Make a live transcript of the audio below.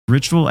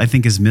Ritual, I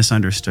think, is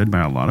misunderstood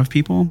by a lot of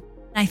people.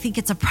 I think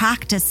it's a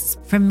practice.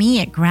 For me,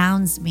 it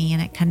grounds me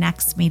and it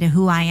connects me to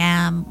who I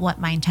am, what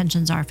my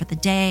intentions are for the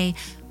day,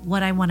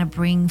 what I want to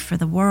bring for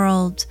the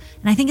world.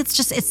 And I think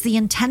it's the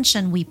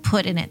intention we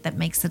put in it that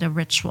makes it a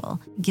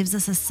ritual. It gives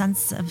us a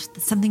sense of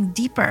something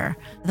deeper.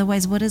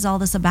 Otherwise, what is all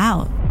this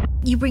about?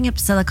 You bring up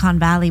Silicon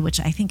Valley, which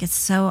I think is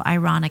so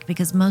ironic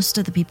because most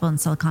of the people in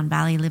Silicon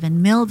Valley live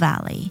in Mill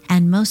Valley.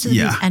 And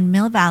and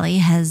Mill Valley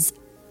has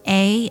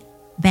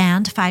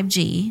banned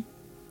 5G,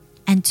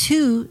 and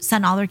 2,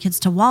 sent all their kids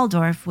to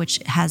Waldorf, which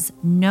has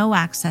no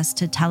access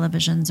to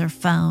televisions or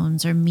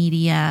phones or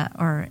media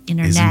or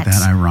internet. Isn't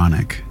that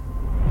ironic?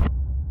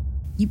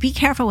 You be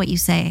careful what you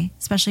say,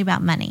 especially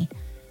about money.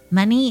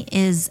 Money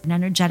is an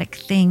energetic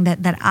thing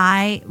that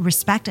I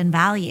respect and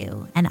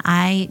value, and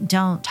I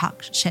don't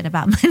talk shit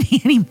about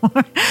money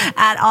anymore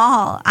at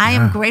all. I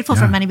am grateful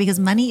for money because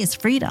money is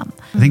freedom.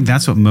 I think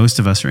that's what most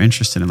of us are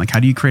interested in. Like, how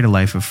do you create a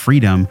life of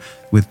freedom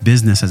with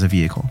business as a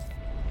vehicle?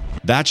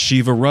 That's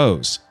Shiva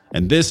Rose,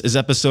 and this is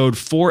episode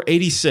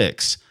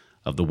 486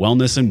 of the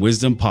Wellness and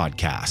Wisdom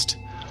podcast.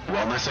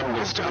 Wellness and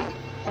Wisdom,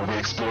 where we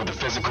explore the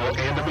physical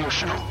and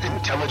emotional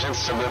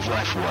intelligence to live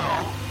life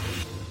well.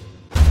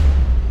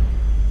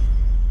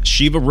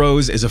 Shiva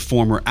Rose is a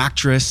former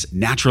actress,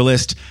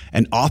 naturalist,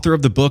 and author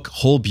of the book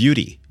Whole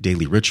Beauty,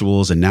 Daily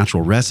Rituals and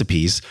Natural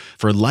Recipes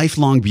for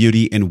Lifelong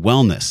Beauty and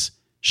Wellness.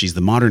 She's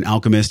the modern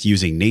alchemist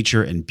using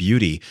nature and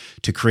beauty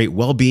to create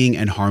well-being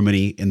and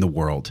harmony in the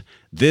world.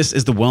 This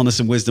is the Wellness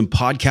and Wisdom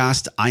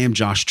podcast. I am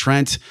Josh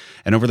Trent,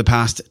 and over the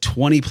past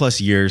 20 plus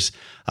years,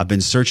 I've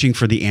been searching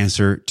for the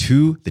answer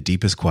to the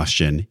deepest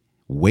question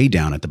way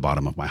down at the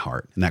bottom of my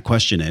heart. And that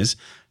question is,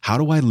 how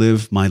do I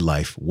live my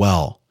life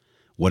well?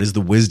 What is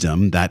the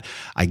wisdom that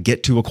I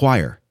get to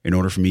acquire in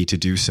order for me to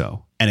do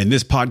so? And in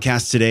this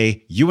podcast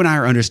today, you and I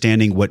are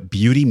understanding what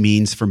beauty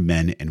means for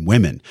men and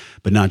women,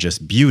 but not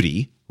just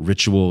beauty,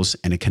 rituals,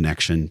 and a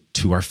connection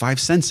to our 5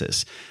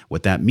 senses,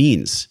 what that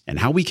means, and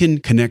how we can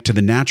connect to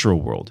the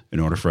natural world in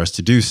order for us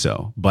to do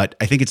so. But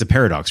I think it's a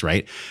paradox,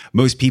 right?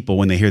 Most people,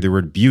 when they hear the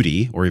word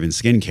beauty or even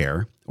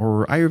skincare,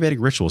 or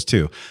Ayurvedic rituals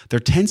too, there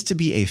tends to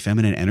be a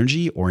feminine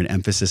energy or an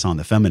emphasis on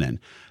the feminine.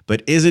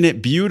 But isn't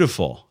it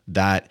beautiful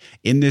that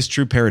in this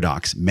true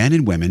paradox, men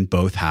and women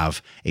both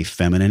have a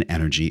feminine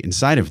energy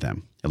inside of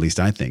them? At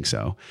least I think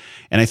so.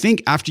 And I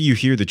think after you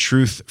hear the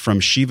truth from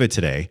Shiva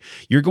today,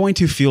 you're going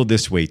to feel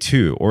this way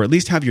too, or at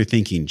least have your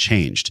thinking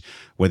changed,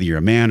 whether you're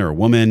a man or a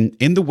woman,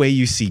 in the way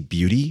you see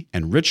beauty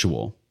and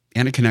ritual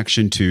and a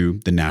connection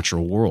to the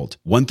natural world.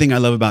 One thing I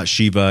love about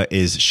Shiva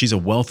is she's a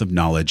wealth of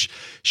knowledge.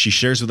 She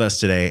shares with us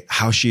today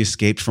how she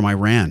escaped from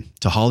Iran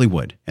to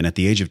Hollywood. And at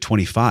the age of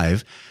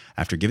 25,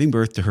 after giving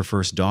birth to her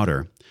first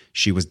daughter,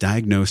 she was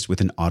diagnosed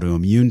with an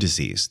autoimmune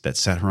disease that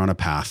set her on a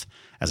path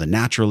as a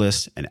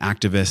naturalist and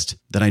activist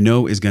that I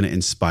know is going to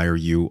inspire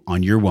you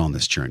on your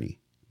wellness journey.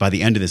 By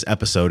the end of this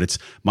episode, it's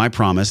my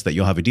promise that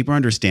you'll have a deeper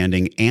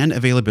understanding and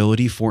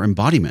availability for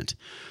embodiment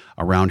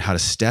around how to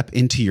step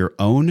into your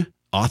own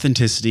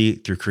authenticity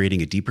through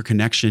creating a deeper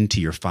connection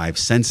to your 5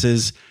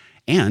 senses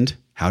and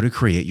how to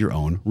create your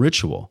own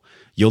ritual.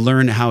 You'll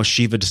learn how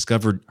Shiva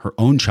discovered her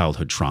own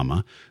childhood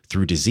trauma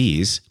through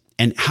disease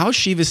and how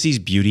Shiva sees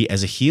beauty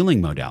as a healing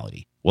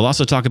modality. We'll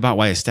also talk about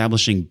why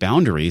establishing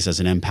boundaries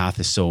as an empath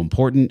is so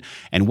important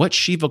and what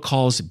Shiva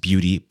calls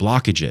beauty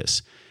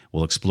blockages.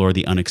 We'll explore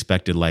the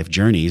unexpected life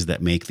journeys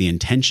that make the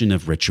intention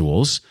of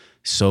rituals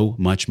so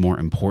much more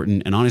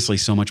important and honestly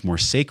so much more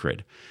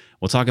sacred.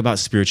 We'll talk about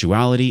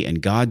spirituality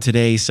and God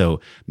today, so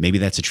maybe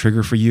that's a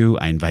trigger for you.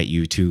 I invite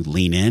you to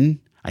lean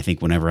in. I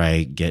think whenever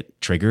I get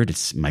triggered,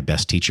 it's my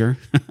best teacher.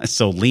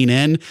 So lean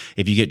in.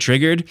 If you get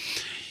triggered,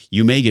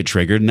 you may get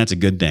triggered, and that's a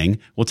good thing.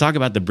 We'll talk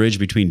about the bridge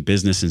between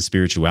business and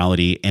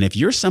spirituality. And if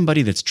you're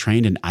somebody that's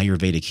trained in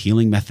Ayurvedic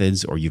healing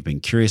methods, or you've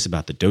been curious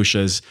about the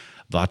doshas,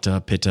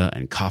 Vata, Pitta,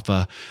 and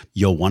Kapha,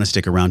 you'll want to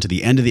stick around to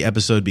the end of the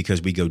episode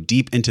because we go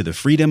deep into the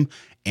freedom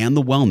and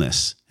the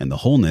wellness and the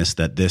wholeness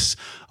that this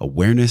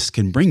awareness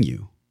can bring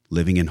you,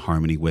 living in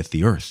harmony with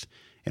the earth,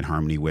 in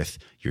harmony with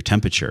your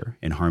temperature,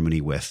 in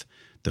harmony with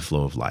the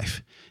flow of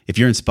life. If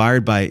you're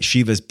inspired by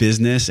Shiva's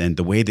business and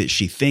the way that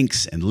she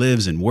thinks and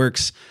lives and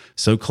works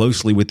so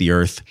closely with the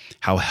earth,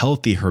 how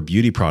healthy her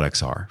beauty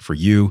products are for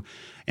you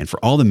and for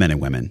all the men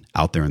and women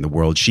out there in the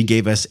world, she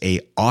gave us an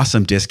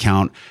awesome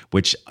discount,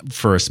 which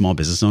for a small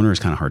business owner is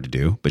kind of hard to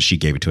do, but she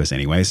gave it to us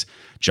anyways.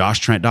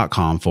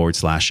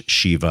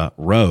 JoshTrent.com/Shiva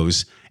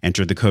Rose.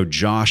 Enter the code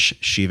Josh.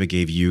 Shiva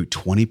gave you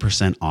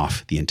 20%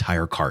 off the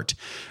entire cart,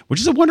 which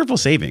is a wonderful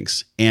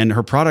savings. And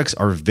her products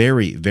are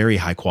very, very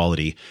high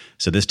quality.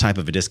 So this type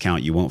of a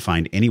discount you won't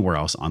find anywhere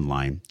else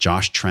online.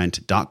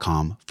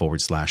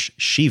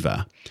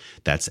 JoshTrent.com/Shiva.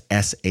 That's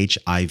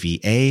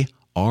SHIVA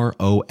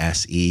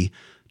ROSE.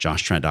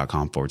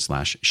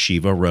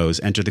 JoshTrent.com/Shiva Rose.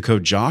 Enter the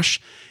code Josh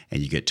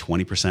and you get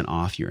 20%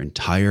 off your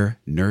entire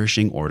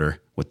nourishing order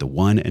with the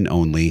one and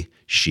only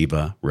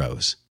Shiva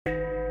Rose.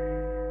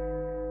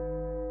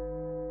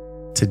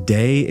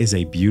 Today is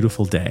a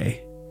beautiful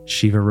day.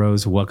 Shiva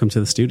Rose, welcome to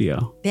the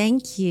studio.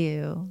 Thank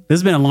you. This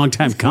has been a long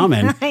time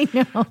coming. I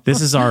know.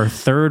 This is our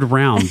third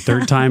round.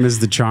 Third time is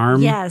the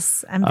charm.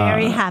 Yes, I'm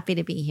very happy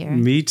to be here.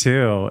 Me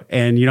too.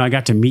 And, you know, I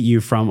got to meet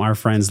you from our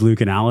friends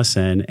Luke and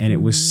Allison, and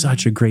it was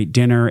such a great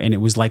dinner. And it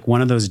was like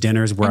one of those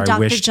dinners where And I Dr.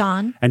 wished.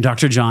 John. And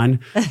Dr. John.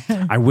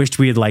 I wished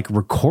we had like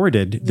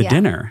recorded the Yeah.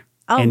 dinner.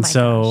 Oh and my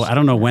so gosh. I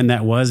don't know when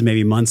that was,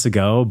 maybe months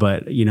ago,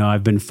 but, you know,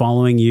 I've been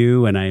following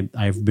you and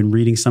I've been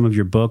reading some of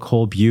your book,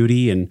 Whole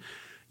Beauty, and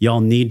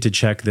y'all need to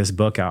check this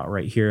book out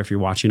right here if you're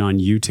watching on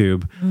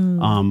YouTube.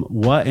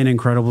 What an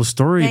incredible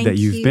story Thank that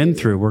you've been you.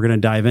 through. We're going to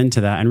dive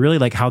into that and really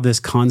like how this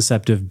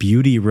concept of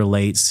beauty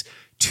relates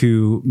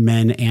to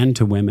men and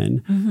to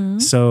women.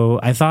 So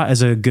I thought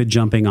as a good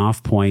jumping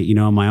off point, you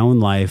know, in my own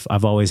life,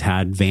 I've always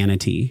had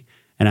vanity.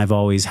 And I've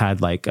always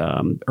had like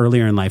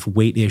earlier in life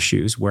weight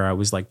issues where I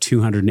was like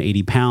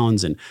 280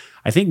 pounds. And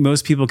I think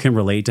most people can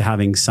relate to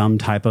having some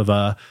type of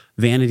a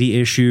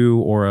vanity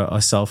issue or a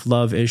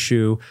self-love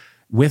issue.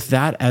 With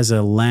that as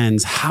a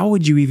lens, how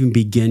would you even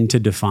begin to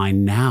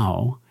define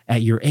now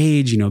at your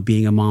age, you know,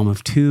 being a mom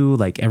of two,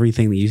 like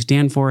everything that you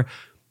stand for,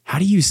 how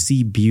do you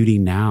see beauty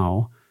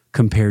now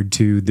compared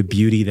to the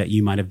beauty that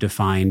you might have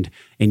defined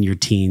in your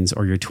teens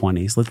or your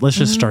 20s? Let's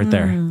just start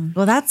there.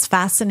 Well, that's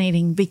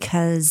fascinating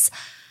because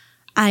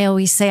I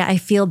always say I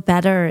feel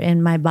better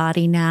in my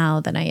body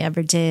now than I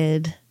ever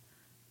did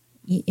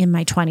in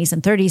my 20s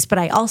and 30s, but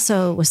I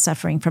also was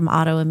suffering from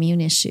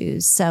autoimmune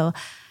issues. So,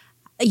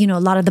 you know, a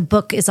lot of the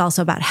book is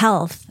also about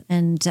health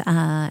and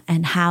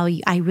how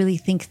I really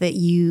think that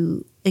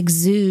you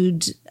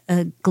exude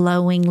a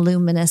glowing,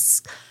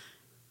 luminous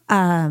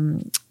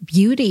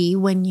beauty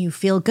when you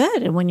feel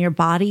good and when your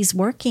body's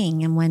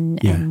working and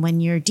when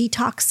you're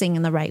detoxing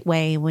in the right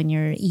way, when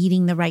you're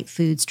eating the right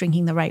foods,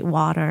 drinking the right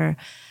water,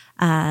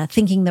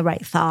 thinking the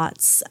right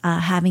thoughts,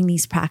 having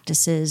these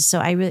practices. So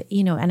I really,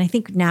 you know, and I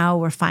think now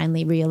we're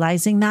finally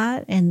realizing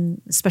that,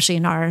 and especially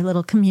in our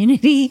little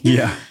community.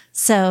 Yeah.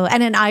 So,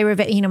 and in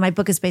Ayurveda, you know, my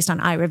book is based on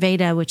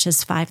Ayurveda, which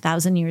is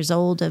 5,000 years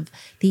old of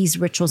these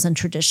rituals and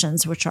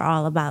traditions, which are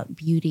all about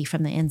beauty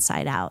from the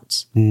inside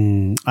out.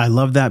 I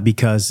love that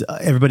because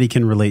everybody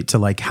can relate to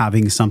like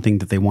having something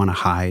that they want to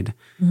hide.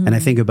 And I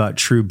think about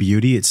true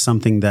beauty, it's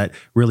something that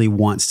really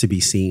wants to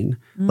be seen.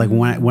 Like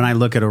when I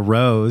look at a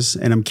rose,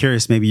 and I'm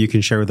curious, maybe you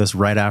can share with us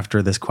right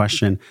after this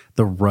question,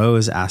 the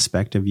rose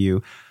aspect of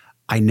you.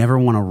 I never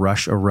want to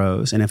rush a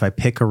rose. And if I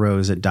pick a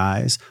rose, it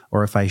dies.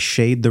 Or if I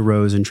shade the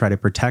rose and try to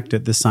protect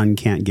it, the sun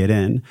can't get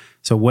in.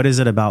 So what is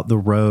it about the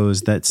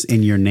rose that's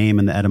in your name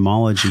and the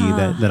etymology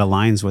that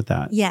aligns with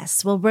that?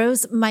 Yes. Well,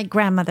 Rose, my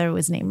grandmother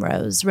was named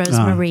Rose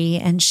Marie,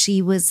 and she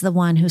was the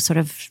one who sort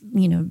of,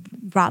 you know,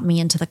 brought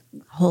me into the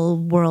whole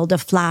world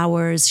of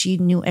flowers. She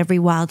knew every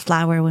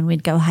wildflower when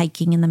we'd go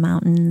hiking in the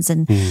mountains.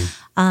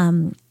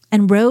 And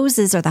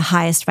roses are the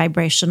highest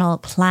vibrational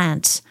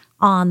plant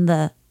on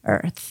the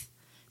earth.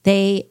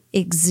 They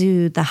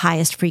exude the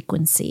highest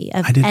frequency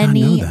of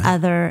any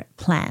other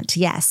plant.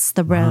 Yes,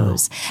 the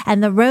rose.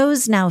 And the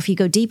rose, now, if you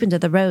go deep into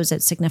the rose,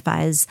 it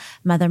signifies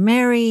Mother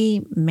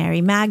Mary,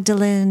 Mary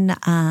Magdalene.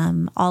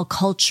 All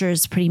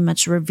cultures pretty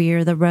much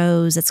revere the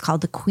rose. It's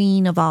called the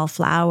queen of all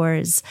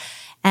flowers.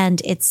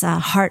 And it's a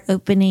heart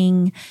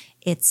opening.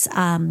 It's,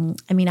 I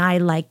mean, I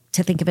like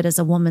to think of it as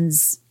a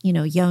woman's, you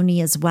know, yoni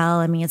as well.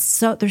 I mean,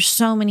 there's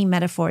so many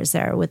metaphors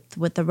there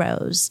with the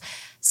rose.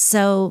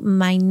 So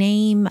my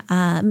name,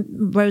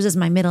 Rose is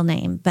my middle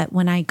name, but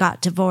when I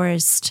got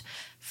divorced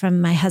from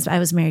my husband, I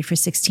was married for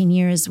 16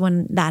 years.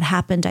 When that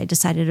happened, I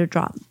decided to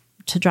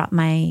drop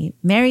my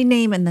married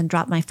name and then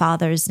drop my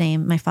father's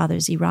name. My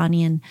father's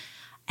Iranian,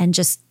 and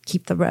just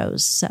keep the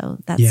Rose. So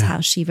that's how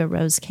Shiva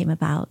Rose came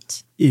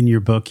about. In your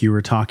book, you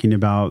were talking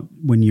about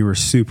when you were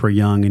super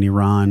young in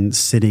Iran,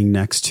 sitting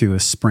next to a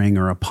spring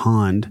or a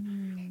pond.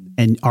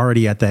 And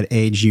already at that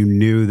age, you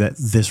knew that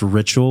this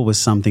ritual was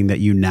something that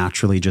you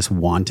naturally just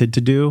wanted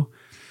to do.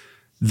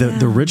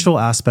 The ritual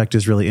aspect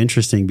is really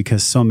interesting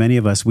because so many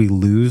of us, we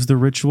lose the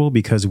ritual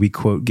because we,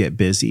 quote, get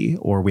busy,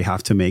 or we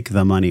have to make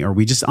the money, or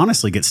we just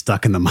honestly get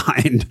stuck in the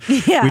mind.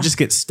 Yeah. We just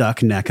get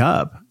stuck neck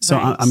up. So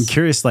Right. I'm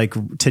curious, like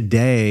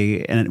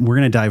today, and we're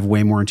going to dive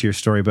way more into your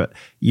story, but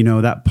you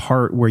know, that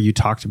part where you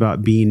talked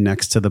about being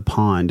next to the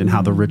pond and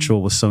how the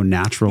ritual was so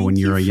natural when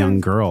you're a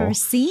young girl. For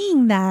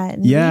seeing that.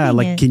 And Yeah, reading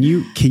like it.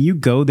 can you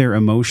go there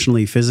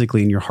emotionally,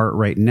 physically in your heart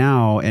right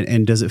now,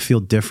 and does it feel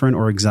different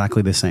or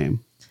exactly the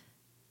same?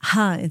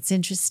 It's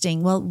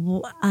interesting.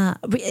 Well,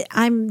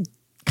 I'm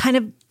kind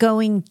of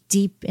going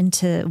deep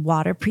into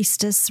water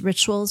priestess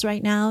rituals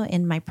right now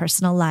in my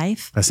personal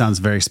life. That sounds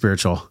very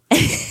spiritual.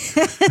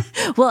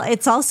 Well,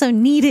 it's also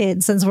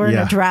needed since we're in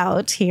a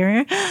drought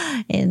here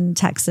in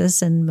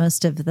Texas and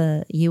most of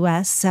the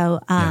US. So,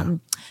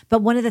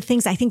 but one of the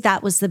things, I think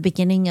that was the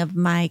beginning of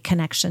my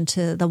connection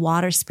to the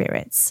water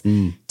spirits,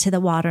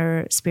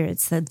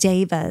 the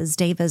devas.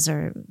 Devas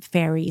are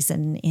fairies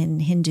in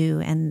Hindu.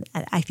 And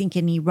I think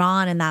in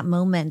Iran, in that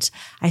moment,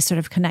 I sort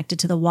of connected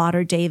to the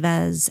water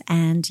devas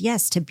and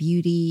yes, to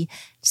beauty,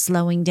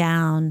 slowing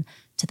down,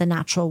 to the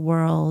natural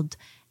world.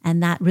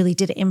 And that really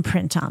did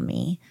imprint on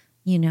me.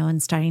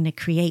 and starting to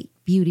create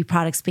beauty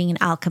products, being an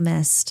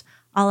alchemist,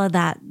 all of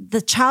that.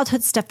 The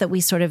childhood stuff that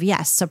we sort of,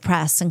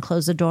 suppress and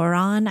close the door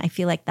on, I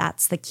feel like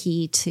that's the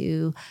key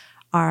to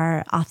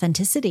our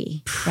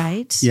authenticity,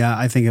 right? Yeah,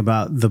 I think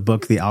about the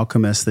book, The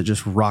Alchemist, that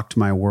just rocked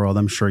my world.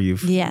 I'm sure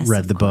you've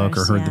read the book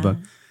or heard the book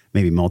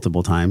maybe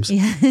multiple times.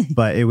 Yeah.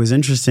 But it was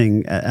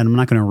interesting, and I'm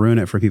not going to ruin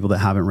it for people that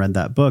haven't read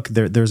that book.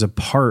 There's a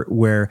part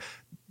where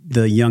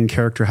the young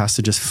character has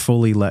to just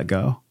fully let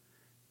go.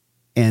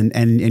 And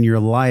in your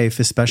life,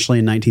 especially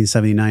in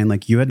 1979,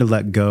 like you had to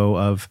let go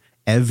of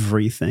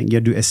everything. You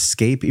had to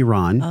escape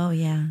Iran. Oh,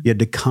 yeah. You had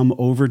to come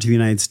over to the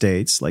United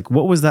States. Like,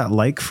 what was that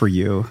like for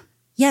you?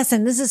 Yes,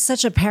 and this is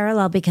such a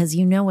parallel because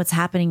what's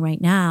happening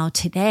right now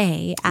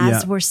today.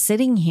 As we're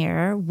sitting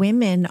here,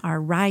 women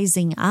are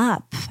rising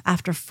up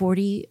after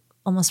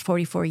almost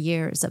 44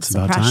 years of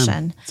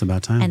suppression. It's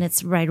about time. And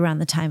it's right around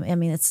the time. I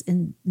mean, it's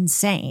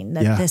insane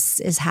that this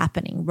is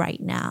happening right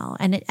now.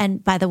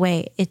 And by the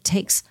way, it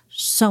takes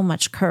so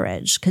much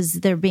courage because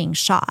they're being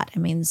shot. I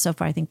mean, so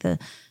far, I think the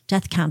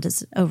death count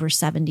is over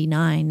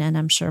 79, and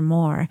I'm sure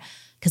more,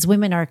 because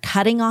women are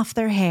cutting off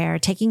their hair,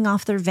 taking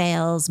off their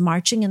veils,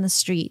 marching in the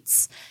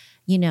streets,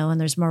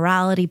 and there's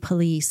morality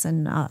police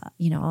and,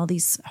 all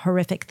these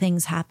horrific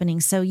things happening.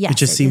 So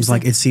yes,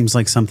 it seems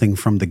like something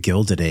from the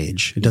Gilded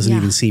Age. It doesn't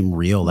even seem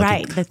real.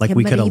 Like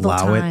we could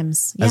allow it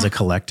as a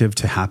collective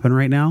to happen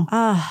right now.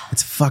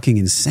 It's fucking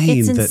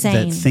insane,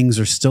 that things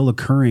are still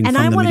occurring from the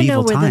medieval times. And I want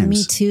to know where the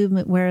Me Too,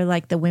 where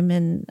like the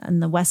women in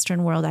the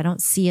Western world, I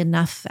don't see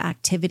enough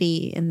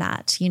activity in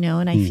that,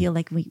 and I feel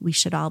like we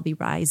should all be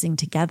rising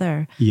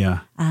together.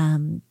 Yeah.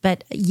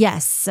 But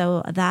yes,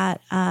 so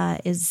that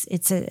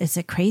it's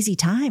a crazy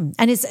time.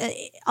 And it's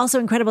also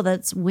incredible that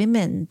it's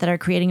women that are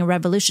creating a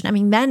revolution. I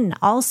mean, men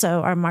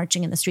also are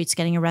marching in the streets,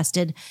 getting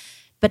arrested,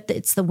 but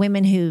it's the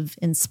women who've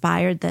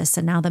inspired this.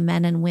 And now the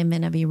men and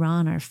women of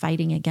Iran are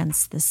fighting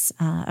against this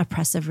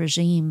oppressive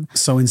regime.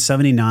 So in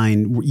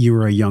 79, you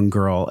were a young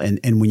girl,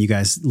 and when you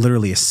guys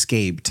literally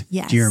escaped,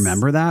 do you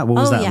remember that?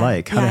 What was that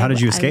like? How did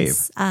you escape?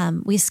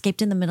 We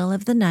escaped in the middle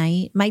of the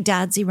night. My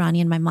dad's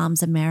Iranian, my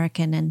mom's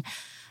American,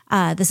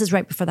 and this is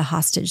right before the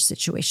hostage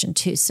situation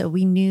too. So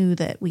we knew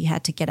that we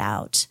had to get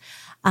out.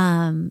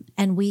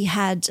 And we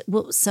had,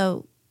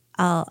 so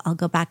I'll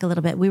go back a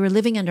little bit. We were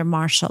living under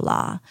martial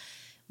law,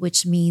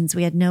 which means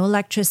we had no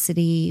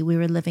electricity. We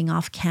were living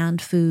off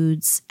canned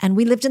foods, and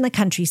we lived in the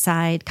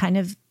countryside, kind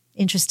of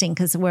interesting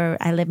because where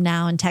I live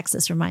now in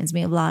Texas reminds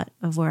me a lot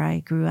of where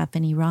I grew up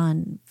in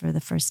Iran for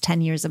the first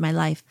 10 years of my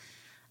life.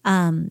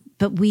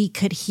 But we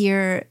could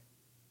hear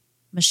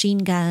machine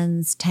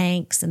guns,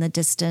 tanks in the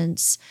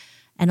distance.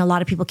 And a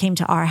lot of people came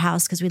to our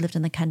house because we lived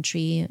in the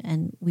country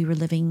and we were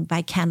living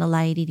by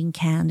candlelight, eating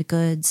canned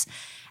goods.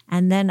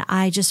 And then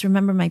I just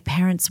remember my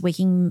parents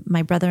waking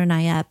my brother and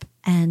I up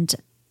and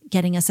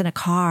getting us in a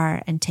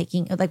car and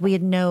taking, like we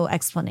had no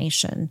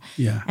explanation.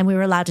 Yeah. And we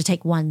were allowed to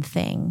take one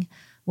thing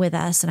with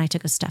us. And I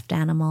took a stuffed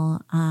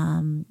animal.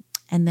 And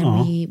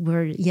then we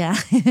were,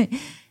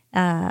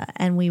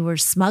 and we were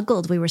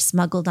smuggled. We were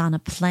smuggled on a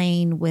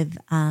plane with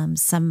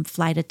some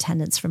flight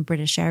attendants from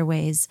British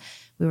Airways.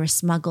 We were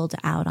smuggled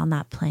out on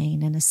that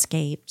plane and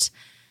escaped.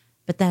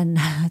 But then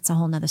it's a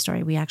whole nother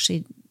story. We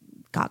actually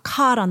got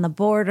caught on the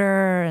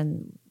border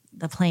and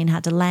the plane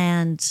had to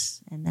land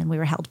and then we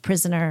were held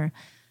prisoner.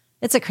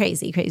 It's a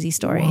crazy, crazy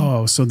story.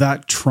 Oh, so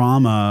that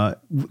trauma,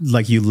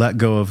 like you let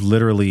go of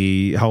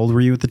literally, how old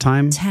were you at the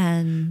time?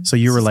 10. So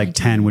you were like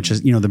 10, which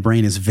is, the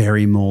brain is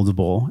very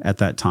moldable at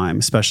that time,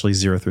 especially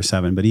 0 through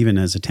 7. But even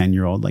as a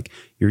 10-year-old, like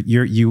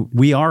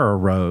we are a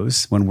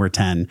rose when we're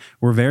 10.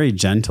 We're very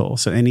gentle.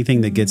 So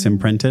anything that gets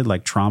imprinted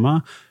like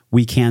trauma,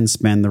 we can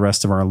spend the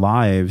rest of our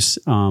lives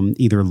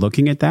either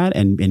looking at that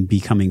and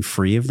becoming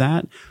free of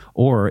that,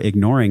 or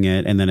ignoring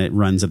it, and then it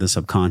runs at the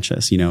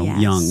subconscious,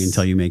 young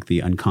until you make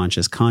the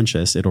unconscious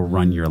conscious, it'll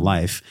run your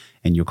life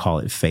and you'll call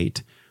it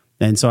fate.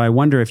 And so I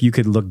wonder if you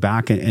could look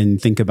back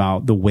and think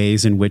about the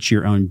ways in which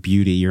your own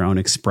beauty, your own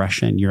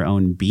expression, your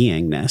own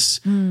beingness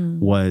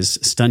was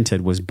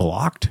stunted, was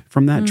blocked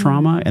from that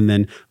trauma. And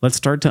then let's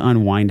start to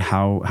unwind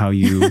how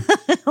you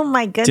oh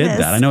my goodness. did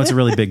that. I know it's a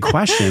really big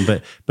question,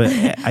 but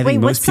I think Wait,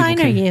 most people what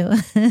sign are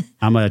you?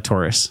 I'm a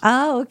Taurus.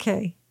 Oh,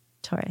 okay.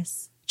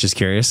 Taurus. Just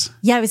curious.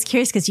 Yeah, I was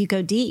curious because you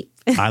go deep.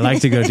 I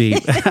like to go deep.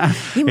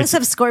 You must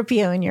have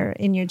Scorpio in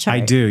your chart. I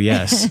do,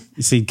 yes.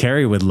 See,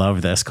 Carrie would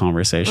love this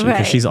conversation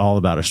because she's all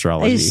about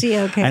astrology. Is she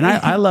okay? And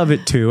I love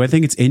it too. I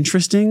think it's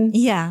interesting.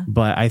 Yeah.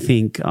 But I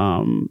think,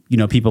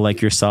 people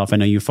like yourself, I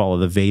know you follow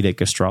the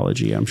Vedic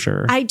astrology, I'm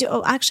sure. I do.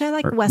 Oh, actually, I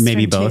like Western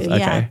maybe both. too. Okay.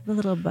 Yeah, a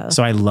little both.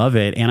 So I love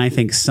it. And I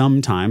think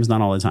sometimes,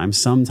 not all the time,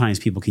 sometimes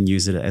people can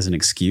use it as an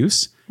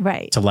excuse.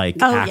 Right. To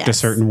act a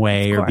certain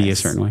way or be a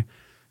certain way.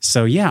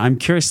 So yeah, I'm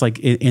curious, like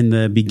in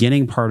the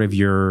beginning part of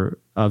your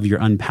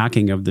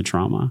unpacking of the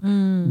trauma,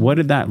 what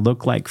did that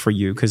look like for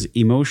you? Because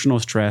emotional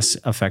stress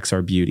affects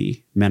our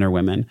beauty, men or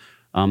women.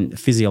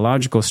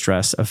 Physiological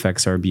stress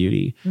affects our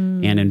beauty,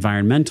 and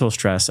environmental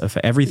stress.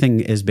 Everything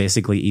is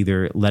basically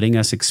either letting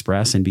us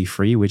express and be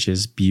free, which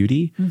is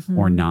beauty,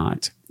 or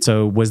not.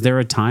 So was there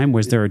a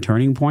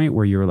turning point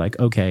where you were like,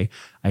 okay,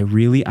 I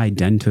really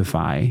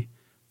identify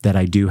that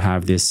I do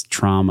have this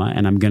trauma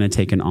and I'm going to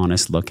take an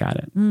honest look at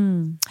it?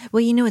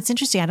 Well, it's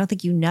interesting. I don't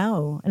think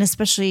and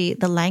especially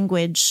the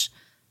language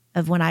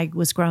of when I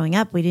was growing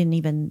up, we didn't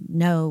even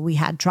know we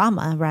had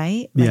trauma,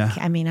 right? Yeah.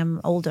 I mean,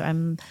 I'm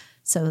older.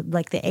 So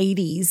like the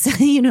 80s,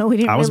 we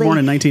didn't I was born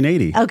in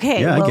 1980.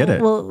 Okay. Yeah, well, I get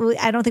it. Well,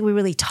 I don't think we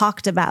really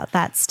talked about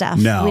that stuff.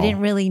 No. We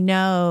didn't really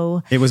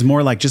know. It was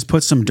more like just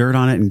put some dirt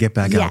on it and get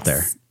back out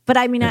there. But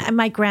I mean,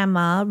 my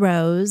grandma,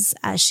 Rose,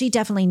 she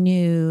definitely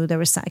knew there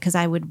was, because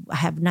I would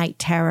have night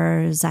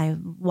terrors. I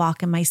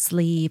walk in my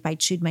sleep. I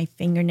chewed my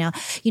fingernail.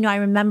 I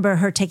remember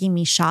her taking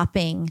me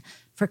shopping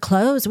for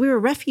clothes. We were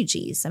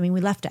refugees. I mean,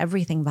 we left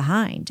everything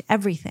behind,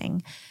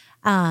 everything.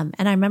 And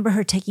I remember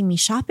her taking me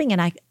shopping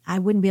and I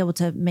wouldn't be able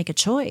to make a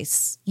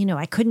choice.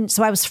 I couldn't.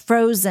 So I was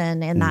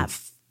frozen in that,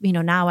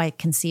 now I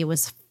can see it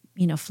was,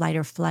 flight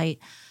or flight.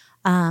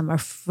 Or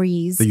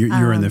freeze. So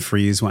you're in the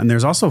freeze one. And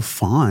there's also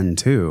fawn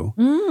too,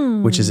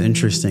 which is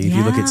interesting. If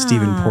you look at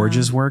Stephen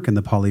Porges' work and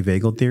the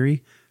polyvagal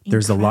theory,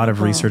 there's a lot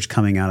of research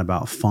coming out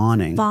about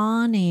fawning.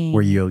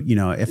 Where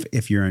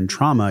if you're in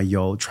trauma,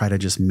 you'll try to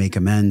just make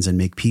amends and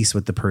make peace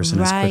with the person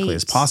as quickly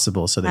as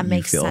possible so that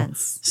you feel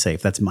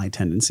safe. That's my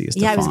tendency is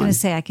to fawn. I was going to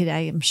say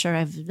I'm sure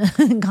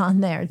I've gone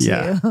there too.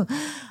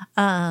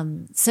 Yeah.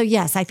 So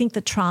yes, I think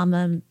the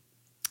trauma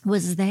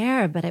was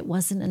there, but it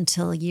wasn't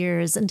until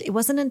years. And it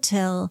wasn't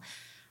until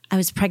I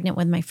was pregnant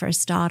with my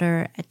first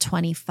daughter at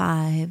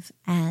 25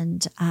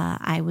 and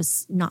I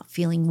was not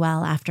feeling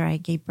well after I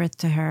gave birth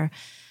to her.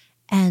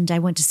 And I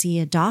went to see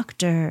a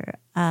doctor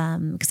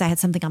because I had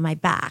something on my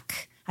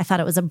back. I thought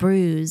it was a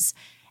bruise.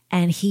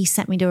 And he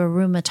sent me to a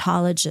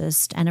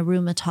rheumatologist, and a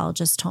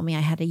rheumatologist told me I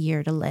had a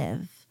year to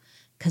live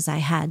because I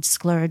had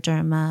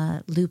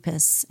scleroderma,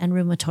 lupus, and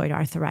rheumatoid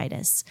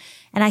arthritis.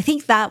 And I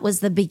think that was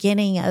the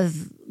beginning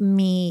of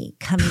me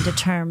coming to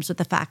terms with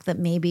the fact that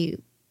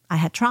maybe I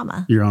had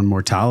trauma. Your own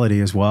mortality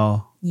as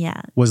well.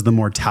 Yeah. Was the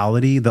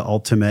mortality the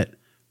ultimate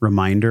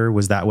reminder?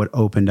 Was that what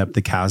opened up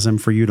the chasm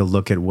for you to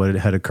look at what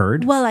had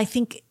occurred? Well, I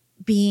think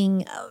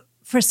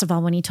first of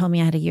all, when he told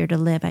me I had a year to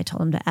live, I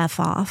told him to F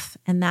off.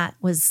 And that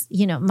was,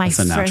 my first. That's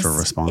a natural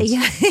response.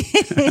 Yeah.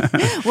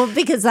 Well,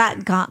 because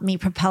that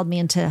propelled me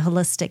into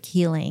holistic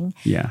healing.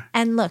 Yeah.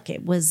 And look,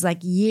 it was like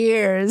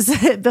years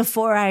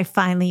before I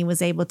finally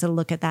was able to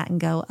look at that and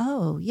go,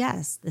 oh,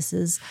 yes, this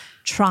is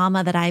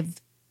trauma that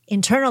I've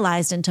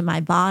internalized into my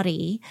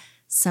body.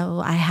 So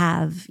I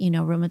have,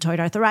 rheumatoid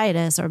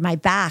arthritis, or my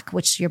back,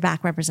 which your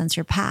back represents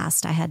your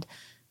past. I had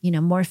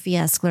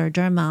morphia,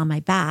 scleroderma on my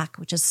back,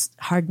 which is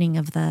hardening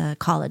of the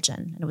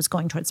collagen. And it was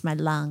going towards my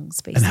lungs,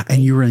 basically.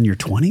 And you were in your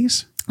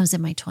 20s? I was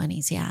in my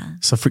 20s, yeah.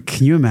 So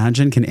can you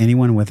imagine, can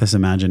anyone with us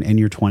imagine in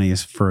your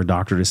 20s for a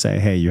doctor to say,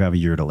 hey, you have a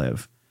year to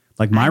live?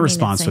 Like my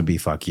response would be,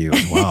 fuck you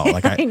as well.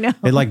 Like I know.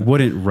 It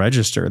wouldn't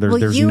register.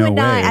 There's you no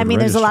and way.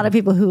 There's a lot of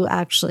people who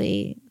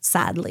actually,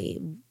 sadly,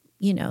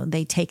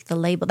 they take the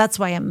label. That's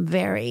why I'm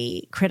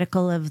very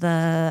critical of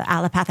the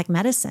allopathic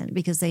medicine,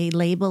 because they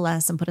label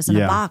us and put us in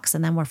a box,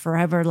 and then we're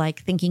forever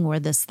thinking we're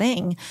this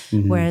thing.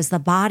 Mm-hmm. Whereas the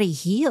body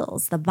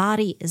heals. The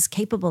body is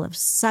capable of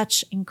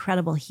such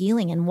incredible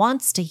healing and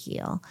wants to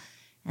heal.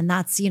 And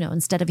that's,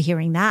 instead of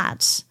hearing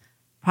that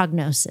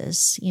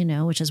prognosis,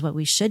 which is what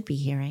we should be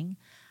hearing.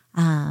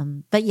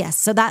 But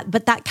yes,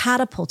 but that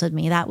catapulted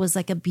me. That was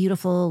like a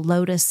beautiful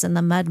lotus in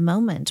the mud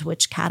moment,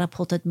 which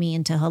catapulted me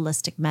into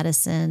holistic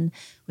medicine,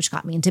 which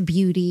got me into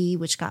beauty,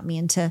 which got me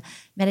into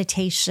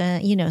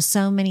meditation.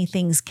 So many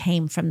things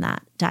came from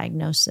that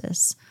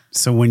diagnosis.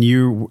 So when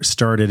you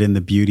started in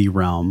the beauty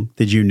realm,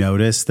 did you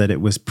notice that it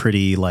was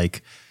pretty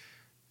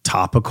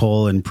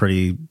topical and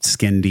pretty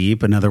skin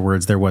deep? In other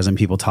words, there wasn't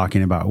people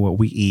talking about what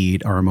we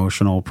eat, our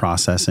emotional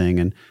processing,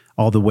 and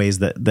all the ways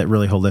that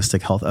really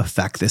holistic health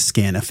affect the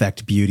skin,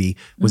 affect beauty.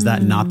 Was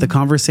that not the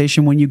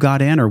conversation when you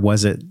got in, or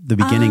was it the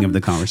beginning of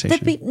the conversation?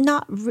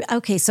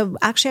 Okay. So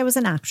actually I was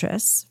an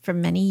actress for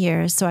many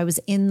years. So I was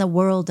in the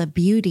world of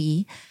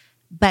beauty,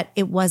 but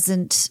it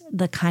wasn't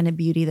the kind of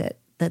beauty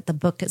that the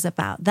book is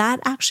about.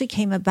 That actually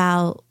came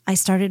about, I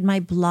started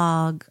my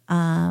blog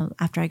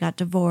after I got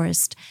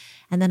divorced,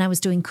 and then I was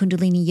doing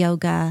Kundalini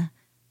yoga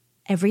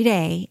every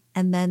day.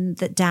 And then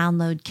the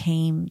download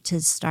came to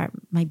start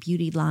my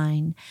beauty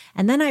line.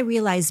 And then I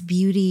realized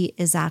beauty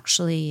is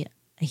actually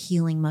a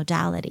healing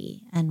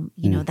modality. And,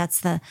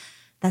 that's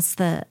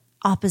the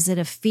opposite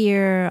of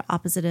fear,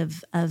 opposite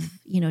of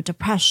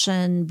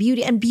depression,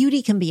 beauty. And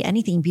beauty can be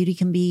anything. Beauty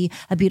can be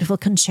a beautiful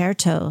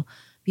concerto,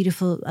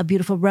 a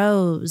beautiful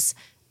rose,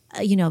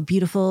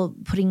 beautiful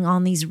putting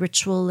on these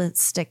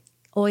ritualistic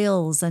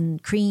oils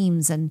and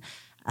creams and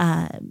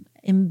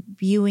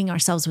imbuing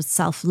ourselves with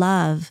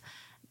self-love,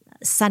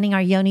 sunning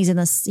our yonis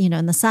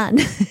in the sun,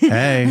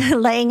 hey,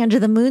 laying under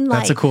the moonlight.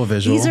 That's a cool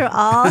visual. These are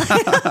all,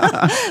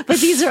 but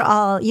these are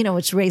all,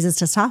 which raises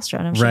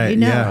testosterone. I'm sure right, you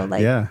know,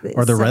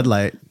 or the red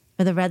light.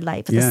 Or the red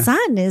light. But the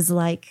sun is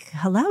I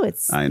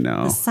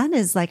know. The sun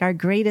is like our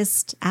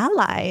greatest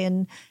ally,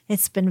 and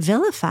it's been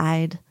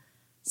vilified.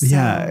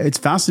 Yeah, it's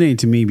fascinating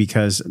to me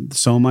because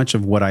so much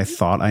of what I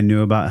thought I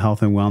knew about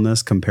health and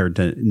wellness compared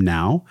to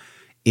now,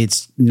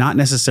 it's not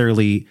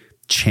necessarily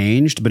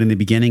changed, but in the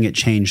beginning it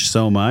changed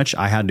so much.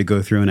 I had to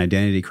go through an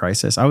identity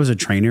crisis. I was a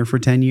trainer for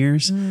 10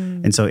 years.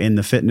 And so in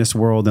the fitness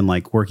world and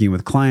like working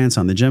with clients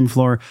on the gym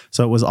floor,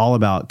 so it was all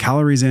about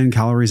calories in,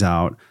 calories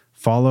out,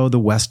 follow the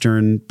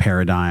Western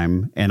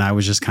paradigm. And I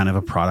was just kind of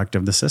a product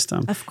of the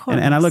system. Of course.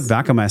 And I look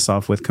back at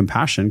myself with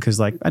compassion because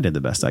like I did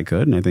the best I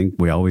could. And I think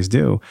we always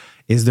do.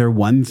 Is there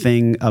one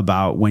thing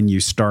about when you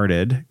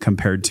started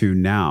compared to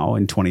now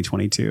in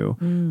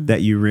 2022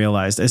 that you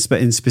realized,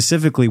 and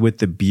specifically with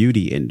the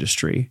beauty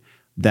industry,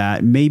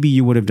 that maybe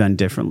you would have done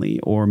differently,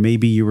 or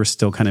maybe you were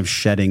still kind of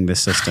shedding the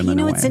system in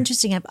a way? It's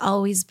interesting. I've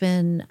always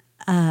been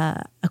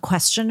a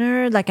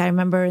questioner. Like I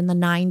remember in the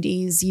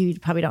 90s, you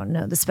probably don't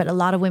know this, but a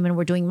lot of women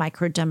were doing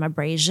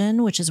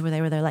microdermabrasion, which is where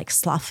they're like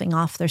sloughing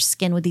off their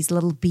skin with these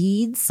little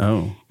beads.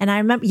 Oh. And I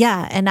remember,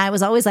 and I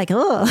was always like,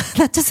 oh,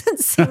 that doesn't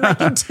seem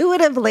like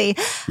intuitively.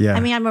 Yeah.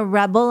 I mean, I'm a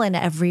rebel in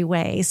every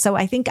way. So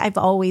I think I've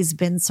always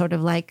been sort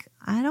of like,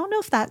 I don't know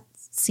if that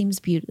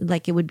seems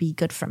like it would be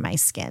good for my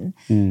skin,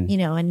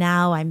 and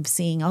now I'm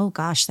seeing, oh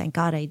gosh, thank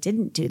God I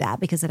didn't do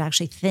that, because it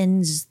actually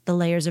thins the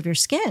layers of your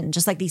skin,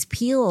 just like these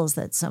peels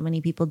that so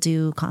many people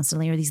do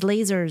constantly, or these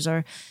lasers,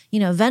 or,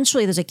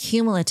 eventually there's a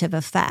cumulative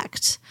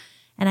effect.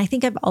 And I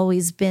think I've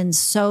always been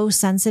so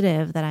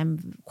sensitive that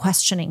I'm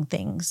questioning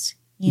things.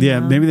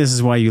 Maybe this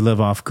is why you live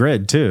off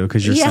grid too,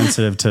 because you're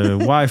sensitive to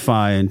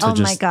Wi-Fi and to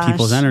just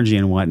people's energy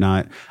and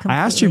whatnot. Completely. I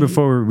asked you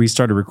before we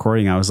started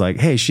recording, I was like,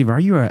 hey, Shiva, are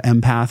you an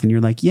empath? And you're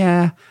like,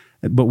 yeah,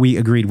 but we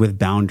agreed with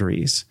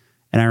boundaries.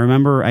 And I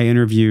remember I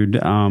interviewed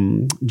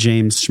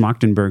James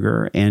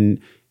Schmachtenberger, and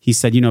he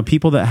said,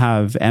 people that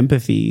have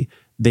empathy,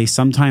 they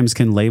sometimes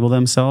can label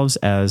themselves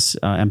as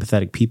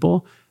empathetic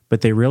people, but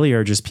they really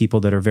are just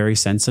people that are very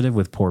sensitive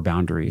with poor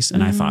boundaries.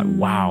 And I thought,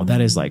 wow, that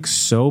is like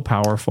so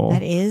powerful.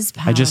 That is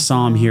powerful. I just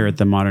saw him here at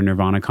the Modern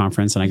Nirvana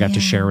conference, and I got to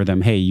share with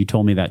him, hey, you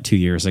told me that 2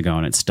 years ago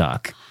and it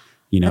stuck.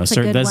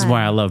 That's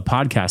why I love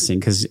podcasting,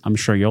 because I'm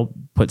sure you'll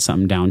put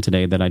something down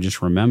today that I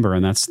just remember.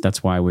 And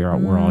that's why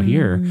we're all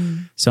here.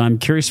 So I'm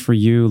curious for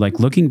you, like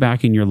looking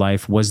back in your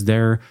life, was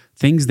there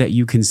things that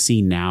you can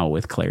see now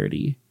with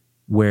clarity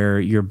where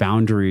your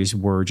boundaries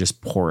were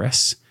just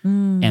porous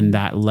and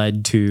that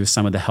led to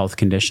some of the health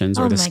conditions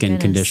or the skin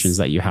conditions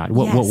that you had?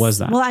 What was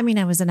that? Well, I mean,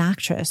 I was an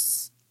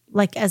actress.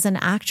 Like as an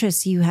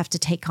actress, you have to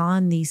take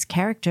on these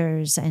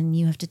characters and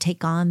you have to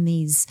take on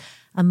these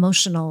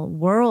emotional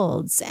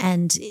worlds.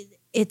 And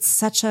it's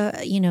such a,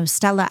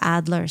 Stella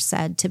Adler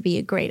said, to be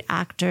a great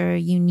actor,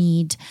 you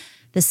need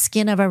the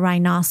skin of a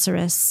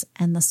rhinoceros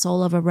and the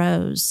soul of a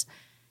rose,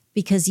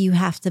 because you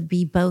have to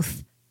be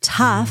both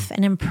tough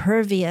and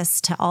impervious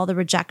to all the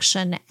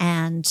rejection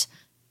and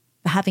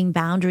having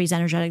boundaries,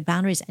 energetic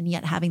boundaries, and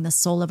yet having the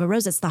soul of a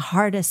rose. It's the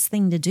hardest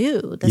thing to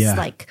do. This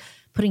like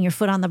putting your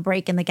foot on the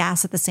brake and the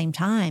gas at the same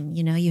time.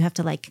 You have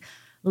to like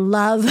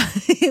love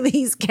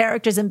these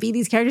characters and be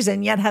these characters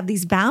and yet have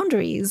these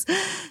boundaries.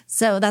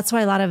 So that's why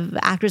a lot of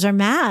actors are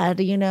mad,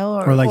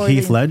 or like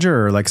Heath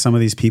Ledger, or like some of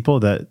these people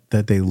that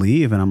they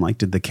leave. And I'm like,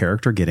 did the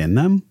character get in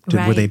them?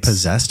 Were they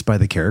possessed by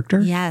the character?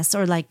 Yes.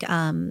 Or like,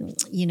 one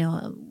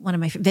of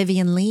my,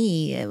 Vivian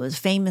Leigh, it was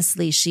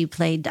famously, she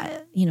played,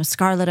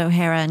 Scarlett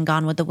O'Hara in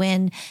Gone with the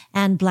Wind,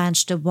 and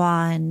Blanche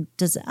Dubois, and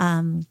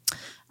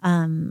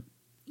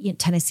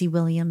Tennessee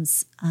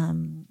Williams,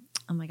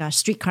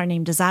 Streetcar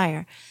Named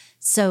Desire.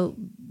 So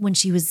when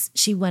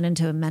she went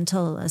into a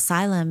mental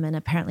asylum, and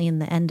apparently in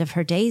the end of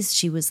her days,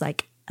 she was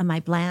like, am I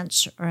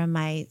Blanche or am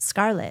I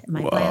Scarlett? Am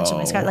I Blanche or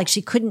am I Scarlett? Like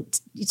she couldn't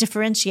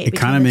differentiate. It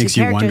kind of makes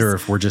you wonder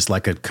if we're just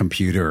like a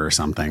computer or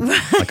something,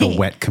 like a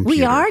wet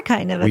computer. We are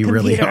kind of a computer.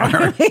 We really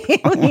are.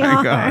 Oh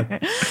my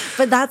God.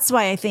 But that's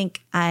why I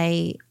think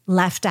I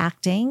left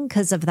acting,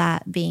 because of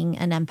that, being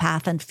an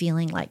empath and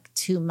feeling like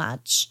too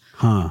much.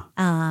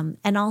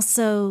 And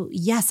also,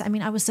 yes, I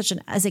mean, I was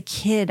as a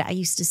kid, I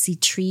used to see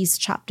trees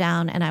chopped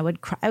down and I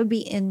would cry. I would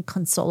be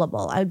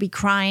inconsolable. I would be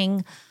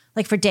crying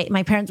like for days.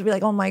 My parents would be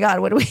like, oh my God,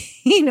 what are we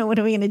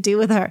going to do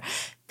with her?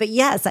 But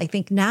yes, I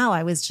think now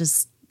I was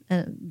just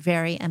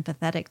very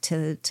empathetic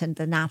to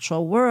the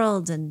natural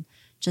world and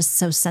just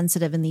so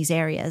sensitive in these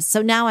areas.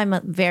 So now I'm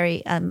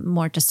very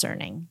more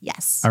discerning.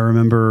 Yes. I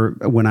remember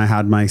when I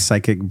had my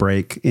psychic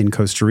break in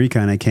Costa Rica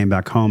and I came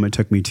back home, it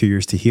took me 2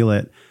 years to heal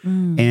it.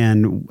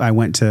 And I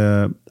went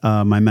to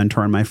my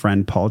mentor and my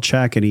friend, Paul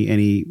Chek, and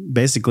he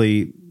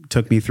basically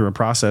took me through a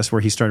process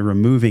where he started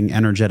removing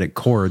energetic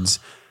cords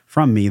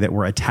from me that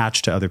were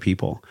attached to other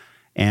people.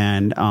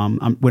 And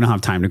we don't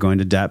have time to go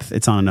into depth.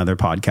 It's on another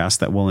podcast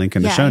that we'll link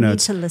in the show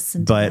notes. I need to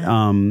listen to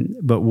that.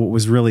 But what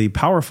was really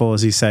powerful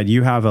is he said,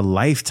 you have a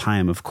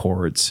lifetime of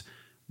cords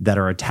that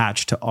are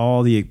attached to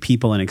all the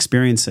people and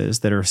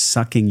experiences that are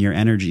sucking your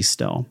energy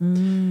still.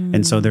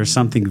 And so there's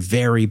something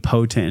very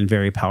potent and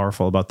very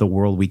powerful about the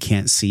world we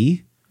can't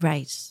see.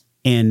 Right.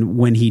 And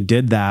when he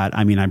did that,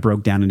 I mean, I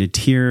broke down into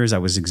tears. I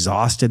was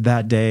exhausted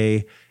that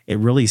day. it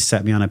really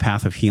set me on a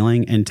path of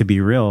healing and, to be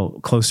real,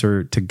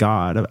 closer to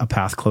God, a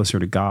path closer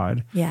to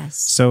God. Yes.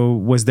 So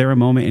was there a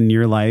moment in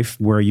your life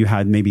where you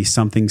had maybe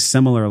something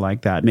similar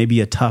like that, maybe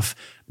a tough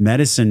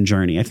medicine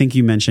journey? I think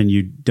you mentioned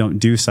you don't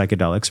do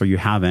psychedelics, or you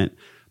haven't,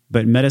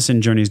 but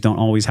medicine journeys don't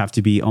always have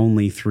to be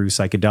only through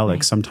psychedelics.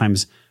 Right.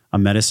 Sometimes a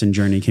medicine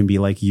journey can be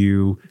like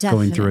you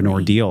going through an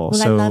ordeal.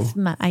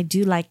 Well, I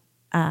do like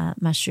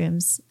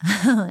mushrooms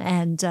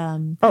and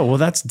oh, well,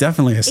 that's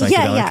definitely a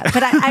psychedelic. Yeah,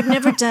 but I've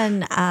never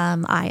done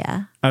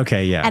Aya.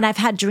 Okay, yeah. And I've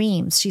had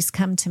dreams. She's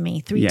come to me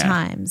 3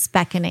 times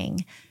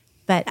beckoning.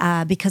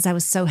 But because I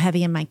was so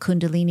heavy in my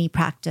Kundalini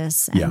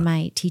practice, and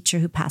my teacher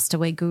who passed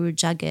away, Guru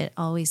Jagat,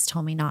 always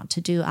told me not to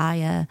do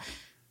Aya.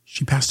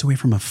 She passed away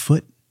from a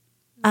foot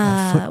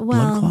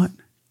blood clot?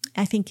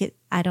 I think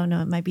I don't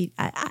know. It might be.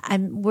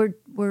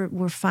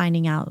 We're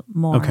finding out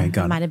more. Okay,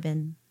 got it. Might have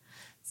been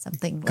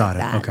something like got it.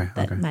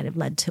 that Okay. might have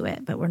led to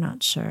it, but we're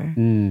not sure.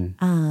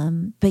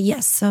 But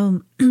yes,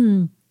 so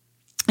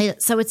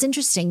it's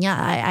interesting.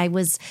 Yeah, I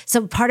was.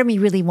 So part of me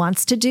really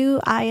wants to do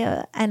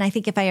Aya, and I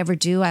think if I ever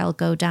do, I'll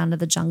go down to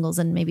the jungles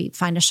and maybe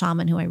find a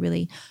shaman who I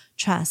really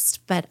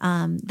trust. But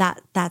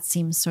that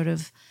seems sort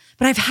of.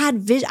 But I've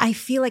had I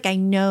feel like I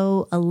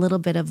know a little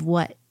bit of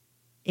what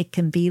it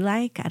can be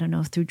like. I don't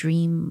know, through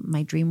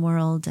my dream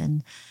world.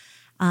 And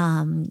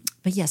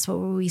but yes, what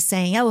were we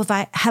saying? Oh,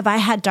 have I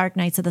had dark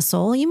nights of the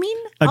soul, you mean?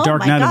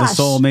 Dark night of the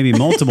soul, maybe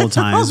multiple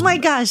times. Oh my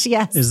gosh,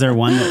 yes. Is there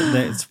one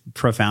that's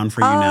profound for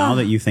you now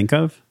that you think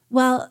of?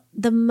 Well,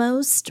 the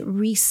most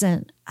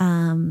recent,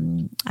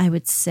 I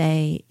would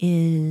say,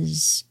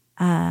 is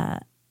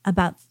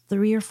about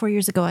 3 or 4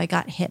 years ago, I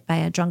got hit by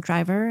a drunk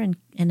driver in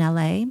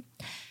LA.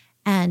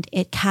 And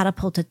it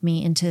catapulted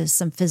me into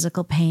some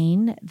physical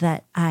pain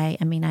that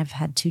I've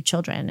had 2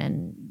 children,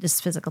 and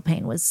this physical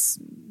pain was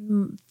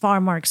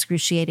far more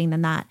excruciating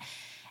than that.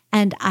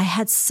 And I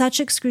had such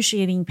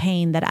excruciating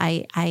pain that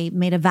I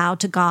made a vow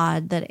to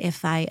God that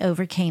if I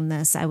overcame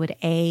this, I would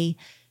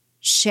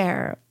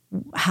share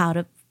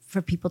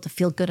for people to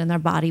feel good in their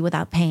body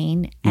without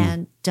pain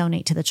and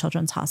donate to the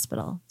Children's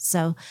Hospital.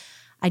 So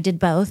I did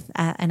both.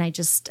 And I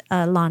just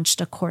launched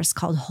a course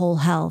called Whole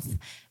Health,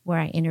 where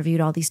I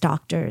interviewed all these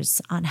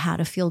doctors on how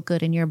to feel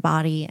good in your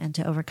body and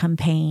to overcome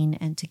pain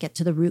and to get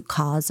to the root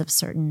cause of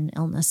certain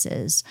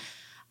illnesses.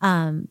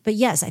 But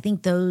yes, I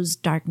think those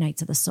dark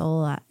nights of the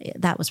soul,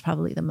 that was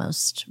probably the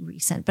most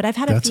recent, but I've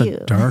had a few.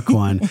 That's a dark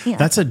one. Yeah.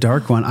 That's a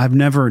dark one. I've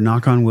never,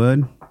 knock on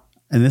wood.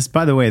 And this,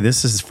 by the way,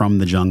 this is from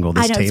the jungle,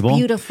 this I know, table. It's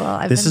beautiful.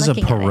 This is a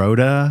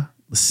Perota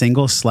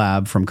single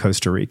slab from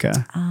Costa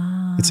Rica.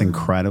 It's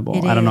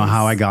incredible. I don't know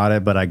how I got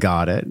it, but I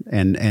got it.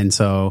 And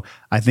so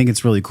I think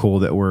it's really cool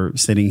that we're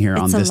sitting here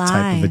on this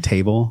type of a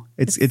table.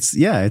 It's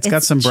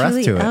got some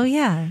breath to it. Oh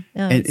yeah.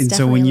 No, and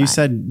so when you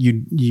said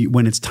you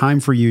when it's time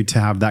for you to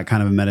have that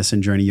kind of a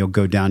medicine journey, you'll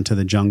go down to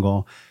the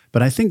jungle.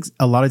 But I think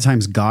a lot of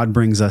times God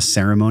brings us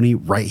ceremony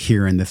right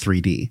here in the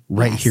 3D,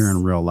 right here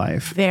in real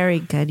life. Very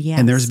good. Yes.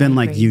 And there's been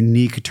like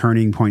unique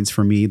turning points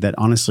for me that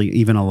honestly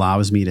even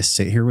allows me to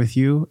sit here with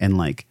you and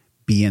like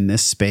be in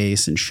this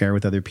space and share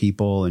with other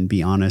people and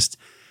be honest.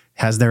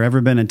 Has there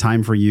ever been a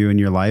time for you in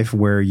your life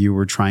where you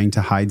were trying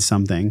to hide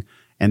something,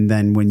 and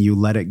then when you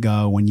let it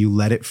go, when you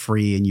let it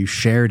free and you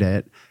shared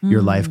it,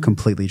 your life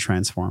completely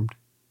transformed?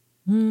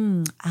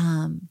 Well,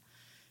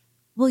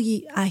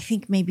 I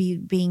think maybe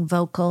being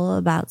vocal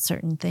about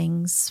certain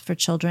things for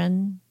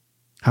children.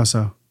 How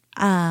so?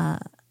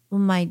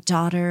 My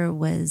daughter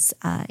was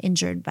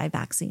injured by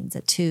vaccines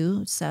at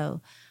 2, so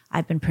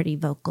I've been pretty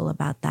vocal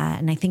about that.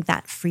 And I think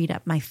that freed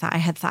up I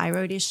had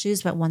thyroid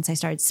issues, but once I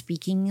started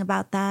speaking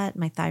about that,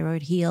 my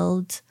thyroid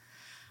healed.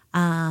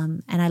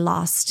 And I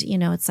lost,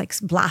 it's like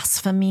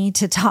blasphemy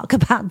to talk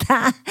about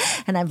that.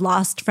 And I've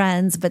lost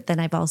friends, but then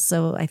I've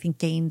also, I think,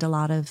 gained a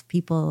lot of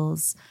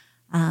people's,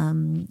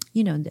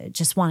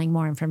 just wanting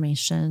more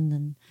information.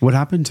 And what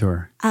happened to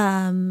her?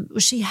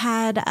 She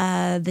had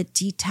the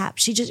DTaP.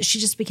 She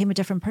just became a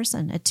different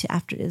person.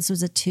 After this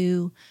was a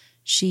 2.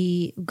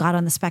 She got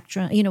on the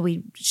spectrum.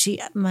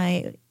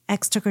 My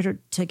ex took her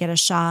to get a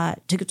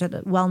shot, took her to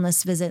the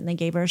wellness visit, and they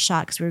gave her a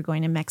shot because we were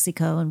going to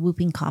Mexico and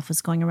whooping cough was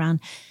going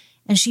around.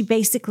 And she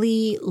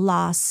basically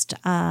lost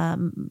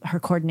her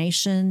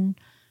coordination.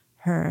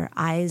 Her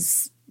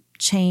eyes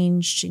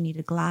changed. She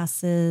needed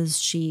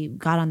glasses. She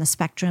got on the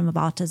spectrum of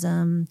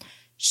autism.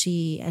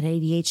 She had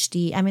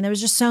ADHD. I mean, there was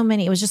just so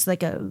many. It was just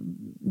like a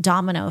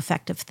domino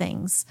effect of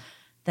things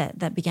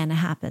that began to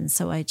happen.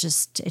 So it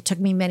took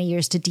me many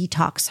years to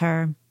detox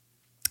her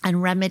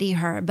and remedy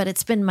her, but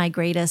it's been my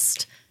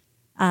greatest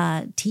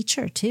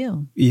teacher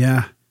too.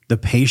 Yeah. The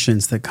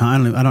patience that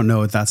I don't know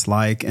what that's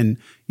like. And,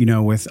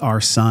 with our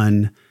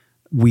son,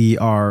 we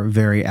are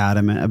very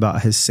adamant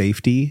about his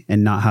safety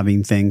and not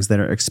having things that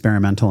are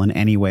experimental in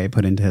any way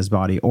put into his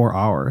body or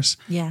ours.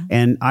 Yeah.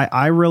 And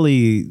I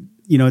really,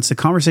 it's a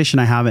conversation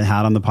I haven't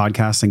had on the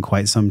podcast in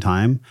quite some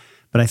time.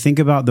 But I think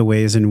about the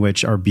ways in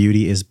which our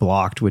beauty is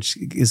blocked, which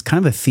is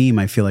kind of a theme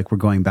I feel like we're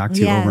going back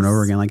to over and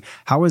over again. Like,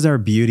 how is our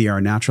beauty, our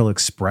natural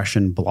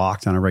expression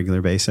blocked on a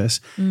regular basis?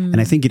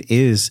 And I think it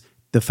is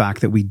the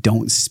fact that we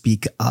don't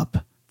speak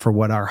up for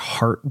what our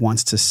heart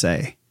wants to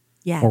say,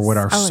 Yes. or what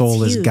our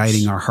soul is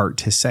guiding our heart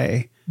to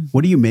say.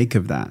 What do you make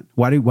of that?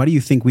 Why do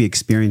you think we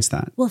experience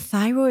that? Well,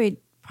 thyroid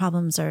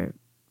problems are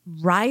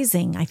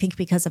rising, I think,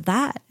 because of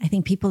that. I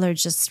think people are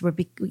just, we're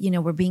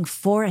being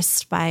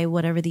forced by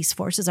whatever these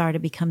forces are to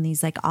become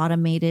these like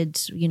automated,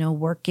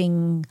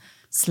 working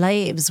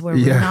slaves, where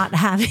we're not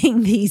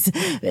having these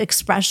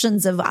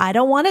expressions of, I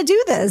don't want to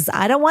do this.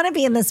 I don't want to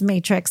be in this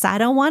matrix. I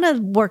don't want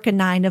to work a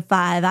 9 to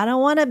 5. I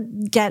don't want to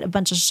get a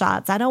bunch of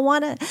shots. I don't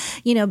want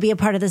to, be a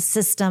part of the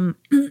system,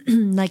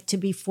 like to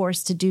be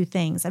forced to do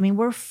things. I mean,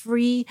 we're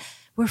free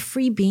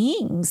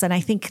beings. And I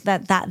think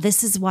that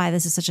this is why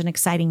this is such an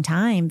exciting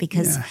time,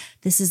 because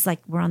this is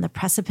like, we're on the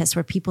precipice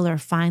where people are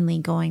finally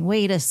going,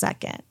 wait a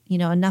second,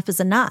 enough is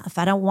enough.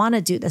 I don't want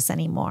to do this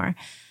anymore.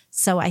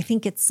 So I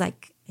think it's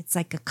like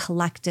a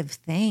collective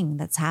thing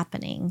that's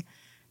happening.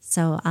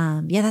 So,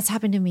 that's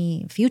happened to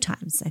me a few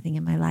times, I think,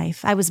 in my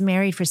life. I was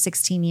married for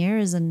 16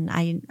 years, and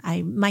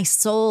my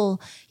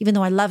soul, even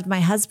though I loved my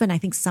husband, I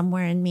think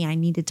somewhere in me, I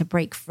needed to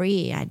break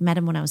free. I'd met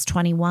him when I was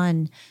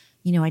 21.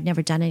 I'd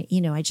never done it.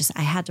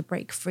 I had to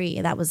break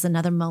free. That was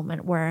another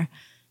moment where,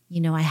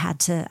 I had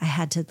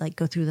to like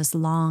go through this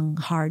long,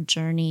 hard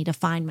journey to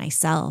find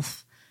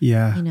myself.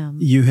 Yeah.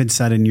 You had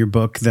said in your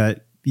book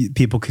that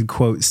people could,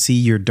 quote, see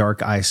your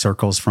dark eye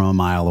circles from a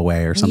mile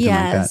away or something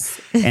like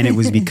that. And it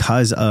was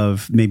because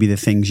of maybe the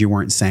things you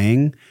weren't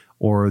saying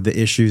or the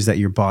issues that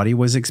your body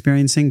was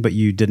experiencing, but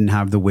you didn't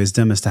have the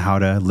wisdom as to how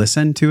to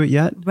listen to it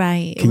yet.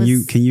 Right. Can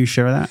you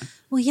share that?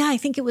 Well, yeah, I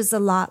think it was a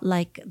lot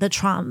like the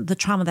trauma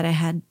that I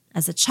had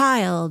as a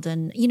child.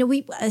 And,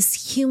 we,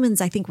 as humans,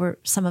 I think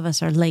some of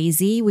us are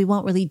lazy. We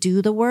won't really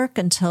do the work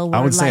until we're,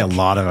 I would say a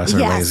lot of us are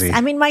lazy.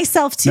 I mean,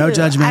 myself too. No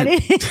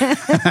judgment.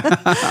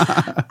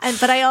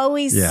 But I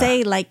always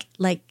say like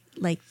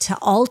to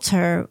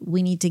alter,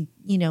 we need to,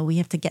 we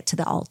have to get to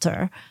the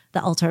altar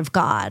of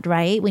God,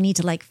 right? We need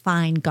to like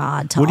find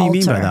God to alter. What do you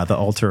mean by that? The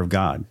altar of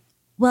God?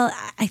 Well,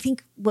 I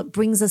think what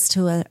brings us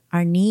to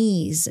our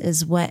knees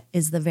is what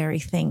is the very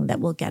thing that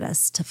will get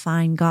us to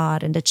find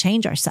God and to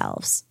change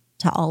ourselves,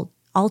 to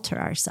alter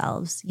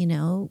ourselves.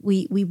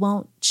 We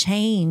won't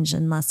change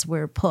unless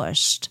we're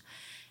pushed.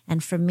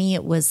 And for me,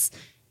 it was,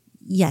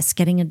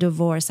 getting a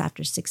divorce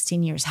after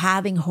 16 years,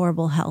 having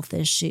horrible health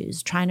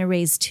issues, trying to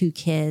raise 2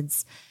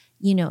 kids,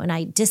 and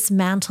I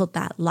dismantled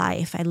that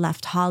life. I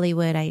left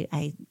Hollywood.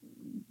 I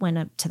went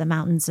up to the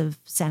mountains of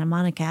Santa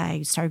Monica.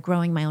 I started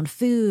growing my own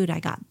food. I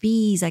got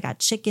bees. I got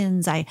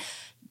chickens. I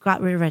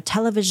got rid of a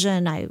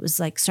television. I was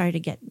like, started to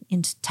get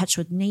into touch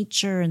with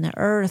nature and the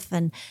earth.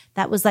 And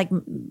that was like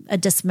a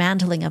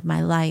dismantling of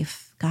my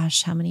life.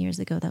 Gosh, how many years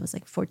ago? That was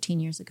like 14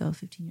 years ago,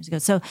 15 years ago.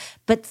 So,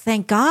 but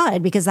thank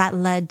God, because that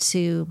led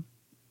to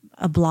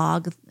a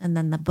blog and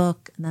then the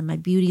book and then my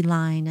beauty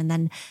line and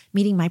then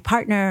meeting my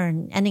partner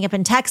and ending up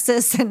in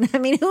Texas. And I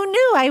mean, who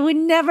knew? I would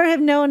never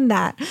have known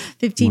that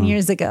 15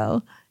 years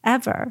ago,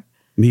 ever.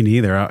 Me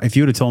neither. If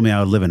you would have told me I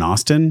would live in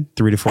Austin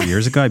 3 to 4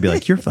 years ago, I'd be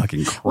like, you're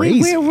fucking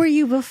crazy. Where were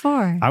you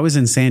before? I was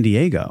in San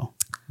Diego,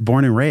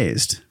 born and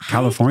raised,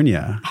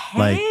 California.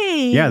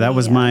 That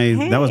was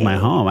my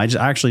home. I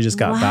actually just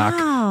got back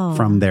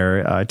from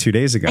there 2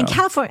 days ago. And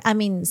California, I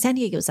mean, San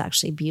Diego is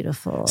actually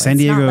beautiful. San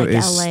Diego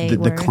is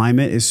the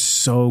climate is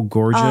so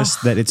gorgeous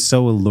that it's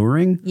so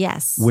alluring.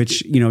 Yes.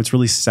 Which, it's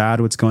really sad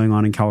what's going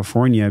on in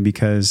California,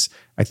 because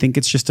I think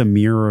it's just a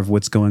mirror of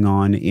what's going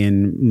on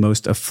in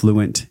most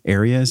affluent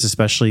areas,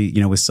 especially,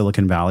 with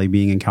Silicon Valley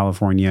being in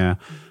California.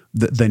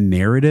 The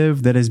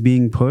narrative that is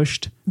being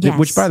pushed,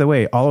 which, by the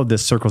way, all of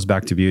this circles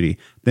back to beauty.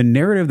 The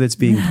narrative that's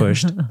being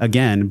pushed,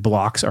 again,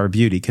 blocks our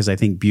beauty, because I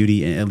think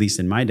beauty, at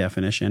least in my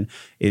definition,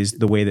 is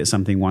the way that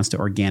something wants to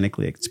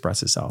organically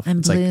express itself. And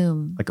it's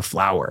bloom. like a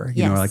flower,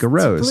 or like a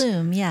rose.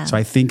 Bloom, yeah. So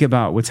I think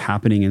about what's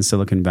happening in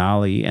Silicon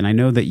Valley, and I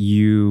know that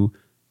you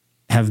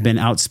have been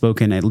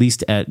outspoken, at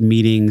least at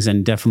meetings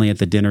and definitely at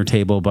the dinner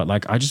table. But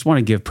like, I just want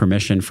to give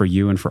permission for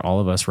you and for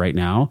all of us right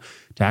now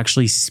to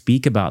actually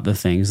speak about the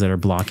things that are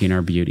blocking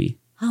our beauty.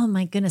 Oh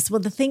my goodness. Well,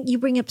 the thing you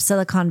bring up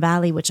Silicon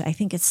Valley, which I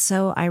think is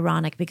so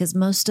ironic, because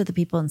most of the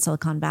people in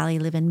Silicon Valley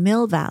live in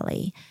Mill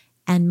Valley,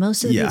 and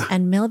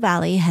and Mill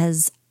Valley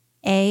has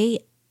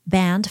banned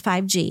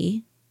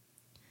 5G,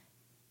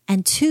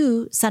 and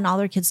 2, sent all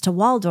their kids to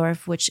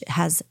Waldorf, which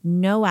has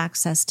no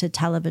access to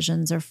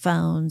televisions or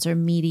phones or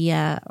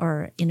media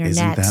or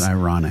internet. Isn't that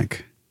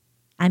ironic?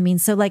 I mean,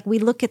 so like we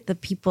look at the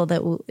people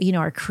that,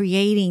 are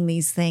creating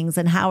these things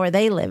and how are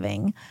they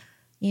living?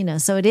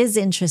 So it is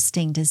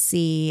interesting to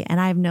see, and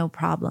I have no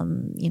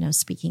problem,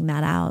 speaking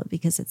that out,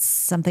 because it's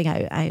something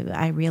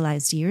I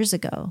realized years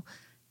ago,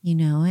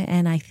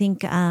 and I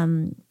think,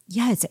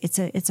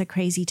 it's a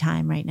crazy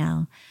time right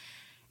now.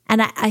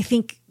 And I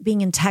think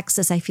being in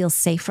Texas, I feel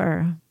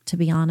safer, to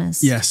be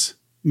honest. Yes,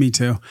 me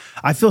too.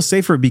 I feel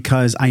safer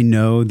because I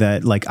know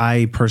that, like,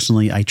 I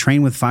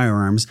train with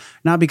firearms,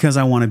 not because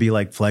I want to be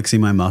like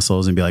flexing my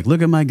muscles and be like,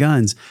 look at my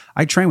guns.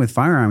 I train with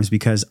firearms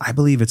because I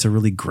believe it's a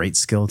really great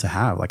skill to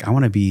have. Like, I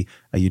want to be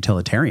a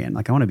utilitarian.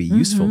 Like, I want to be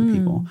useful to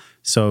people.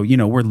 So,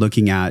 we're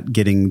looking at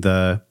getting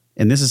the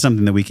and this is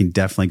something that we can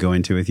definitely go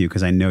into with you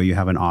because I know you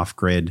have an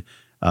off-grid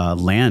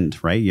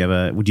land, right? You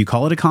have would you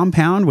call it a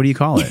compound? What do you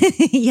call it?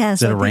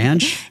 Yes. Is it a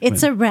ranch?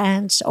 It's a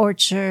ranch,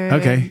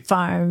 orchard,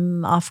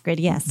 farm, off-grid,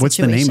 yes. What's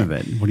the name of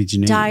it? What did you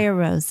name Dyer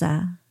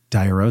Rosa.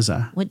 Dyer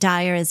Rosa. What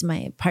Dyer is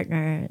my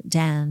partner,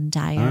 Dan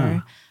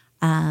Dyer,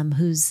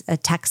 who's a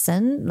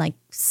Texan, like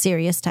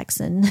serious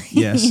Texan,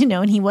 Yes.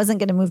 and he wasn't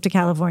going to move to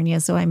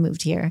California. So I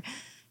moved here.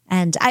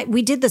 And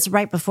we did this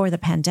right before the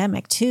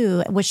pandemic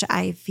too, which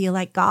I feel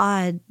like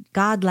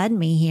God led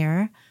me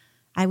here.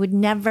 I would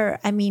never,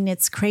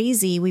 it's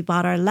crazy. We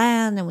bought our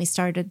land and we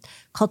started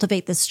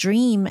cultivate this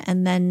dream,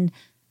 and then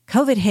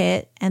COVID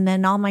hit, and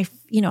then all my,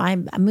 I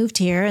moved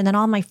here, and then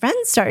all my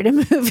friends started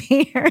to move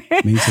here.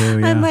 Me too,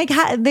 yeah. I'm like,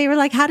 they were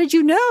like, how did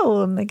you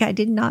know? I'm like, I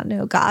did not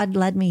know. God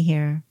led me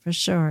here for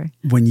sure.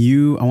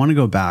 I want to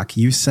go back.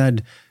 You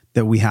said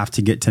that we have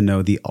to get to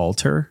know the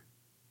altar.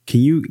 Can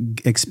you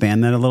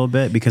expand that a little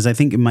bit? Because I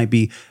think it might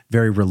be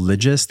very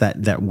religious,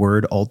 that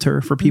word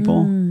altar for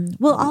people.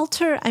 Well,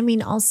 altar,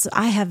 also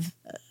I have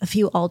a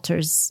few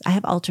altars. I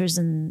have altars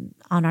on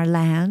our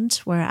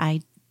land where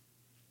I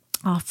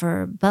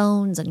offer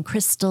bones and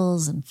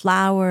crystals and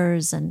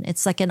flowers, and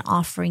it's like an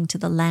offering to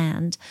the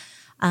land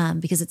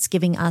because it's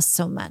giving us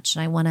so much,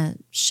 and I want to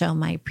show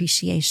my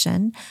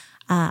appreciation.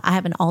 I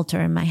have an altar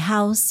in my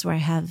house where I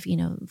have,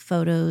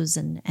 photos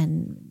and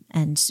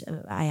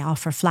I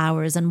offer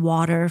flowers and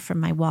water from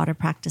my water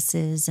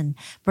practices, and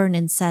burn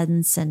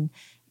incense, and,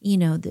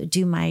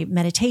 do my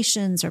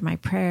meditations or my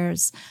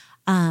prayers.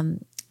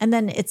 And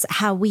then it's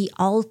how we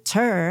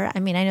alter. I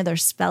know they're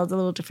spelled a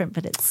little different,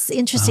 but it's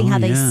interesting how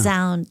they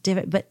sound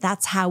different. But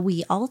that's how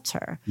we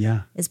alter.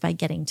 Yeah. Is by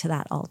getting to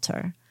that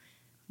altar,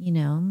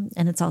 and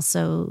it's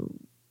also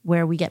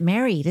where we get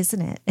married,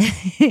 isn't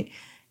it?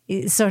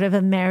 It's sort of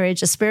a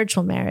marriage, a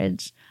spiritual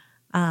marriage.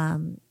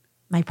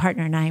 My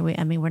partner and I,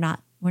 we're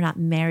not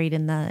married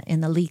in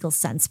the legal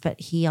sense, but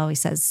he always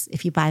says,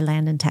 if you buy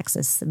land in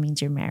Texas, that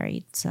means you're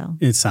married. So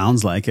it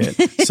sounds like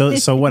it.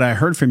 So what I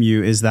heard from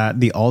you is that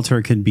the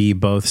altar could be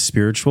both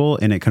spiritual,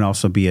 and it can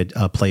also be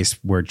a place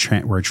where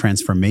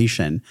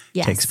transformation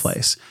takes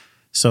place.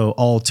 So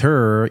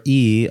altar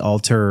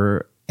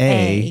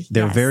A,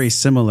 they're very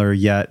similar,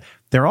 yet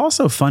they're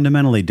also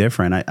fundamentally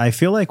different. I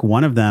feel like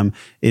one of them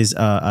is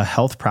a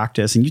health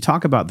practice, and you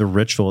talk about the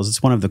rituals.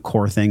 It's one of the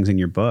core things in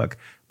your book,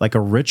 like a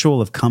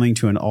ritual of coming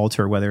to an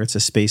altar, whether it's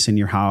a space in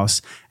your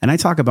house. And I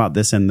talk about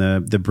this in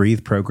the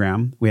Breathe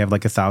program. We have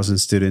like 1,000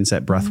 students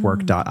at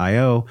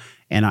breathwork.io.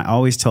 And I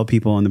always tell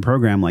people in the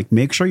program, like,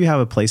 make sure you have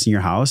a place in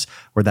your house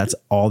where that's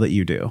all that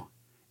you do,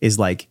 is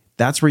like,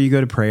 that's where you go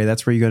to pray.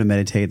 That's where you go to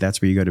meditate.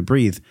 That's where you go to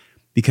breathe.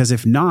 Because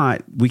if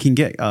not, we can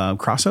get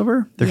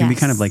crossover. There can be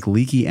kind of like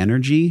leaky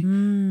energy.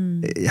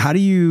 How do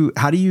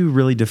you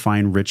really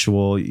define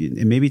ritual?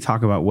 And maybe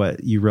talk about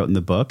what you wrote in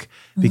the book,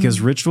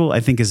 because ritual, I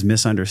think, is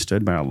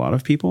misunderstood by a lot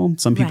of people.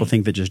 Some people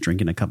think that just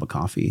drinking a cup of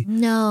coffee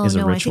is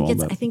a ritual.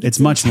 I think it's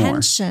much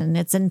intention.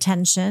 It's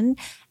intention.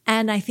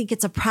 And I think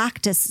it's a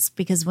practice,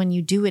 because when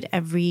you do it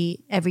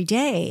every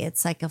day,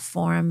 it's like a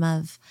form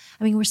of,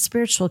 we're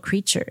spiritual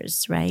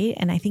creatures, right?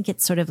 And I think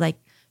it's sort of like,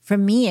 for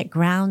me, it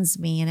grounds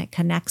me and it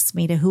connects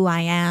me to who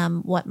I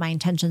am, what my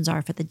intentions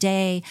are for the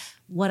day,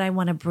 what I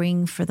want to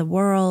bring for the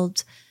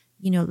world.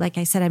 Like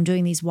I said, I'm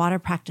doing these water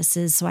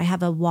practices. So I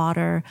have a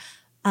water,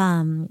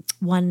 one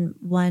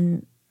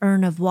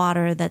urn of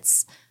water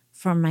that's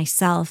for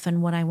myself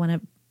and what I want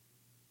to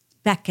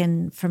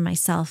beckon for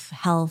myself,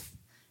 health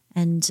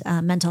and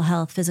mental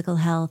health, physical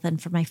health, and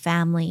for my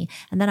family.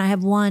 And then I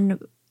have one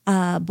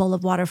bowl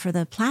of water for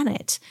the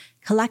planet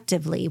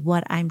collectively,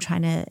 what I'm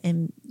trying to,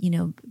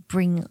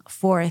 bring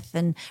forth.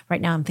 And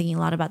right now I'm thinking a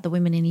lot about the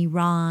women in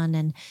Iran,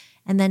 and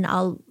then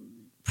I'll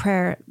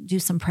do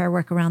some prayer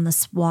work around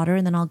this water,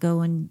 and then I'll go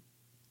and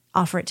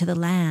offer it to the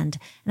land.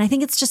 And I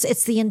think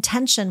it's the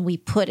intention we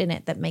put in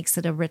it that makes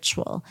it a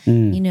ritual,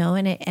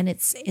 and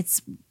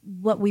it's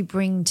what we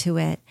bring to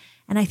it.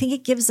 And I think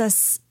it gives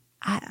us,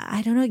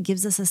 I don't know, it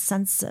gives us a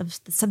sense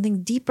of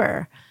something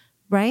deeper,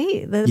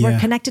 right? That we're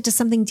connected to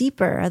something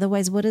deeper.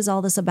 Otherwise, what is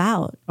all this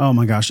about? Oh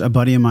my gosh. A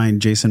buddy of mine,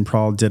 Jason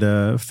Prahl, did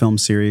a film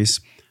series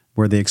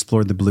where they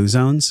explored the blue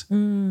zones.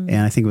 And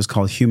I think it was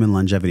called Human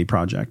Longevity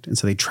Project. And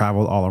so they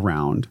traveled all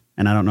around.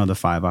 And I don't know the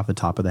 5 off the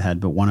top of the head,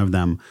 but one of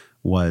them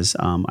was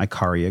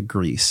Ikaria,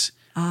 Greece.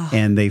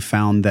 And they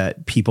found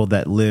that people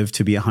that live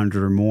to be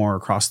 100 or more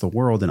across the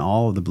world in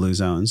all of the blue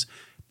zones,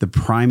 the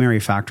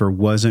primary factor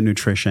wasn't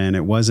nutrition.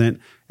 It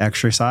wasn't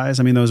exercise.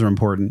 Those are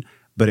important,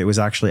 but it was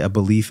actually a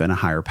belief in a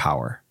higher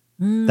power.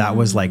 That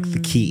was like the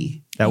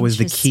key. That was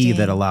the key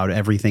that allowed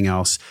everything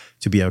else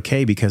to be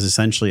okay, because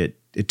essentially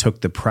it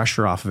took the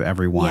pressure off of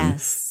everyone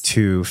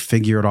to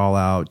figure it all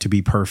out, to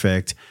be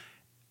perfect.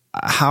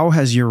 How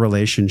has your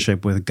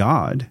relationship with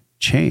God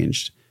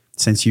changed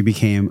since you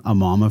became a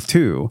mom of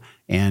 2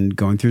 and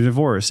going through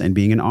divorce and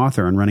being an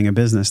author and running a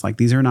business? Like,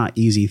 these are not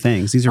easy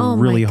things. These are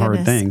really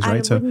hard things,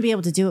 right? I wouldn't be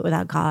able to do it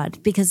without God,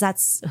 because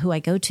that's who I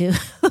go to.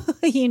 That's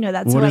what who I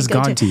go to. What is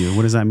God to you?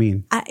 What does that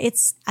mean?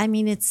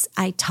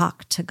 I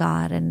talk to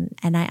God and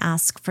I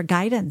ask for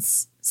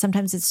guidance.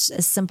 Sometimes it's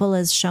as simple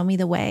as show me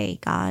the way,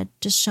 God,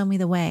 just show me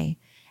the way.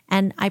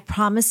 And I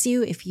promise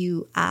you, if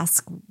you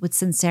ask with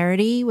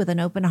sincerity, with an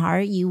open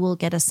heart, you will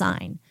get a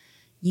sign.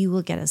 You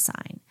will get a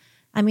sign.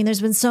 I mean,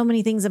 there's been so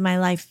many things in my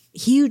life,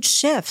 huge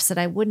shifts that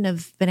I wouldn't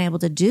have been able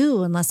to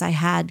do unless I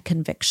had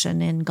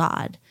conviction in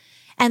God.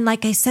 And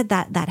like I said,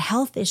 that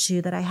health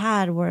issue that I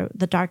had, where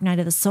the dark night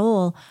of the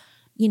soul,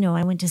 you know,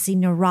 I went to see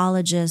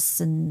neurologists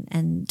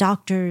and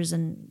doctors,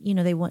 and, you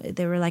know,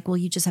 they were like, well,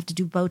 you just have to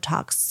do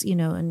Botox, you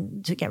know,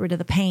 and to get rid of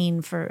the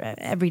pain for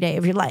every day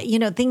of your life, you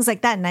know, things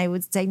like that. And I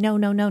would say, no.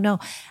 And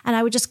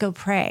I would just go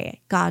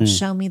pray, God,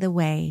 show me the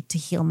way to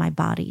heal my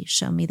body.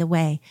 Show me the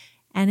way.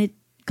 And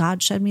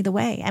God showed me the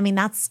way. I mean,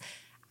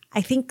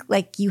 I think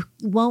like you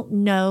won't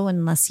know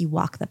unless you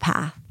walk the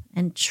path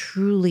and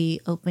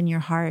truly open your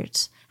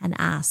heart and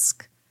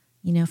ask,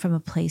 you know, from a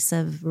place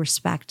of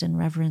respect and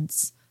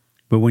reverence.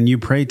 But when you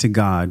pray to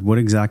God, what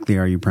exactly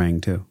are you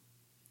praying to?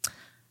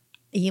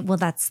 Yeah, well,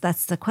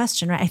 that's the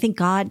question, right? I think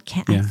God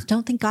can't, I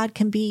don't think God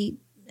can be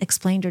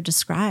explained or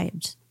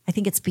described. I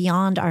think it's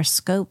beyond our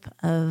scope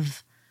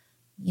of,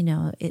 you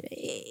know,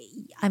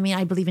 I mean,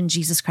 I believe in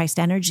Jesus Christ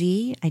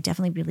energy. I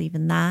definitely believe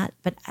in that,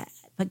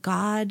 but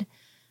God,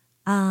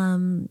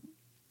 and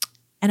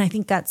I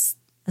think that's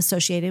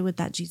associated with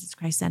that Jesus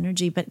Christ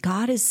energy, but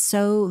God is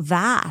so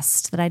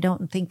vast that I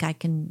don't think I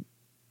can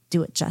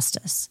do it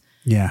justice.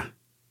 Yeah.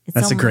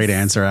 That's a great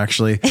answer,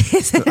 actually.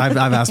 I've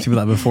asked people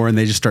that before, and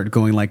they just start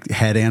going like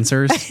head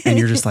answers. And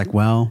you're just like,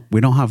 well, we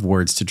don't have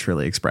words to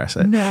truly express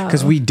it.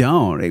 Because we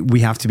don't.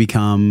 We have to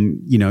become,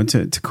 you know,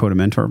 to quote a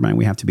mentor of mine,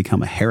 we have to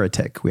become a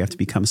heretic. We have to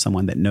become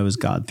someone that knows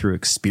God through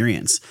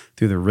experience,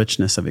 through the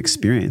richness of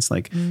experience.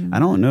 Like, I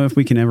don't know if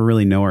we can ever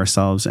really know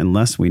ourselves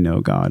unless we know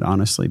God,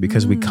 honestly,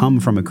 because we come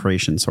from a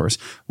creation source.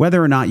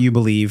 Whether or not you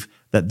believe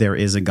that there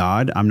is a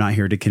God, I'm not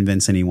here to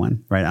convince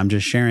anyone, right? I'm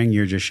just sharing,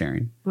 you're just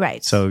sharing.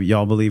 Right. So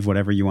y'all believe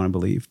whatever you want to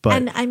believe. But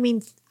and I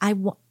mean,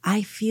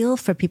 I feel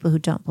for people who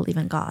don't believe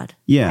in God.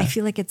 Yeah. I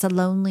feel like it's a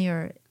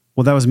lonelier.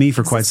 Well, that was me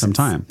for quite some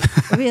time.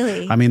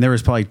 Really? I mean, there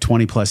was probably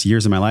 20 plus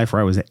years in my life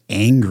where I was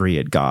angry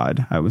at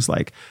God. I was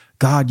like,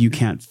 God, you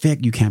can't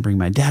bring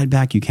my dad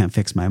back. You can't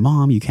fix my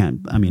mom. You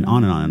can't, I mean,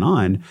 on and on and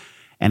on.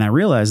 And I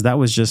realized that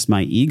was just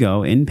my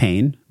ego in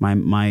pain.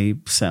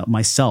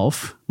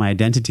 Myself, my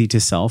identity to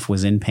self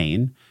was in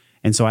pain.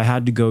 And so I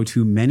had to go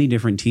to many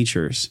different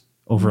teachers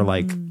over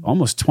like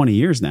almost 20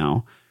 years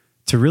now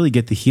to really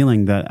get the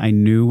healing that I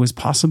knew was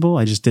possible.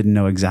 I just didn't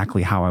know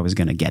exactly how I was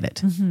going to get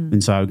it.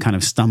 And so I would kind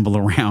of stumble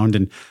around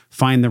and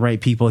find the right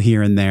people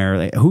here and there.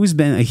 Like, who's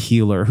been a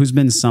healer? Who's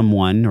been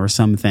someone or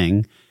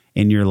something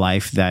in your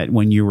life that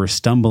when you were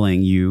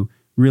stumbling, you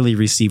really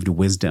received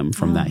wisdom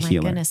from that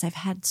healer? Oh my goodness, I've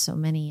had so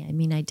many. I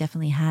mean, I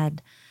definitely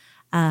had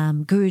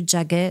Guru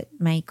Jagat,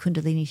 my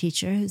Kundalini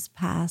teacher, who's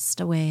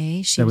passed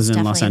away. She that was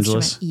in Los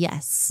Angeles?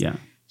 Yes. Yeah.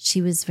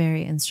 She was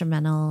very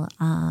instrumental.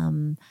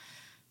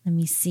 Let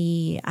me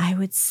see. I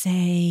would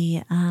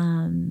say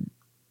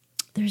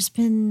there's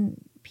been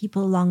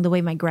people along the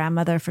way. My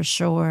grandmother, for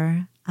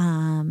sure.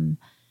 I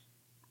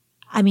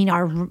mean,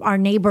 our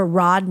neighbor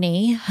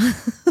Rodney,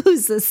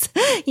 who's this,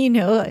 you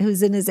know,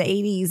 who's in his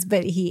 80s,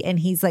 but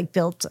he's like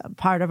built a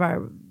part of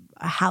our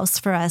house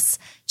for us.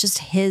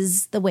 Just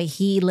the way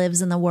he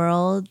lives in the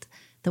world,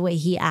 the way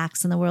he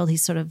acts in the world.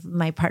 He's sort of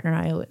my partner.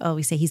 I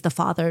always say he's the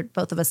father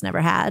both of us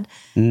never had,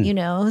 you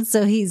know?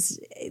 So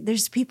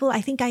there's people, I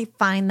think I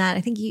find that,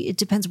 I think it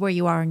depends where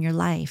you are in your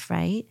life,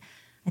 right?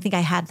 I think I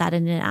had that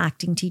in an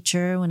acting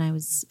teacher when I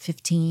was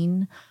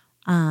 15.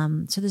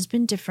 So there's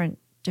been different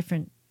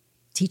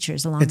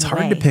teachers along the way. It's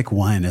hard to pick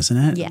one, isn't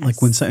it? Yes. Like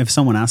if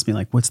someone asks me,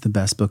 like, what's the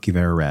best book you've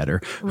ever read,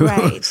 or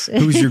Right.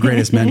 who's your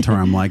greatest mentor?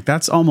 I'm like,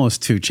 that's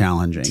almost too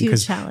challenging,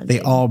 because they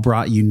all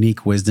brought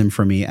unique wisdom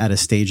for me at a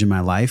stage in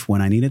my life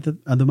when I needed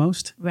the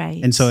most.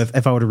 Right. And so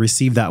if I would have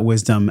received that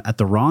wisdom at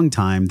the wrong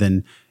time,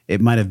 then it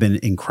might have been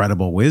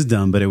incredible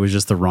wisdom, but it was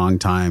just the wrong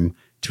time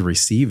to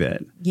receive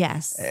it.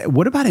 Yes.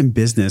 What about in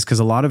business? Because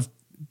a lot of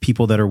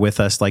people that are with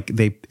us, like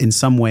they in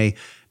some way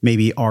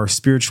maybe are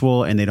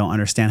spiritual and they don't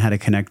understand how to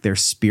connect their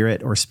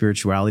spirit or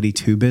spirituality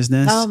to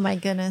business. Oh my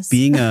goodness.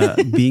 Being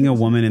a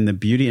woman in the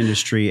beauty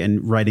industry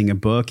and writing a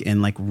book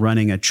and like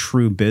running a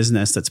true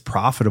business that's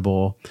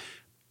profitable,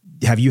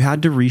 have you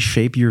had to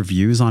reshape your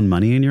views on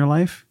money in your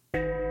life?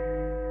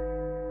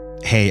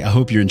 Hey, I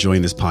hope you're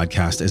enjoying this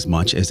podcast as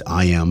much as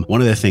I am.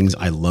 One of the things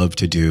I love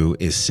to do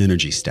is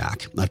Synergy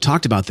Stack. I've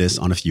talked about this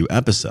on a few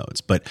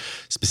episodes, but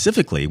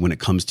specifically when it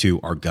comes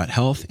to our gut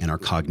health and our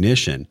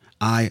cognition,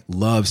 I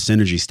love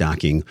synergy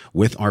stacking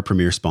with our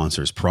premier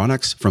sponsors,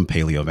 products from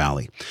Paleo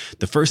Valley.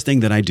 The first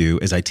thing that I do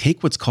is I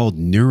take what's called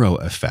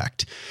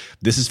NeuroEffect.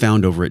 This is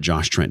found over at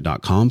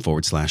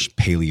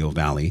joshtrent.com/Paleo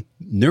Valley.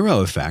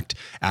 NeuroEffect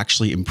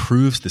actually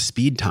improves the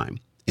speed time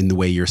in the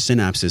way your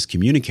synapses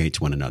communicate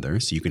to one another,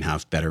 so you can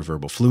have better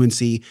verbal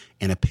fluency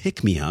and a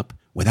pick-me-up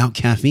without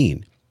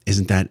caffeine.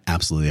 Isn't that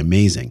absolutely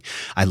amazing?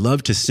 I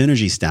love to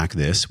synergy stack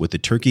this with the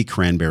turkey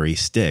cranberry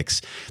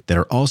sticks that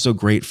are also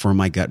great for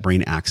my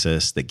gut-brain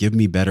axis, that give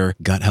me better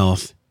gut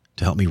health,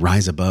 to help me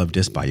rise above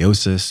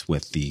dysbiosis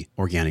with the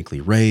organically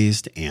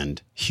raised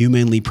and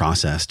humanely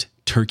processed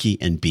turkey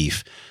and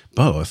beef,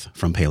 both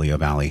from Paleo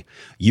Valley.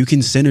 You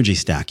can synergy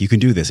stack. You can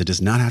do this. It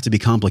does not have to be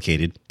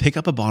complicated. Pick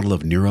up a bottle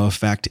of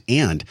NeuroEffect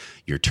and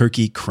your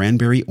turkey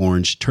cranberry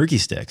orange turkey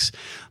sticks.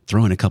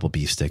 Throw in a couple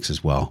beef sticks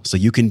as well, so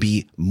you can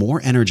be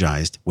more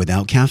energized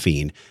without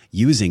caffeine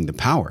using the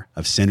power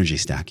of synergy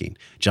stacking.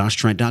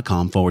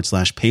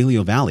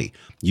 JoshTrent.com/Paleo Valley.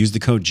 Use the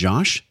code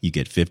Josh. You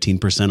get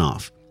 15%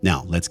 off.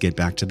 Now, let's get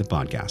back to the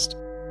podcast.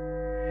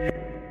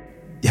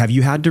 Have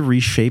you had to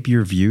reshape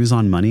your views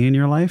on money in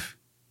your life?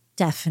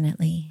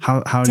 Definitely.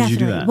 How did you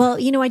do that? Well,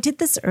 I did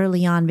this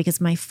early on because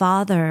my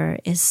father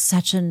is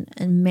such an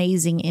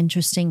amazing,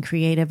 interesting,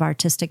 creative,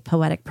 artistic,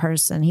 poetic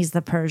person. He's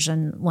the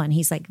Persian one.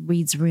 He's like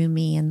reads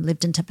Rumi and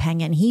lived in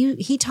Topanga. And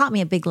he taught me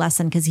a big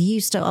lesson because he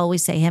used to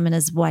always say, him and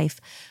his wife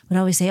would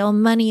always say, oh,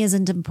 money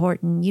isn't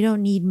important. You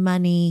don't need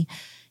money.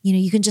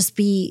 You can just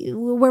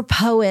we're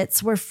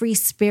poets. We're free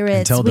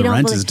spirits. Until the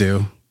rent is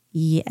due.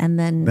 Yeah, and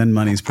then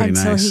money's pretty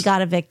nice. Until he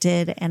got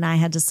evicted, and I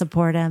had to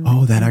support him.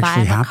 Oh, that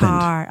actually happened.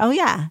 Car. Oh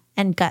yeah,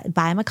 and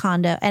buy him a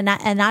condo. And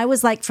I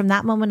was like, from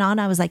that moment on,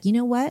 I was like, you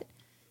know what?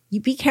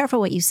 You be careful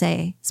what you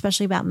say,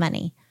 especially about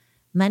money.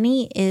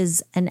 Money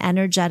is an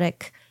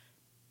energetic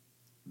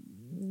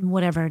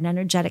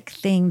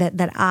thing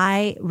that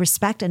I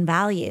respect and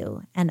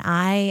value, and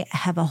I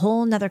have a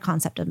whole nother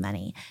concept of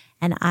money.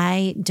 And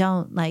I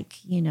don't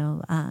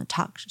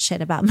talk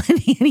shit about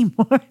money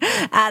anymore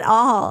at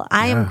all.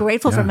 I am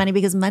grateful for money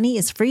because money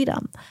is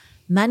freedom.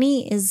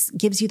 Money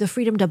gives you the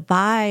freedom to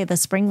buy the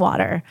spring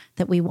water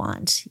that we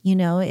want.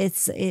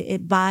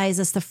 It buys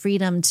us the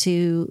freedom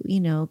to,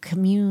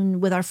 commune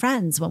with our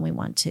friends when we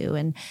want to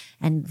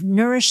and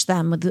nourish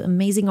them with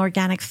amazing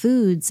organic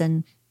foods.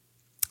 And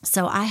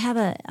so I have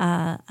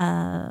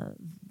a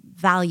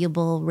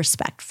valuable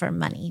respect for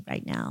money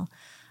right now.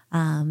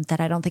 That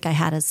I don't think I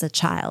had as a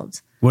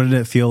child. What did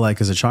it feel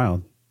like as a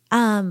child?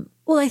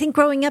 Well, I think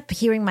growing up,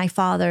 hearing my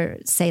father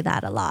say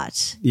that a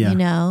lot,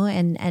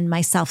 and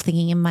myself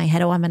thinking in my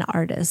head, oh, I'm an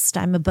artist.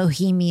 I'm a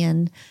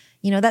bohemian.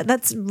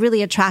 That's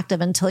really attractive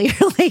until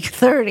you're like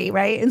 30,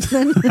 right? And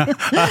then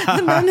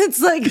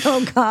it's like,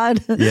 oh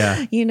God,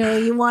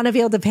 you want to be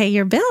able to pay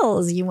your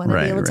bills. You want to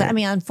be able to,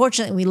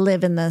 unfortunately we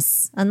live in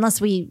this, unless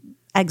we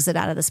exit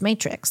out of this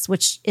matrix,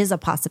 which is a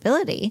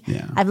possibility.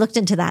 Yeah. I've looked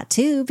into that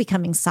too,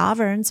 becoming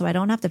sovereign so I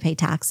don't have to pay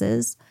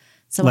taxes.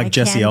 So like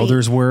Jesse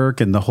Elder's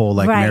work and the whole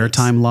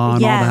maritime law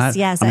and all that.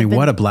 Yes.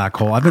 What a black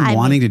hole. I've been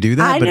wanting to do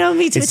that. I know,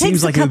 me too. It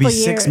seems like it would be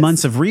 6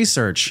 months of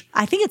research.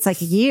 I think it's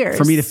like years.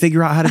 For me to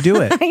figure out how to do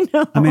it. I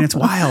know. It's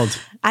wild.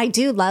 I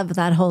do love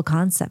that whole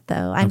concept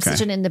though. I'm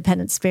such an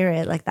independent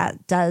spirit. Like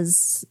that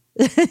does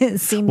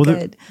seem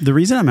good. The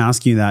reason I'm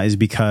asking you that is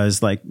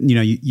because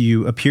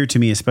you appear to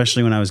me,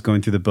 especially when I was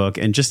going through the book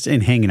and just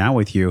in hanging out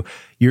with you,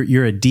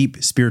 you're a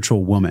deep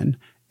spiritual woman.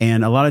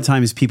 And a lot of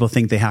times people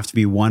think they have to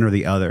be one or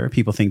the other.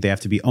 People think they have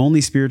to be only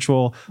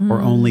spiritual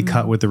or only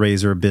cut with the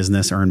razor,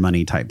 business, earn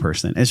money type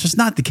person. It's just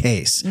not the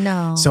case.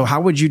 No. So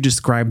how would you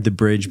describe the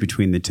bridge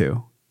between the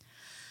two?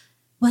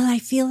 Well, I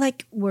feel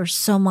like we're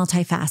so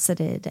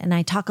multifaceted. And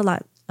I talk a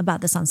lot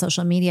about this on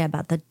social media,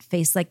 about the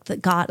face, like the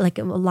God, like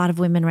a lot of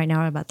women right now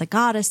are about the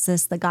goddess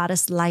this, the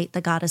goddess light, the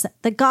goddess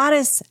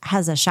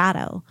has a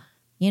shadow.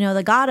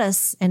 The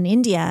goddess in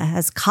India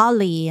has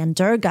Kali and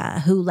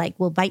Durga who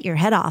will bite your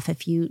head off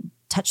if you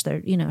touch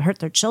their, hurt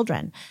their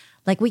children.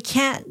 Like we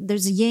can't,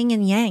 there's yin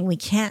and yang. We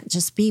can't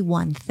just be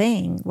one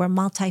thing. We're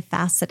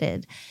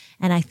multifaceted.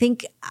 And I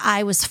think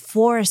I was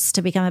forced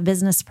to become a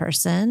business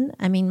person.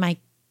 My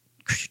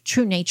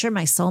true nature,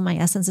 my soul, my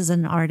essence is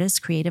an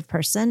artist, creative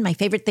person. My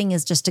favorite thing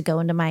is just to go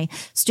into my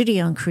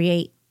studio and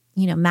create,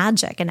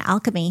 magic and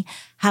alchemy.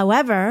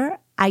 However,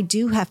 I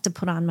do have to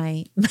put on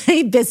my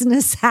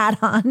business hat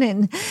on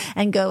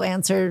and go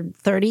answer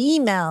 30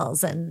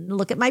 emails and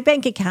look at my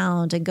bank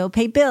account and go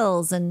pay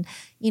bills. And,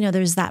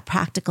 there's that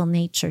practical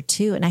nature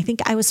too. And I think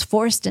I was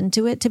forced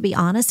into it, to be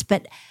honest.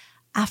 But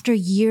after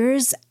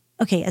years,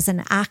 as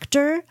an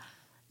actor,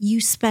 you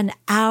spend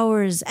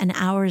hours and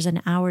hours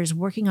and hours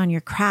working on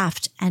your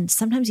craft. And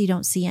sometimes you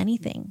don't see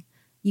anything.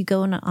 You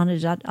go on an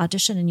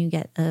audition and you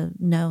get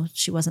no,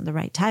 she wasn't the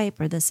right type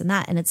or this and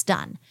that, and it's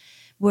done.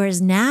 Whereas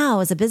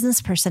now as a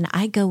business person,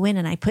 I go in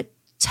and I put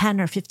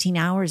 10 or 15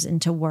 hours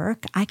into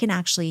work. I can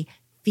actually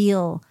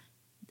feel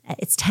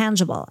it's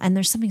tangible. And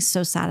there's something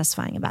so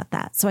satisfying about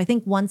that. So I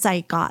think once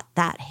I got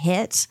that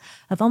hit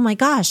of, oh my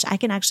gosh, I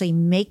can actually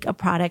make a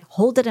product,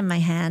 hold it in my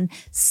hand,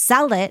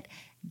 sell it,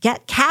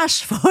 get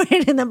cash for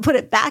it, and then put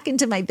it back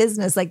into my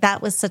business. Like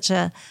that was such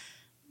a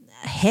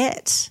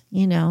hit,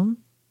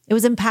 it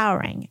was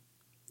empowering.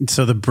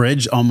 So the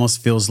bridge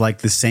almost feels like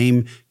the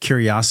same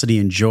curiosity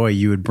and joy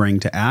you would bring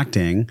to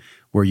acting,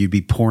 where you'd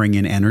be pouring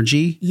in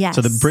energy. Yes.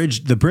 So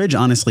the bridge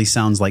honestly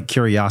sounds like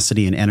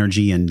curiosity and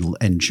energy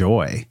and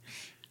joy.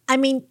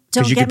 Don't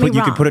get me wrong.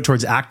 You could put it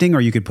towards acting,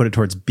 or you could put it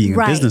towards being a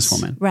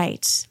businesswoman.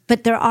 Right.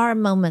 But there are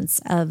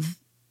moments of,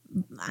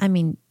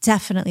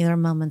 definitely there are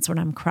moments when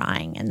I'm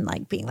crying and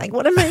being like,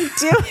 what am I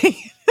doing?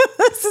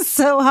 this is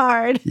so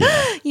hard.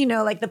 You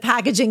know, like the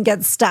packaging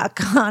gets stuck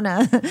on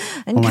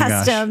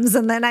customs,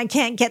 and then I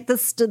can't get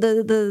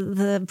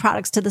the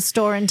products to the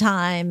store in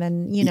time.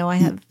 And, you know, I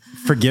have...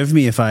 Forgive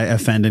me if I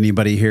offend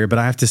anybody here, but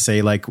I have to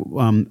say, like,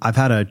 I've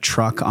had a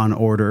truck on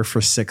order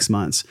for 6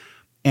 months,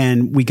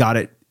 and we got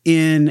it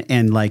in,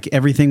 and like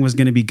everything was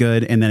going to be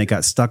good. And then it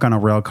got stuck on a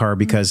rail car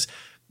because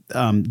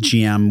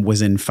GM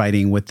was in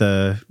fighting with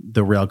the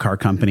rail car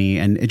company.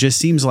 And it just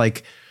seems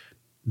like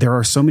there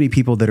are so many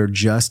people that are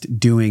just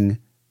doing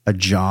a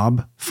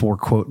job for,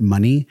 quote,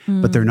 money,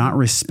 but they're not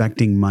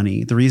respecting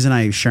money. The reason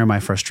I share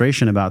my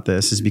frustration about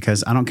this is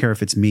because I don't care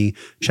if it's me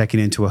checking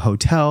into a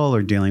hotel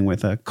or dealing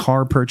with a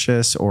car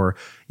purchase or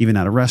even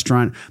at a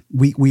restaurant.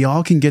 We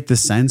all can get the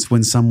sense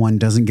when someone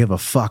doesn't give a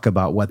fuck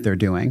about what they're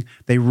doing.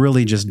 They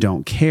really just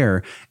don't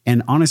care.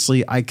 And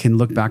honestly, I can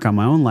look back on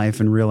my own life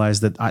and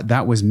realize that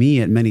that was me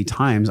at many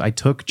times. I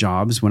took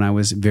jobs when I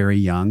was very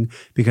young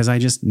because I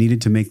just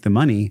needed to make the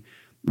money.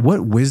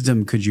 What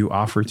wisdom could you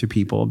offer to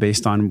people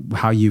based on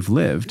how you've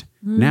lived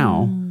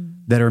now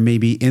that are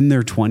maybe in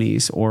their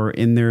 20s or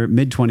in their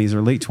mid 20s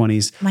or late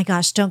 20s? My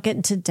gosh, don't get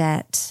into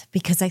debt,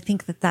 because I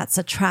think that that's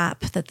a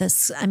trap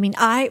this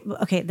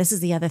is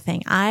the other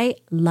thing. I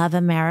love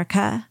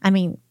America. I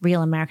mean,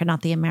 real America,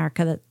 not the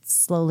America that's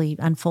slowly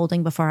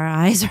unfolding before our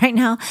eyes right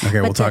now.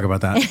 Okay, we'll talk about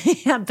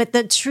that. Yeah, but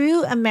the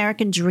true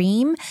American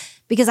dream,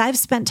 because I've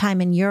spent time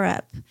in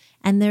Europe,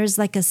 and there's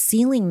like a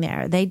ceiling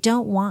there. They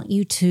don't want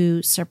you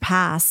to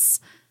surpass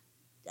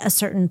a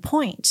certain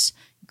point.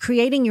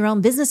 Creating your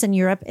own business in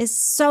Europe is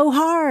so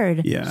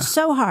hard. Yeah.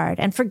 So hard.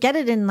 And forget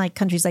it in like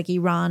countries like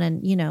Iran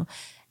and, you know.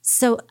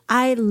 So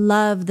I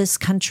love this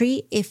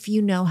country if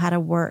you know how to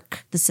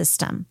work the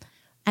system.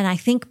 And I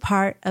think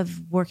part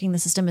of working the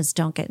system is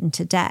don't get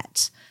into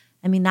debt.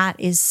 I mean, that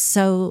is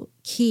so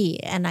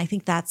key. And I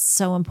think that's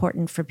so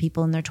important for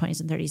people in their 20s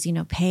and 30s. You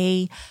know,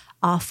 pay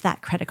off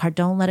that credit card.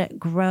 Don't let it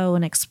grow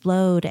and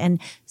explode, and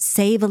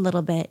save a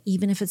little bit,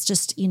 even if it's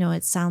just, you know,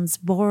 it sounds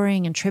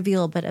boring and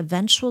trivial, but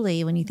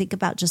eventually when you think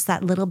about just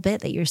that little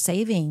bit that you're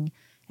saving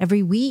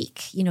every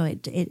week, you know,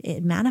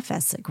 it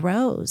manifests, it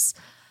grows.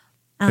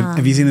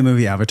 Have you seen the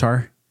movie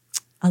Avatar?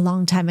 A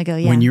long time ago,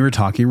 yeah. When you were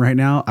talking right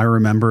now, I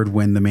remembered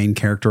when the main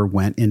character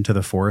went into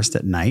the forest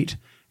at night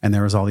and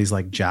there was all these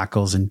like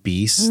jackals and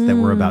beasts that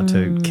were about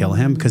to kill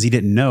him because he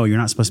didn't know you're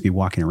not supposed to be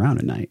walking around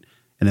at night.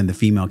 And then the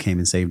female came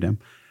and saved him.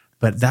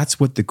 But that's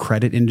what the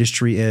credit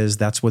industry is.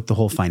 That's what the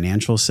whole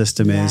financial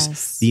system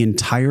is. The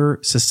entire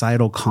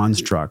societal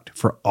construct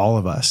for all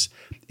of us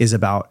is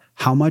about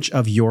how much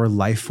of your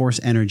life force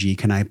energy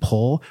can I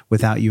pull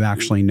without you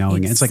actually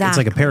knowing it. It's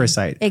like a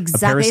parasite.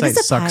 Exactly. A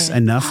parasite sucks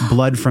enough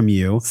blood from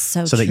you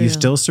so that you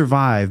still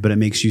survive, but it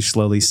makes you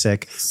slowly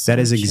sick. That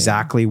is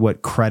exactly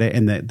what credit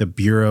and the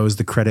bureaus,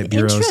 the credit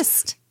bureaus.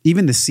 Interest.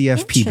 Even the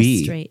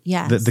CFPB, rate,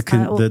 yes.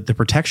 the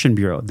Protection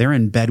Bureau, they're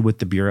in bed with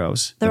the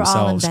bureaus they're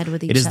themselves. All in bed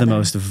with each other. It is other. the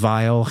most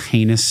vile,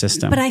 heinous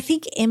system. But I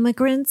think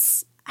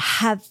immigrants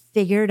have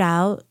figured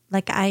out,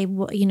 like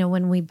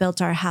when we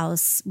built our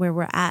house where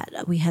we're at,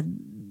 we had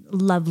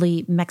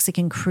lovely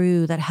Mexican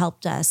crew that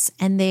helped us,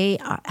 and they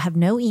have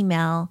no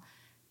email,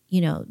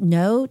 you know,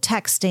 no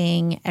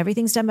texting,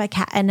 everything's done by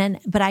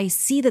but I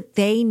see that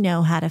they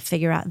know how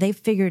to they've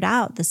figured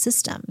out the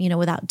system, you know,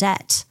 without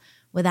debt.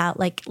 Without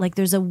like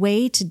there's a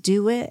way to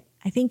do it.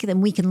 I think then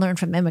we can learn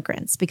from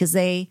immigrants because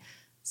they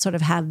sort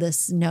of have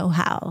this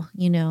know-how,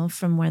 you know,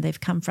 from where they've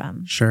come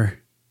from. Sure.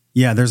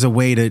 Yeah. There's a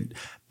way to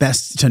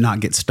not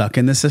get stuck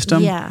in the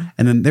system. Yeah.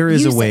 And then there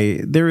is a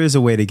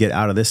way to get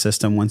out of this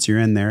system once you're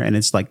in there, and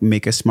it's like,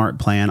 make a smart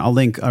plan. I'll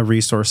link a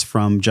resource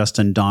from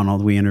Justin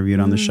Donald we interviewed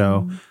on the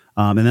show.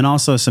 And then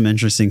also some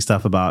interesting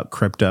stuff about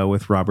crypto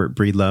with Robert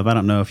Breedlove. I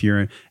don't know if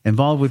you're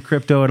involved with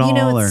crypto at all. You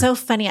know, it's so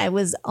funny. I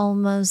was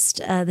almost,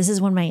 this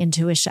is one of my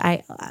intuition.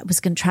 I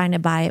was trying to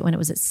buy it when it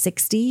was at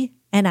 60.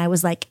 And I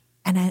was like,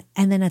 and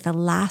then at the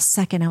last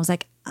second, I was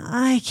like,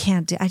 I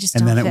can't do, I just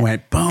don't. And then it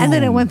went boom. And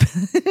then it went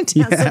down.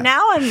 Yeah. So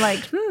now I'm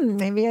like,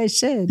 maybe I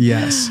should.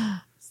 Yes.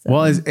 So.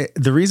 Well,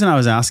 the reason I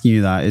was asking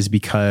you that is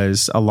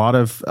because a lot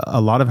of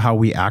how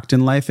we act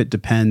in life, it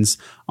depends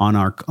on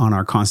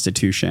our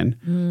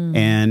constitution.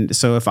 And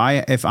so if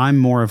I'm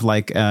more of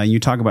like,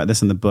 you talk about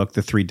this in the book,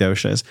 the 3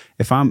 doshas,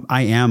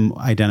 I am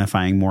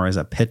identifying more as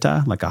a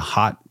pitta, like a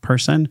hot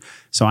person.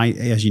 So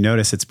as you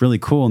notice, it's really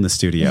cool in the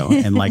studio.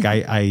 And like,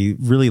 I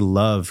really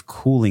love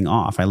cooling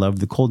off. I love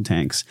the cold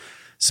tanks.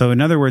 So in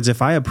other words, if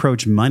I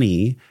approach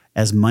money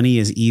as money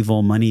is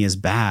evil, money is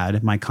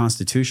bad, my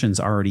constitution's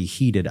already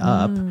heated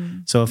up.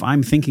 So if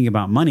I'm thinking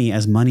about money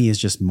as money is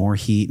just more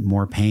heat,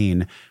 more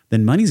pain,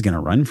 then money's going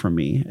to run from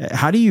me.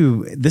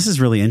 This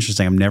is really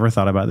interesting. I've never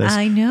thought about this.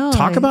 I know.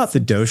 Talk about the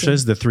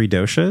doshas, the 3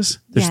 doshas.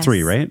 There's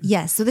 3, right?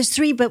 Yes. So there's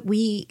 3, but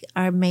we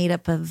are made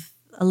up of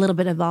a little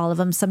bit of all of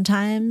them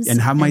sometimes. And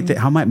how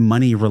might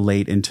money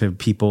relate into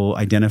people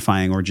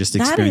identifying or just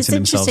experiencing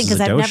themselves as a dosha?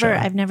 That is interesting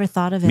because I've never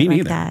thought of it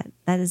like that.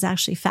 That is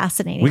actually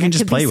fascinating. We can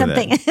just play with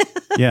it.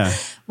 Yeah.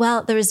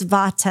 Well, there's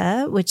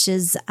Vata, which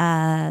is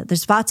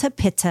there's Vata,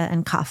 Pitta,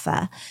 and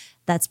Kapha.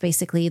 That's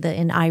basically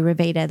in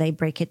Ayurveda, they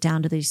break it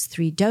down to these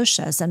 3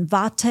 doshas. And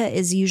Vata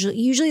is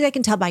usually they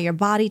can tell by your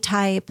body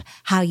type,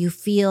 how you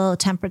feel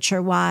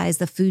temperature wise,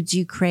 the foods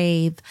you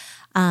crave.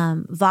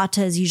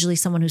 Vata is usually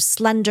someone who's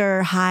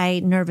slender, high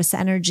nervous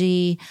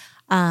energy,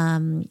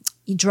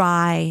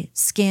 dry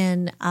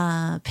skin.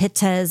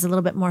 Pitta is a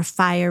little bit more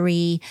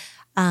fiery.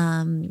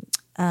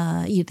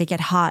 They get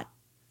hot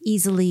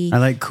easily. I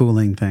like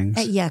cooling things.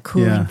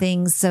 Cooling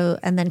things. So,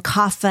 and then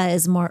Kapha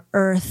is more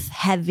earth,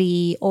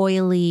 heavy,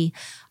 oily.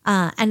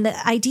 And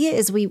the idea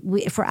is we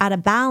if we're out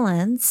of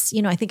balance,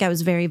 I think I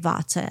was very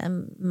Vata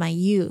in my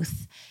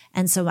youth.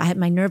 And so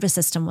my nervous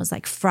system was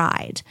like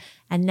fried.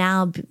 And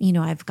now,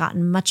 I've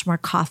gotten much more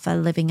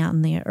Kapha living out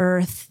in the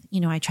earth.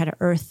 I try to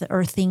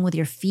earthing with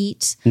your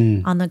feet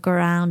on the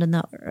ground,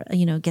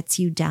 and gets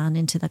you down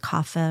into the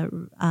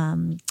Kapha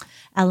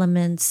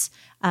elements.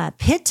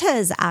 Pitta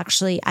is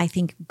actually, I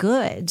think,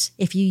 good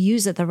if you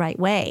use it the right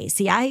way.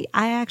 See, I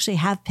actually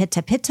have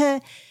Pitta.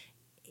 Pitta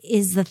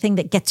is the thing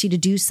that gets you to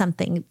do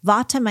something.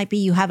 Vata might be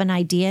you have an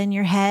idea in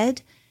your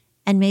head,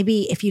 and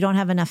maybe if you don't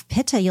have enough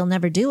Pitta, you'll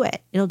never do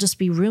it. It'll just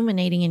be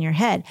ruminating in your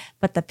head.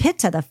 But the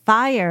Pitta, the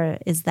fire,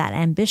 is that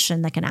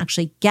ambition that can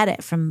actually get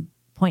it from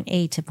point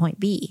A to point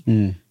B.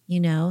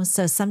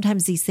 So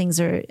sometimes these things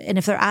are, and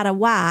if they're out of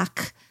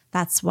whack,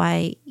 that's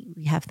why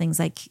we have things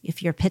like,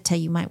 if you're Pitta,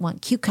 you might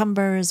want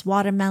cucumbers,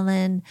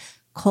 watermelon,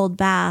 cold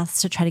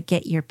baths to try to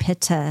get your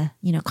Pitta,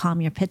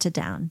 calm your Pitta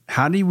down.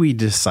 How do we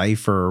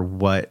decipher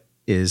what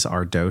is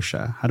our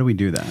dosha? How do we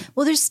do that?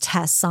 Well, there's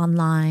tests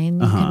online.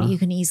 You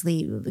can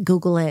easily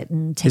Google it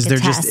and take a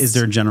test. Is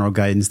there general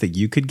guidance that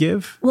you could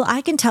give? Well,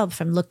 I can tell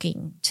from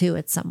looking too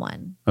at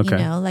someone.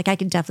 Okay. Like I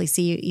can definitely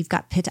see you've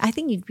got Pitta. I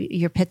think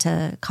you're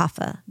Pitta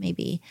Kapha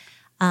maybe.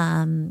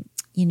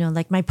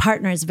 Like my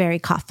partner is very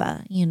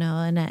Kapha,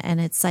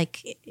 and it's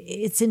like,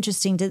 it's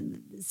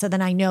interesting so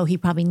then I know he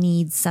probably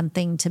needs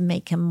something to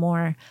make him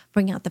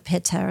bring out the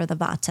Pitta or the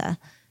Vata,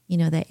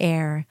 the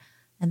air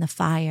and the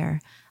fire.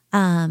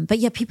 But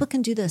yeah, people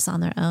can do this on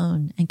their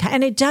own,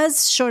 and it does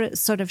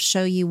sort of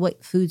show you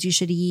what foods you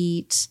should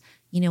eat,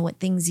 what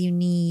things you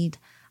need.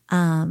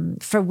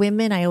 For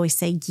women, I always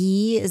say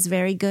ghee is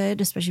very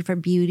good, especially for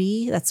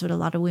beauty. That's what a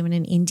lot of women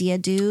in India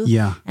do.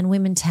 Yeah. And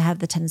women to have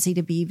the tendency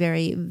to be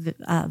very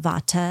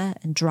vata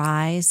and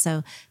dry.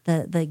 So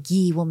the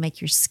ghee will make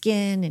your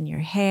skin and your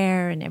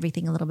hair and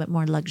everything a little bit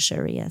more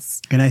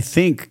luxurious. And I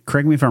think,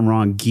 correct me if I'm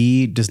wrong,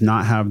 ghee does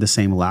not have the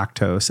same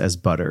lactose as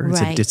butter.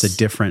 It's a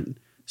different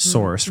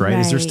source, right?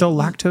 Is there still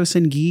lactose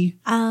in ghee?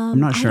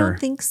 I'm not sure. I don't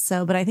think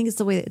so, but I think it's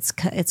the way that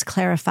it's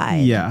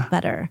clarified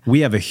better.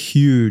 We have a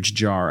huge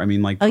jar. I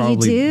mean, like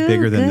probably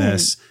bigger than Good.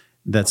 this,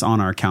 that's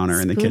on our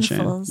counter in the kitchen.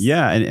 Spoonfuls.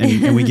 Yeah.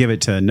 And we give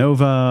it to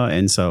Nova.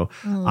 And so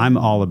I'm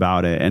all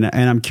about it. And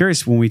I'm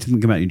curious, when we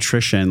think about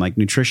nutrition, like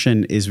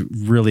nutrition is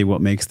really what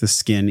makes the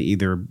skin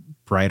either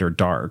bright or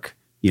dark,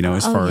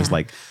 as far as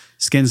like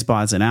skin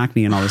spots and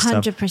acne and all this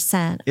 100%.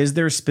 stuff. Is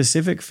there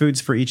specific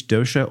foods for each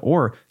dosha,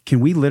 or can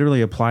we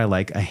literally apply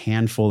like a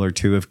handful or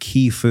two of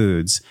key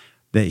foods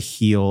that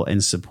heal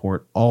and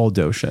support all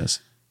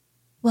doshas?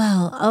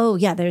 Well,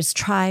 there's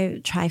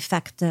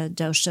trifecta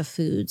dosha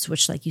foods,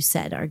 which, like you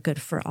said, are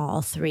good for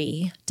all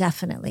 3.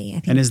 Definitely. I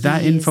think. And is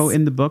that info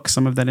in the book?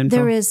 Some of that info?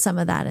 There is some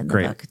of that in the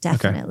book,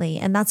 definitely.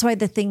 Okay. And that's why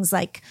the things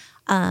like,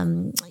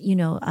 khichdi,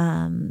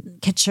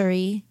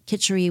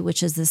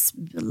 which is this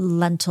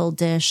lentil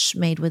dish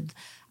made with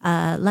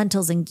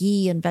lentils and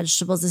ghee and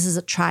vegetables. This is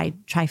a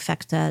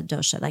trifecta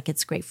dosha. Like,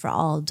 it's great for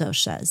all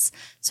doshas.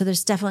 So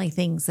there's definitely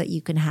things that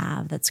you can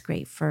have that's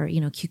great for,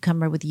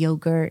 cucumber with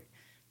yogurt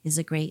is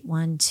a great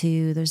one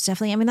too. There's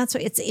definitely, that's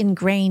what it's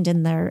ingrained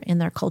in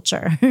their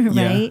culture,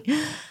 right?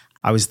 Yeah.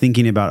 I was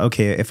thinking about,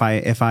 okay, if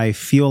I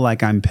feel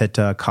like I'm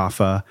Pitta,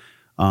 Kapha,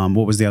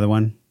 what was the other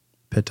one?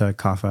 Pitta,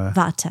 Kapha,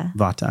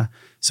 Vata.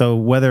 So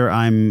whether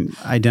I'm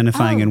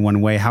identifying in one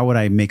way, how would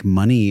I make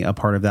money a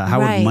part of that? How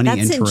would money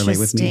interrelate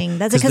with me?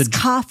 That's because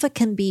Kapha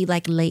can be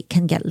like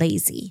can get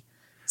lazy.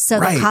 So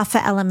the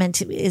Kapha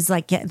element is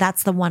like,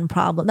 that's the one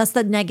problem. That's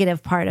the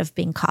negative part of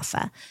being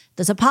Kapha.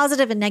 There's a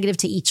positive and negative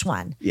to each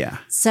one. Yeah.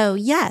 So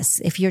yes,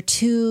 if you're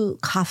too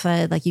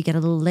Kapha, like you get a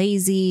little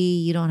lazy,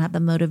 you don't have the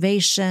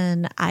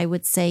motivation, I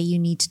would say you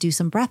need to do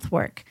some breath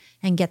work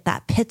and get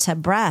that Pitta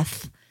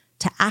breath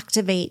to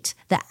activate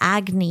the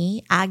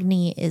Agni.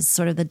 Agni is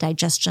sort of the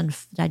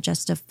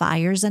digestive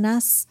fires in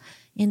us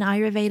in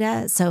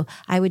Ayurveda. So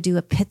I would do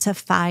a Pitta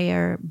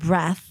fire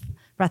breath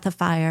of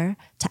fire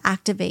to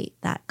activate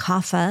that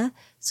Kapha.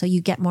 So you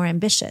get more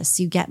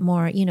ambitious, you get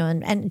more,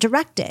 and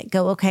direct it.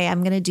 Go, okay,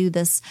 I'm going to do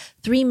this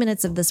 3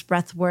 minutes of this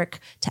breath work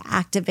to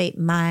activate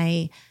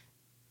my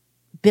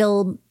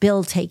bill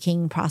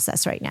taking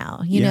process right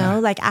now, you know,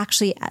 like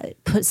actually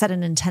set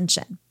an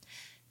intention.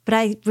 But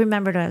I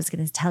remembered what I was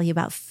going to tell you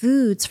about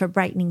foods for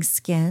brightening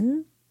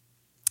skin.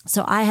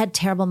 So I had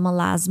terrible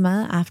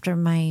melasma after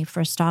my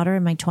first daughter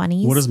in my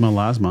 20s. What is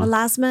melasma?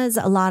 Melasma is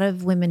a lot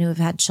of women who have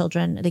had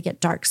children, they get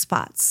dark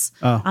spots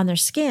on their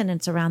skin.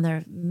 It's around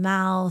their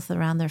mouth,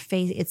 around their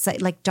face. It's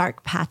like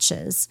dark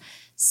patches.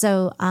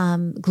 So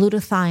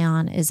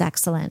glutathione is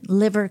excellent.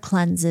 Liver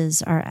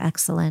cleanses are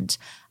excellent.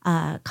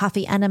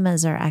 Coffee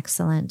enemas are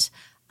excellent.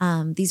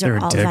 These They're are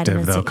all addictive,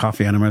 vitamins. though.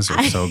 Coffee enemas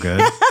are so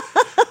good.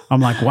 I'm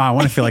like, wow, I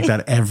want to feel like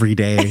that every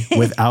day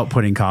without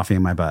putting coffee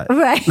in my butt.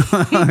 Right.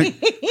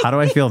 How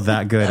do I feel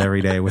that good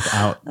every day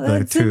without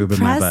the tube in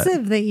my butt? It's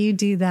impressive that you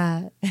do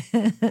that.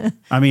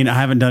 I mean, I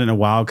haven't done it in a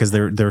while because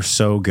they're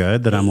so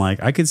good that I'm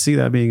like, I could see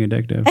that being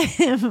addictive.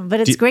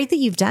 But it's great that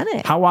you've done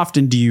it. How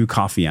often do you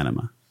coffee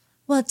enema?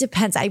 Well, it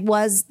depends. I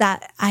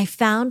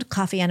found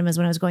coffee enemas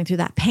when I was going through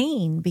that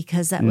pain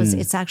because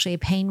it's actually a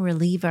pain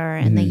reliever.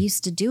 And they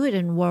used to do it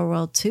in World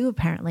War II,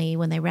 apparently,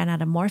 when they ran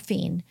out of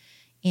morphine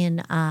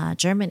in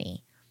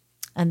Germany.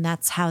 And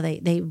that's how they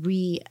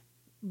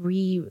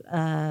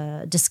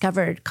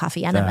discovered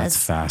coffee enemas.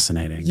 That's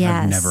fascinating.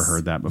 Yes. I've never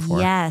heard that before.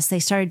 Yes, they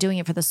started doing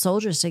it for the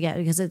soldiers to get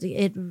because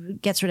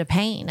it gets rid of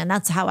pain, and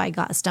that's how I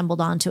stumbled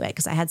onto it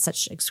because I had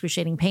such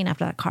excruciating pain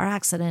after that car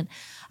accident.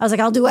 I was like,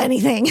 I'll do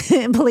anything.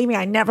 And believe me,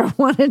 I never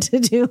wanted to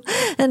do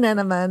an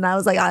enema, and I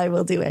was like, I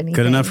will do anything.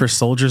 Good enough for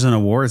soldiers in a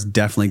war is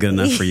definitely good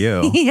enough for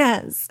you.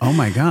 Yes. Oh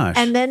my gosh.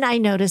 And then I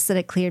noticed that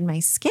it cleared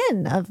my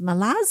skin of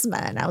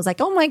melasma, and I was like,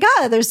 oh my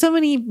God, there's so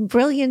many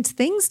brilliant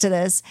things to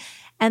this.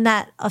 And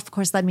that, of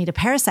course, led me to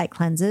parasite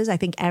cleanses. I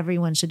think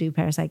everyone should do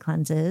parasite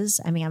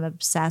cleanses. I mean, I'm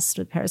obsessed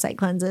with parasite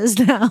cleanses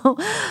now.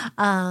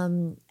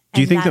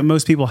 Do you think that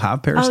most people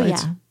have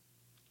parasites? Oh,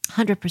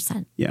 yeah.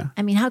 100%. Yeah.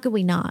 I mean, how could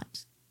we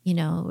not? You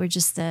know, we're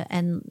just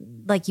and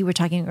like you were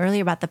talking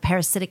earlier about the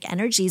parasitic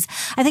energies.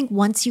 I think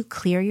once you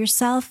clear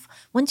yourself,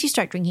 once you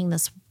start drinking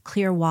this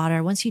clear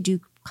water, once you do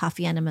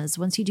coffee enemas,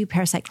 once you do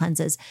parasite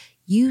cleanses,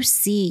 you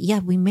see,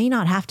 we may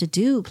not have to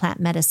do plant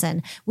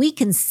medicine. We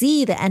can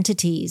see the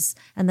entities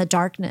and the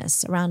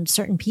darkness around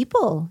certain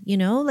people, you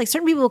know, like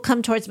certain people will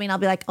come towards me and I'll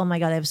be like, oh my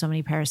God, I have so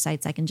many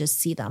parasites. I can just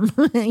see them.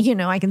 You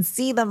know, I can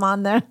see them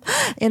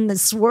in the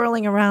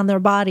swirling around their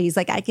bodies.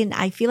 Like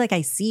I feel like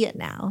I see it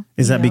now.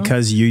 Is that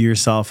because you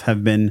yourself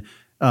have been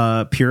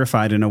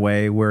purified in a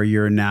way where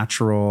your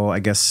natural, I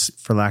guess,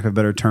 for lack of a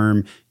better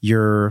term,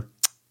 your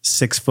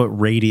 6-foot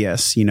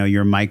radius, you know,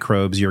 your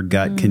microbes, your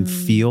gut can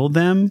feel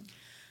them?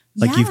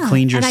 Like you've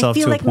cleaned yourself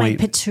to a point. And I feel like my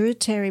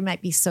pituitary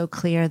might be so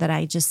clear that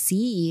I just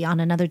see on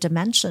another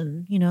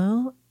dimension, you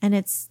know? And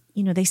it's,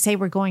 you know, they say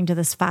we're going to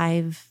this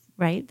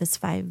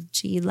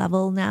 5G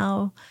level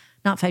now.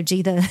 Not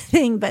 5G, the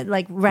thing, but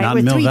like not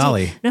with Mill 3D.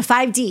 Valley. No,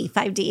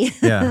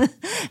 5D. Yeah.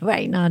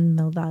 Right, not in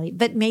Mill Valley.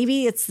 But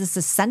maybe it's this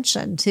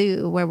ascension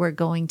too, where we're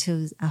going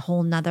to a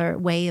whole nother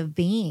way of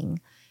being.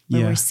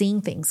 Where we're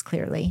seeing things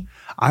clearly.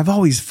 I've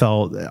always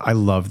felt, I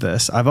love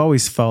this. I've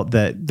always felt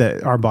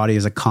that our body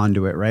is a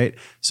conduit, right?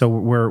 So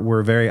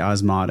we're very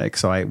osmotic.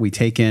 So we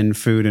take in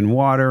food and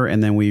water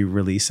and then we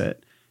release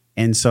it.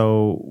 And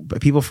so,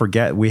 but people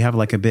forget we have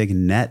like a big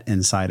net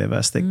inside of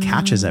us that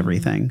catches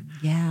everything.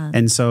 Yeah.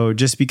 And so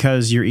just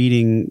because you're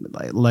eating,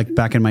 like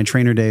back in my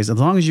trainer days, as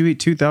long as you eat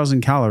 2,000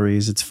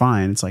 calories, it's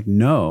fine. It's like,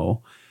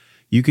 no,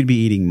 you could be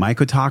eating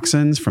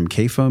mycotoxins from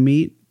CAFO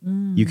meat.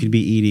 You could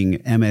be eating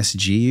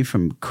MSG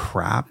from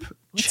crap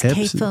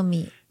chips. CAFO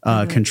meat?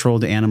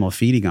 Controlled animal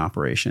feeding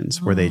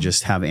operations where they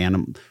just have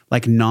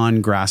like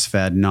non-grass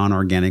fed,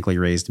 non-organically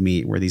raised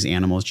meat where these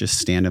animals just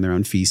stand in their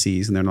own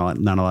feces and they're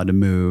not allowed to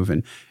move.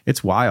 And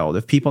it's wild.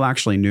 If people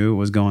actually knew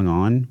what was going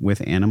on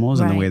with animals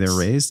and the way they're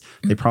raised,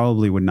 they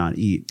probably would not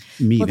eat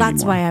meat Well,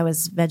 that's anymore. why I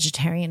was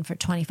vegetarian for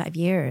 25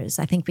 years.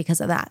 I think because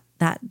of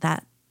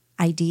that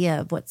idea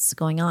of what's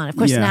going on. Of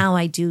course, now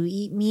I do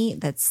eat meat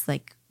that's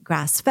like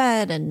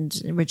grass-fed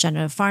and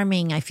regenerative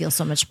farming. I feel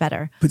so much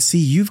better. But see,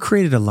 you've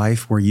created a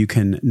life where you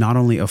can not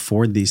only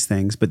afford these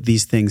things, but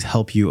these things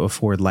help you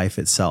afford life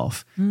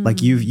itself.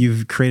 Like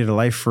you've created a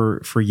life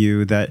for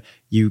you that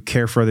you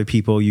care for other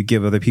people, you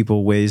give other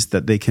people ways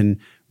that they can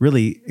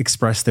really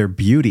express their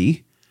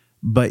beauty.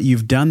 But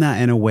you've done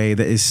that in a way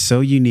that is so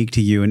unique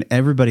to you. And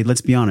everybody,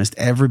 let's be honest,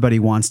 everybody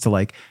wants to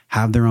like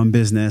have their own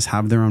business,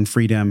 have their own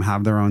freedom,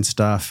 have their own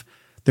stuff.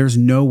 There's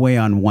no way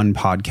on one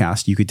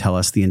podcast you could tell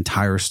us the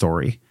entire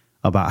story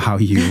about how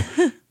you,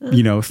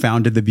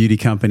 founded the beauty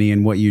company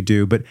and what you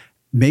do. But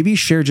maybe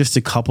share just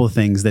a couple of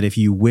things that if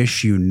you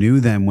wish you knew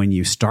them when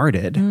you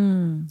started,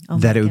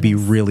 that it would be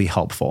really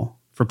helpful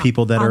for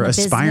people that are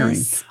aspiring,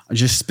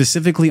 just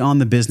specifically on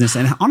the business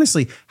and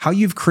honestly, how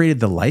you've created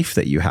the life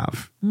that you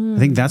have. I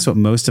think that's what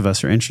most of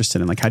us are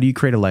interested in. Like, how do you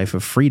create a life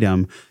of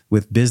freedom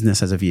with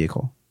business as a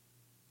vehicle?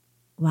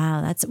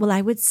 Wow.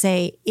 I would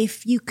say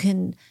if you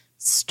can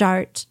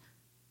start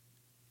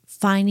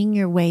finding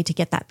your way to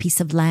get that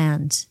piece of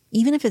land,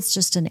 even if it's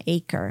just an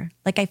acre,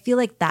 like I feel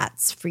like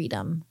that's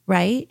freedom,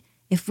 right?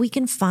 If we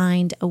can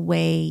find a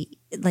way,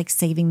 like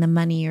saving the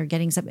money or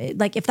getting some,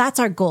 like if that's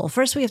our goal,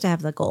 first we have to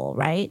have the goal,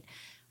 right?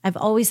 I've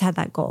always had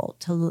that goal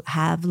to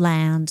have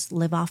land,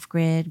 live off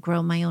grid,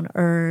 grow my own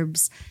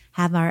herbs,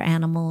 have our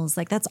animals.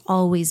 Like that's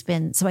always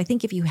been. So I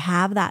think if you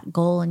have that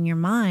goal in your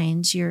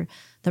mind,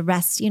 the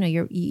rest,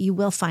 you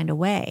will find a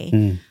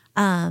way.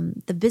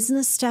 The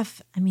business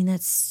stuff, I mean,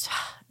 it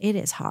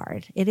is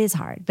hard. It is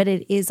hard, but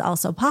it is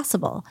also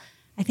possible.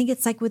 I think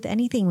it's like with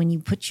anything, when you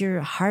put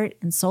your heart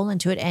and soul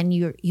into it and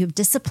you have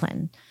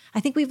discipline. I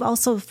think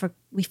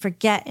we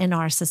forget in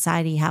our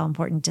society how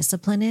important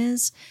discipline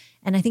is.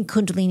 And I think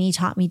Kundalini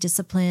taught me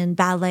discipline.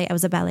 Ballet, I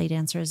was a ballet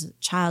dancer as a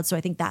child, so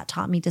I think that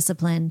taught me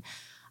discipline.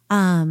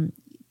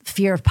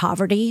 Fear of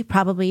poverty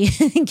probably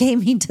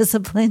gave me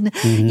discipline.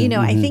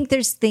 I think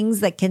there's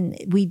things that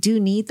we do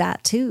need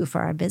that too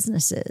for our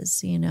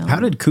businesses, How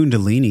did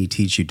Kundalini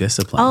teach you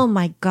discipline? Oh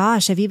my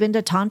gosh. Have you been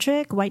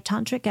to White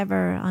Tantric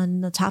ever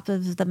on the top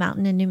of the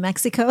mountain in New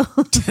Mexico?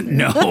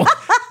 No,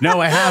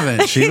 I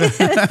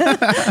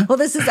haven't.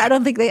 Well, I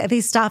don't think they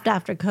stopped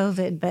after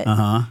COVID, but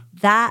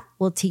that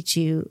will teach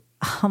you,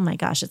 oh my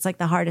gosh, it's like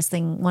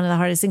one of the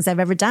hardest things I've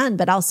ever done,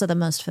 but also the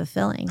most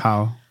fulfilling.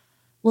 How?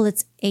 Well,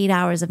 it's 8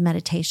 hours of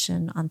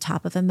meditation on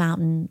top of a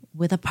mountain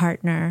with a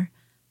partner,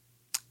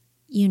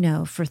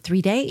 for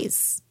 3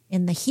 days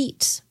in the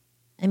heat.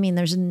 I mean,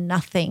 there's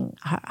nothing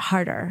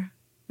harder,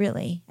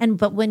 really.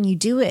 But when you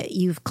do it,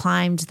 you've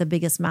climbed the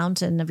biggest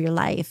mountain of your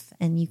life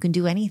and you can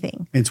do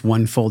anything. It's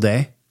one full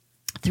day?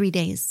 3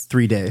 days.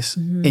 3 days.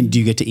 And do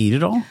you get to eat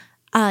it all?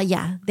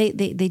 Yeah, they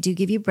do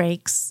give you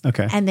breaks.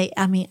 Okay. And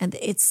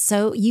it's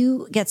so,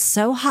 you get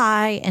so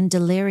high and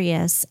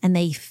delirious and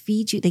they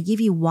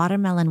give you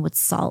watermelon with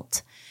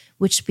salt,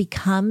 which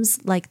becomes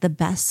like the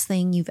best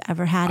thing you've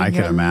ever had in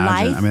your life. I can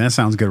imagine. I mean, that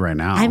sounds good right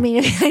now. I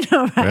mean, I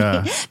know,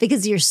 right? Yeah.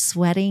 Because you're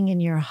sweating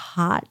and you're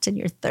hot and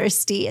you're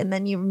thirsty and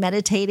then you're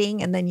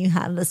meditating and then you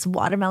have this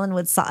watermelon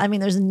with salt. I mean,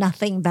 there's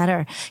nothing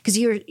better because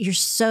you're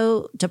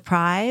so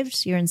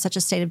deprived. You're in such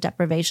a state of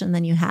deprivation.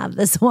 Then you have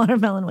this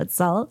watermelon with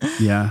salt.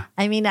 Yeah.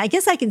 I mean, I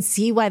guess I can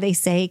see why they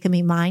say it can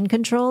be mind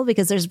control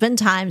because there's been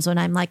times when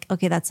I'm like,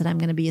 okay, that's it. I'm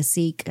going to be a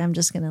Sikh. I'm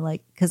just going to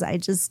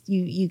because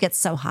you get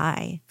so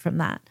high from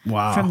that.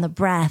 Wow. From the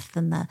breath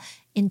and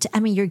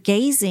you're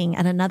gazing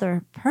at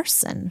another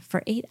person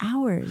for 8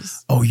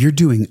 hours. Oh, you're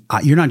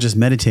not just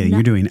meditating,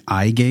 you're doing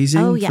eye gazing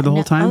for the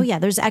whole time? Oh yeah.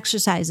 There's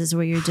exercises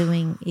where you're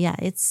doing,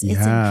 it's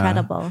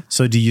incredible.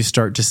 So do you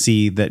start to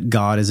see that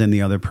God is in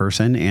the other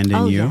person and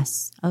in you?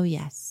 Yes. Oh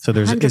yes. So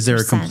is there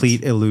a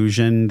complete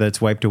illusion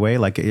that's wiped away?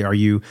 Like do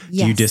you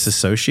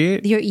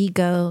disassociate? Your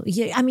ego.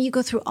 I mean, you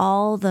go through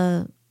all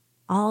the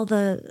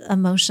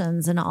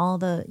emotions and all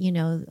the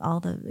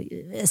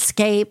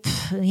escape,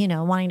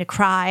 wanting to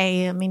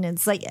cry. I mean,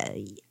 it's like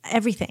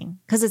everything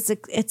because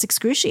it's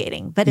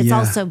excruciating, but it's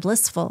also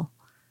blissful.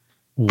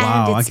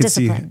 Wow.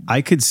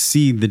 I could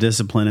see the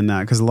discipline in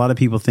that because a lot of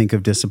people think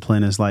of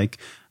discipline as like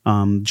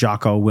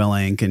Jocko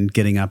Willink and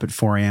getting up at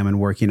 4 a.m. and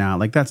working out.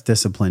 Like that's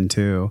discipline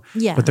too.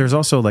 Yeah. But there's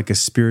also like a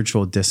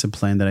spiritual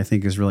discipline that I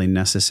think is really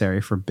necessary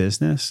for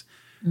business.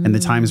 And the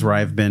times where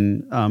I've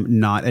been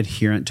not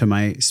adherent to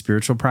my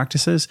spiritual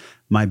practices,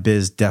 my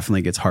biz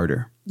definitely gets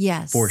harder.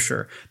 Yes. For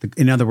sure.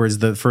 In other words,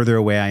 the further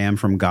away I am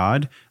from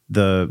God,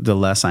 the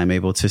less I'm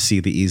able to see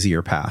the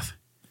easier path.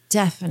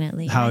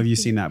 Definitely. How have you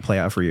seen that play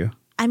out for you?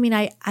 I mean,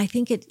 I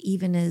think it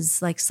even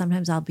is like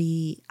sometimes I'll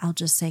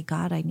just say,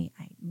 God, I mean,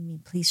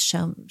 please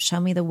show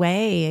me the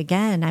way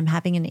again. I'm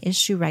having an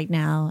issue right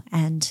now.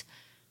 And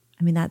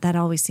I mean, that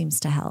always seems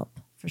to help.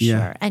 For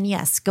sure. And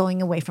yes,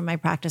 going away from my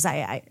practice,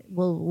 I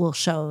will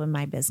show in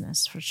my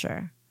business for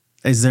sure.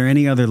 Is there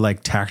any other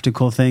like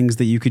tactical things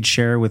that you could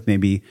share with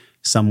maybe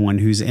someone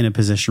who's in a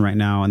position right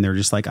now and they're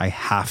just like, I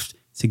have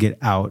to get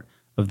out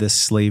of this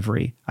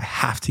slavery. I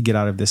have to get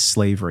out of this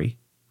slavery.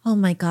 Oh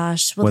my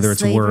gosh. Well, whether it's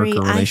slavery,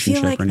 work or relationship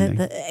I feel like or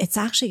anything. it's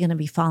actually going to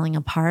be falling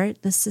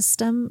apart, the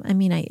system. I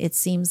mean, it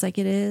seems like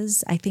it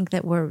is. I think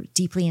that we're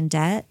deeply in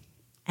debt.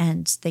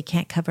 And they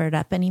can't cover it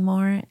up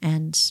anymore.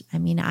 And I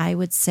mean, I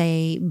would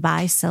say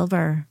buy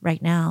silver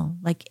right now.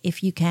 Like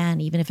if you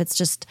can, even if it's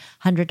just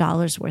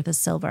 $100 worth of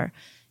silver.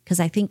 Because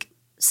I think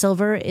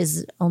silver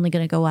is only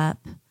going to go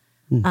up.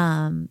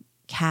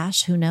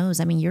 Cash, who knows?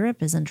 I mean,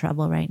 Europe is in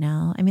trouble right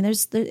now. I mean,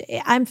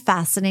 I'm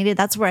fascinated.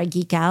 That's where I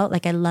geek out.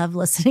 Like I love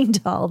listening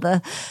to all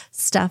the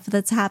stuff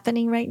that's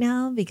happening right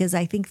now because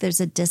I think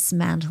there's a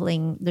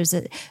dismantling.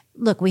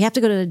 Look, we have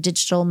to go to a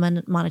digital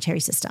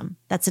monetary system.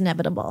 That's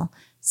inevitable.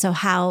 So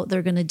how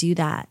they're going to do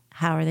that?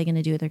 How are they going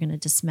to do it? They're going to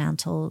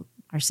dismantle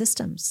our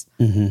systems.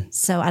 Mm-hmm.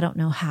 So I don't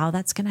know how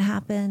that's going to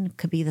happen.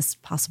 Could be this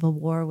possible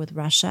war with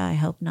Russia. I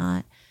hope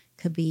not.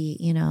 Could be,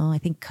 I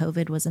think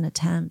COVID was an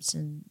attempt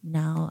and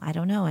now I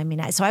don't know. I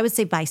mean, so I would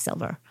say buy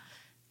silver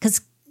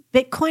because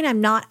Bitcoin,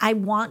 I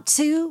want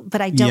to, but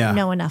I don't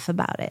know enough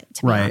about it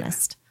to be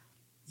honest.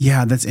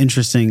 Yeah, that's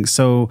interesting.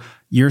 So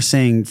you're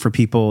saying for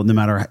people, no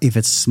matter if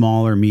it's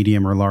small or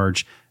medium or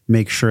large,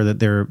 make sure that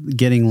they're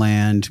getting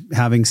land,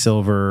 having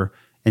silver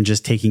and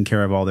just taking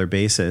care of all their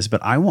bases.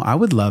 But I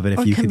would love it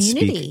if you could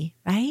speak.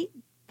 Right?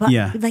 But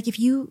like if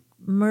you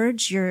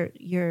merge your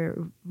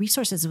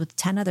resources with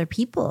 10 other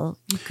people,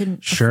 you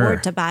couldn't Sure.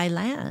 afford to buy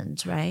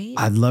land, right?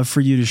 I'd love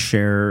for you to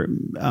share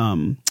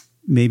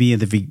maybe at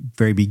the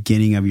very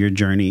beginning of your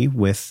journey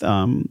with,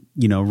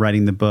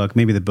 writing the book.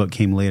 Maybe the book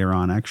came later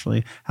on,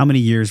 actually. How many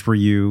years were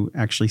you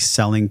actually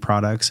selling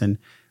products and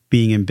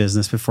being in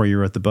business before you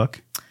wrote the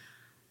book?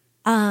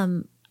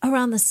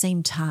 Around the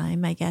same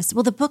time, I guess.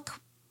 Well, the book,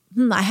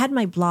 I had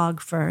my blog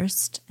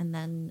first, and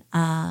then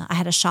I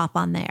had a shop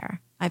on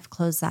there. I've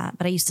closed that,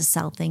 but I used to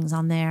sell things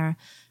on there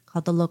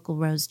called the Local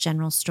Rose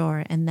General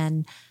Store. And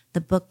then the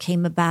book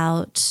came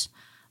about.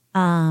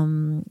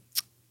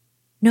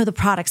 The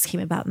products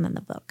came about, and then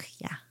the book.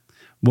 Yeah.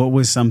 What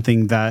was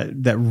something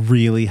that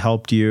really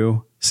helped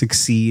you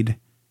succeed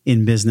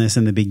in business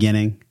in the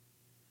beginning?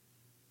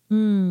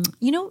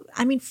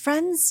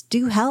 Friends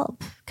do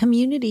help.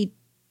 Community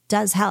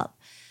does help.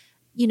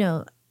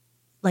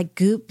 Like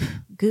Goop,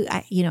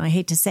 I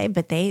hate to say,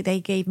 but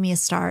they gave me a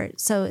start.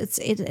 So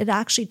it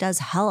actually does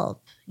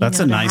help. That's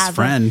a nice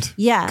friend.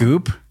 Yeah.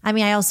 Goop.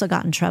 I also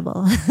got in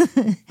trouble.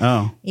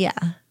 Oh. Yeah.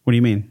 What do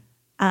you mean?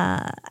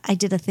 I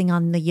did a thing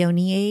on the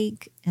yoni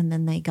egg, and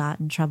then they got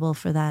in trouble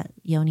for that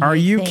yoni Are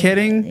egg you thing.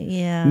 kidding?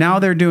 Yeah. Now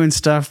they're doing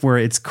stuff where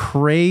it's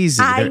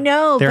crazy. I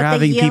know, They're but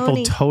the having people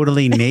yoni-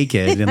 totally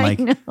naked and I like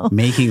know.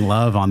 making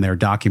love on their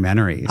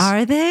documentaries.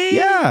 Are they?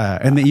 Yeah.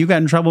 And then you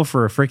got in trouble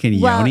for a freaking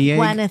yoni egg?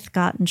 Gwyneth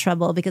got in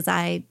trouble because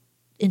I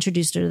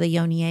introduced her to the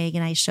yoni egg,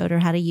 and I showed her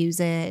how to use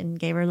it and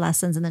gave her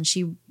lessons. And then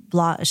she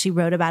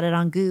wrote about it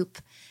on Goop.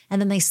 And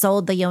then they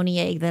sold the yoni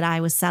egg that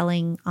I was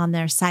selling on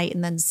their site.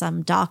 And then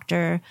some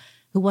doctor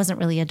who wasn't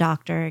really a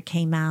doctor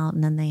came out,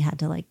 and then they had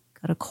to like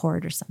go to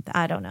court or something.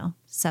 I don't know.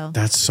 So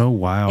That's so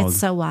wild. it's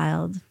so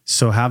wild.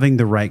 So having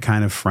the right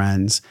kind of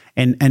friends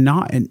and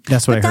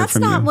that's what I heard That's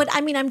from not you. what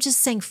I'm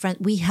just saying,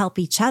 we help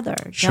each other,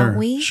 Sure, don't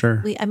we?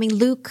 sure.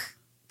 Luke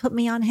put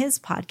me on his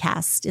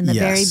podcast in the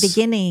very Yes.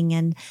 beginning,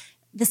 and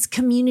this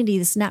community,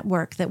 this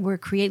network that we're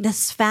creating,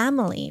 this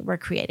family we're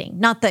creating.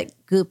 Not that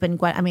Goop and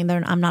Gwen,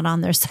 I'm not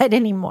on their side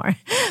anymore.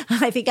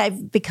 I think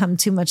I've become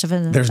too much of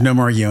an. There's no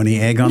more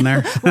yoni egg on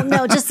there? Well,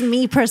 no, just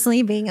me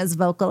personally being as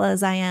vocal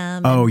as I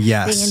am. Oh, and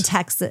yes. being in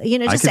Texas, I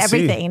just could see.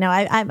 everything.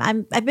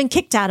 I've been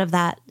kicked out of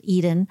that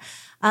Eden.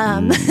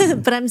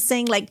 But I'm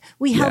saying like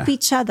we help Yeah.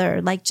 each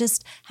other, like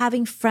just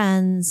having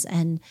friends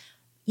and.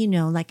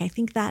 I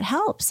think that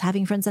helps,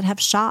 having friends that have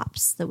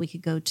shops that we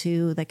could go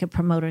to that could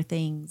promote our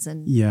things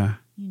and, Yeah.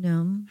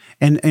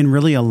 And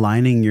really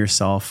aligning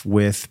yourself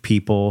with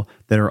people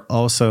that are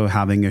also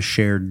having a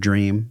shared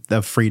dream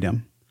of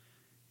freedom.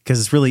 Because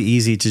it's really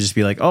easy to just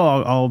be like,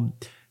 oh, I'll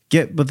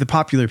get with the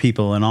popular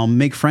people and I'll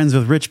make friends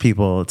with rich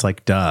people. It's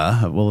like,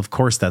 duh. Well, of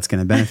course that's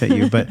going to benefit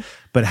you.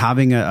 But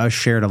having a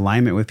shared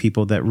alignment with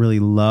people that really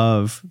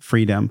love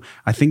freedom,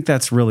 I think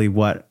that's really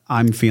what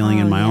I'm feeling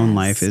in my own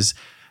life is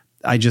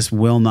I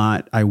will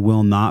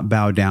not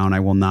bow down. I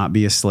will not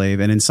be a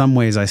slave. And in some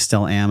ways I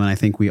still am. And I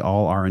think we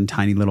all are in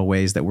tiny little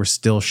ways that we're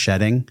still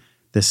shedding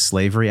this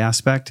slavery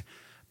aspect.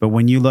 But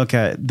when you look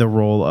at the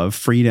role of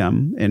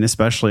freedom and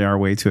especially our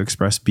way to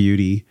express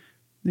beauty,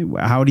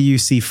 how do you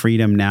see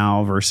freedom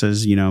now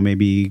versus,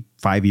 maybe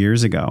 5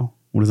 years ago?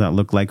 What does that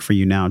look like for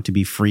you now to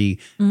be free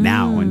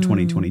now in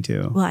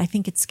 2022? well, I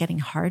think it's getting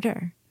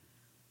harder,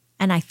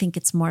 and I think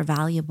it's more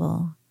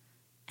valuable.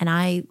 And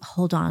I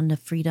hold on to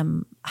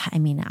freedom.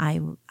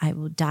 I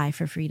will die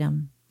for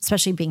freedom,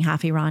 especially being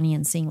half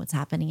Iranian, seeing what's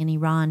happening in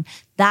Iran.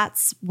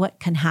 That's what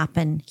can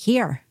happen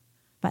here,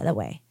 by the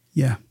way.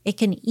 Yeah. It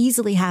can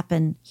easily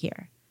happen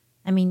here.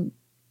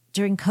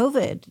 During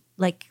COVID,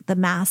 like the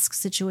mask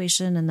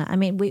situation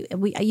and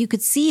you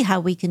could see how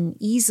we can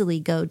easily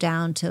go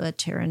down to a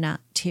tyranny.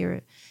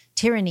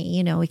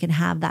 We can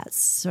have that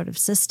sort of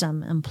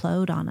system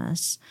implode on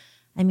us.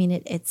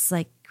 It's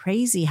like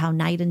crazy how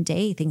night and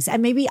day things,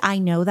 and maybe I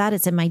know that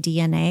it's in my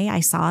DNA. I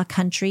saw a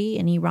country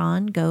in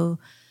Iran go,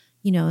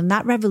 and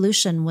that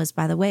revolution was,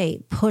 by the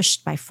way,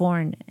 pushed by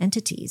foreign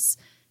entities.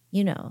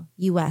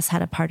 US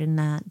had a part in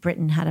that,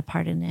 Britain had a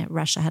part in it,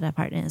 Russia had a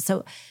part in it.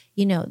 So,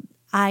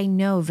 I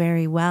know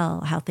very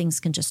well how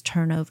things can just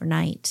turn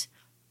overnight.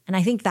 And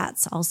I think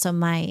that's also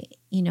my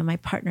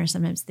partner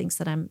sometimes thinks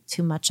that I'm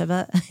too much of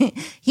a,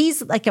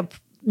 he's like a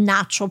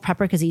natural prepper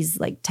because he's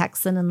like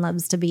Texan and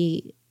loves to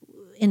be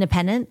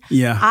independent.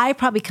 Yeah. I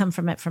probably come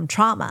from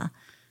trauma,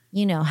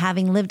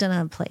 having lived in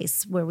a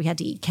place where we had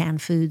to eat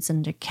canned foods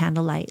under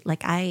candlelight,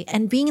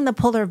 and being in the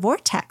polar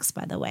vortex,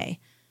 by the way,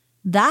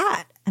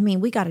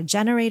 we got a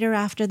generator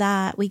after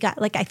that. We got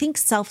I think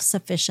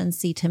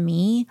self-sufficiency to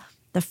me,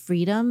 the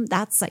freedom,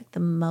 that's like the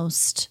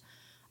most,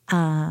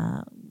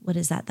 what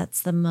is that?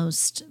 That's the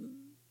most,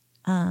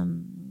 not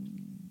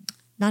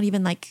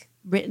even like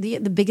the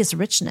biggest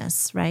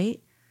richness,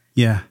 right?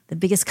 Yeah. The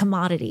biggest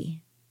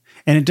commodity.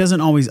 And it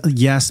doesn't always,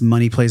 yes,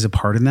 money plays a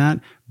part in that,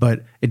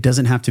 but it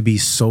doesn't have to be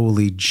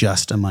solely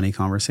just a money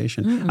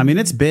conversation. Mm-mm.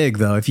 It's big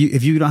though. If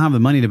you don't have the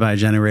money to buy a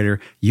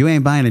generator, you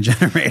ain't buying a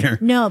generator.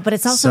 No, but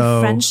it's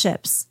also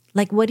friendships.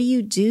 Like, what do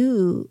you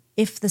do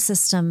if the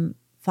system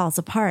falls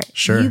apart?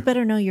 Sure. You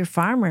better know your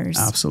farmers.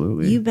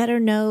 Absolutely. You better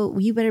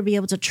be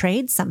able to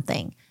trade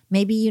something.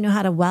 Maybe you know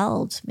how to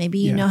weld. Maybe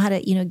you know how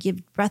to,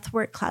 give breath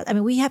work class. I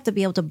mean, we have to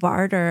be able to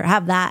barter,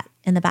 have that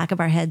in the back of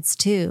our heads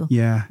too.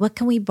 Yeah. What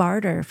can we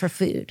barter for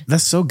food?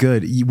 That's so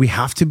good. We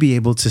have to be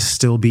able to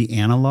still be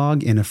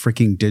analog in a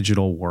freaking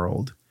digital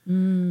world.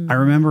 I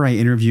remember I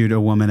interviewed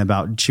a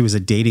woman she was a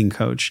dating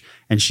coach,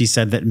 and she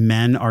said that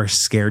men are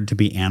scared to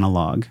be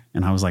analog.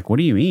 And I was like, what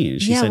do you mean?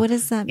 She said, what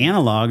does that mean?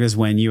 Analog is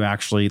when you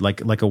actually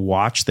like a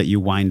watch that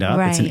you wind up.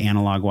 Right. It's an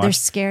analog watch. They're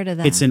scared of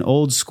that. It's an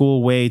old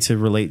school way to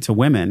relate to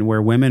women,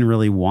 where women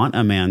really want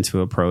a man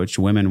to approach.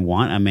 Women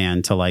want a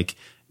man to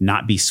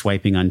not be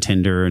swiping on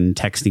Tinder and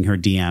texting her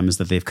DMs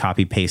that they've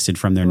copy pasted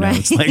from their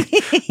notes. Like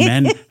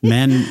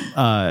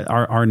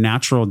our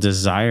natural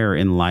desire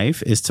in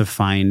life is to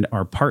find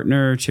our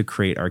partner, to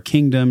create our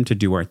kingdom, to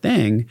do our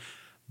thing.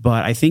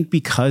 But I think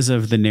because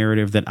of the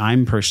narrative that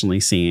I'm personally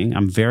seeing,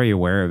 I'm very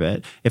aware of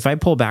it. If I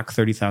pull back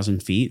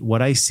 30,000 feet,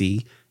 what I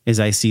see is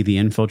the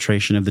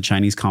infiltration of the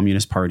Chinese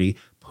Communist Party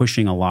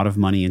pushing a lot of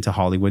money into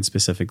Hollywood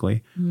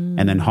specifically.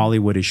 And then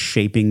Hollywood is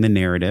shaping the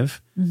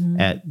narrative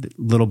at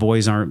little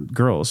boys aren't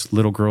girls,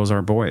 little girls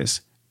are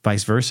boys,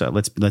 vice versa.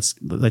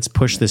 Let's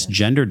push this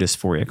gender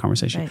dysphoria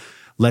conversation. Right.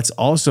 Let's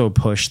also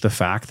push the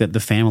fact that the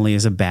family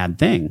is a bad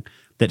thing,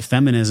 that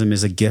feminism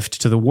is a gift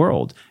to the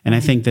world. And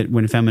I think that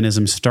when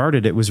feminism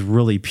started, it was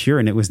really pure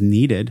and it was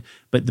needed.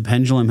 But the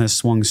pendulum has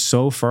swung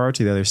so far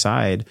to the other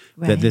side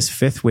that this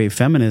fifth wave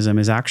feminism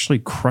is actually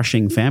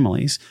crushing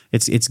families.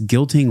 It's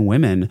guilting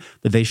women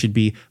that they should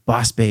be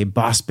boss babe,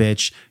 boss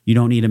bitch. You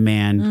don't need a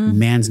man.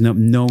 Man's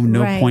no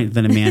point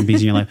than a man being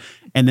in your life.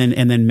 And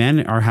then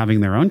men are having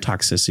their own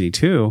toxicity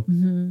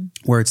too,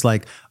 where it's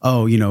like,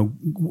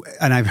 and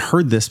I've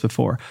heard this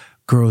before,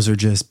 girls are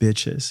just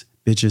bitches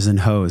and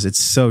hoes. It's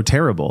so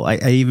terrible. I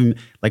even,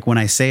 when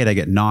I say it, I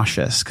get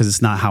nauseous because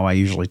it's not how I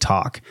usually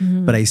talk,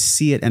 but I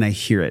see it and I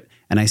hear it.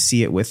 And I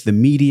see it with the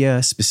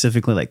media,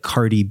 specifically like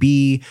Cardi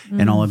B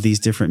and all of these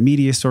different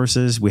media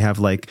sources. We have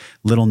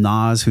Lil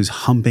Nas who's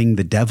humping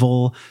the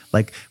devil.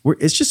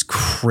 It's just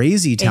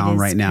crazy town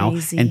right now.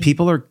 And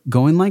people are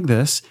going like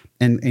this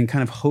and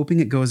kind of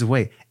hoping it goes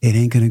away. It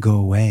ain't going to go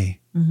away.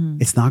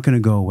 It's not going to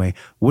go away.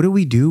 What do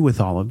we do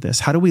with all of this?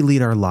 How do we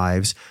lead our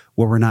lives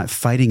where we're not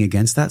fighting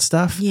against that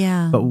stuff,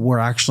 but we're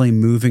actually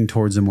moving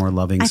towards a more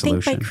loving solution?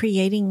 I think by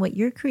creating what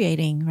you're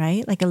creating,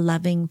 right? Like a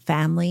loving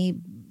family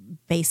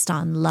based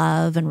on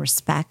love and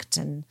respect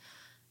and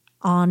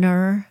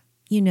honor,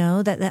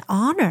 that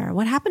honor,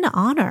 what happened to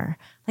honor?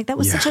 That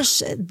was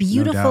such a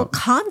beautiful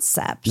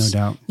concept. No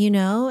doubt.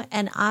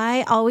 And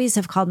I always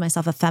have called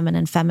myself a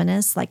feminine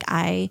feminist.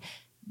 I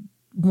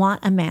want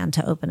a man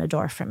to open a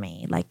door for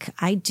me.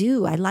 I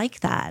do. I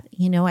like that.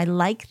 I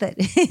like that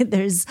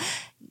there's,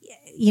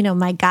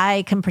 my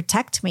guy can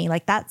protect me.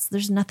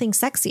 There's nothing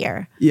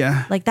sexier.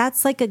 Yeah.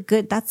 That's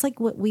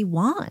what we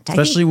want.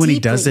 Especially when he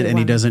does it and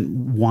he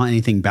doesn't want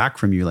anything back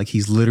from you.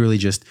 He's literally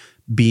just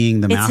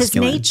being the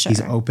masculine. His nature.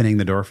 He's opening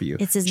the door for you.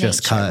 It's his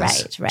just nature.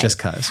 Cause. Right. Just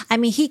cause. I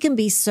mean, he can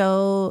be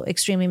so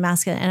extremely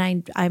masculine.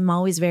 And I'm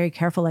always very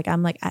careful. I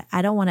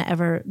don't want to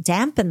ever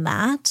dampen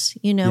that.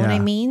 You know what I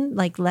mean?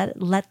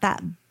 Let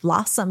that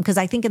blossom. Because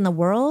I think in the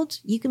world,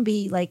 you can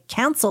be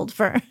canceled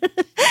for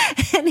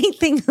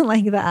anything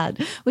like that,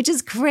 which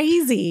is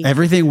crazy.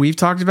 Everything we've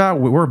talked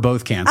about, we're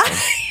both canceled.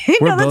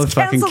 We're both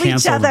fucking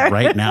canceled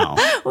right now.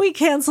 We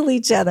cancel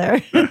each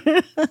other.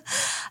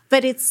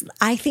 But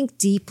I think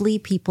deeply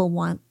people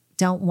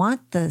don't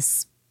want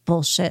this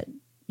bullshit,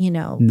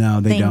 no,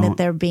 they thing don't. that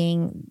they're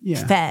being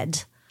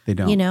fed. They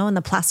don't. And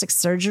the plastic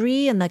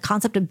surgery and the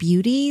concept of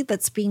beauty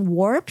that's being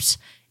warped.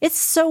 It's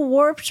so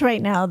warped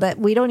right now that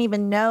we don't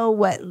even know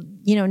what,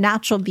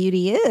 natural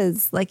beauty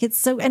is. It's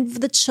so, and for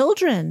the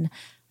children,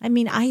 I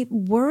mean, I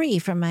worry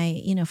for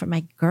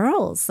my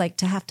girls,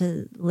 to have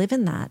to live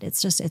in that.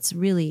 It's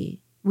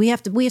really, we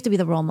have to be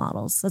the role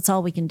models. That's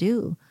all we can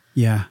do.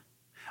 Yeah.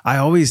 I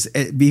always,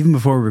 even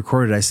before we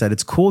recorded, I said,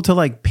 it's cool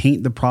to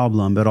paint the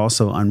problem, but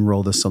also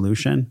unroll the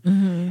solution.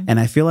 And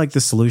I feel like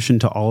the solution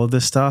to all of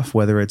this stuff,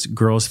 whether it's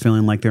girls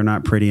feeling like they're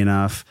not pretty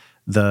enough,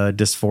 the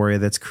dysphoria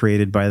that's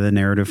created by the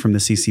narrative from the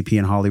CCP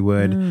in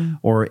Hollywood,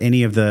 or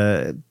any of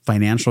the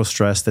financial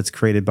stress that's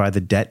created by the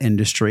debt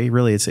industry.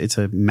 Really, it's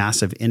a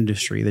massive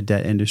industry, the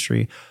debt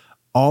industry.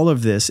 All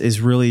of this is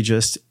really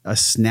just a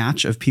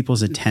snatch of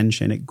people's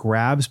attention. It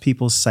grabs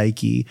people's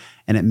psyche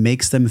and it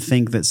makes them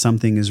think that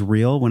something is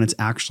real when it's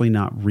actually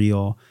not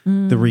real.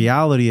 The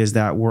reality is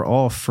that we're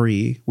all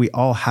free. We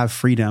all have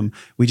freedom.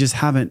 We just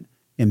haven't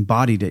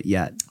embodied it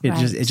yet. It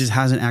just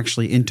hasn't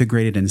actually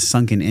integrated and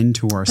sunken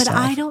into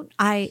ourselves.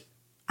 But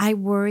I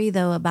worry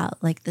though about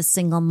the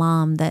single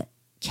mom that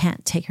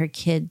can't take her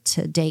kid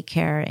to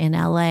daycare in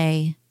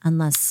LA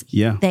unless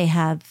they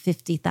have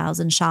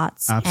 50,000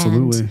 shots.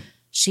 Absolutely.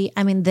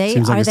 And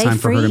seems like it's time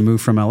for her to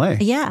move from LA.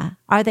 Yeah.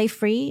 Are they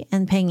free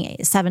and paying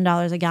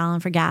 $7 a gallon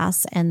for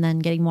gas and then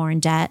getting more in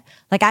debt?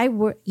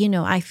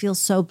 I feel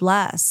so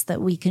blessed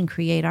that we can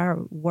create our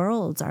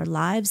worlds, our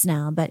lives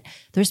now, but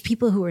there's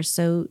people who are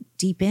so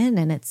deep in,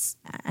 and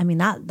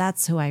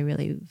that's who I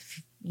really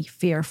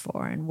fear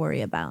for and worry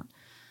about.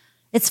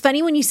 It's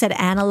funny when you said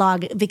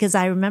analog, because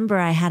I remember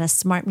I had a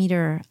smart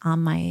meter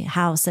on my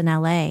house in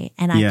LA,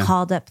 and I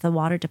called up the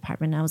water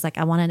department. And I was like,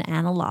 I want an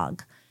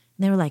analog.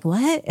 And they were like,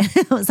 what?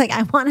 I was like,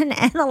 I want an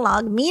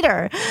analog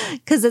meter,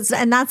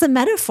 and that's a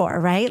metaphor,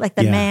 right? Like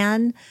the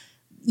man,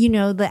 you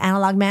know, the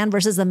analog man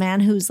versus the man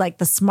who's like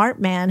the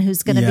smart man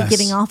who's going to be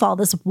getting off all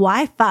this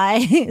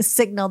Wi-Fi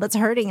signal that's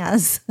hurting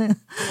us.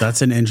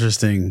 That's an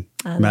interesting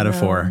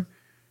metaphor.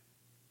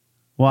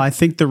 Well, I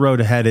think the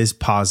road ahead is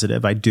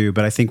positive. I do,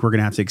 but I think we're going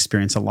to have to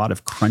experience a lot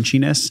of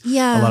crunchiness,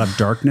 a lot of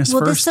darkness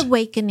first. This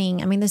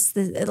awakening, I mean,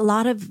 a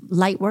lot of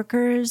light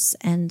workers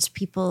and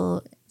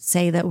people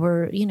say that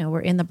we're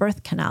in the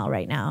birth canal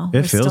right now.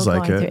 It feels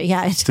like it.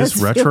 Yeah, it does. This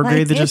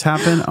retrograde that just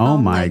happened. Oh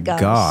my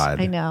God.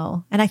 I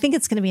know. And I think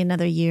it's going to be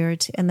another year.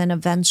 And then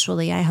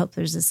eventually I hope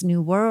there's this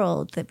new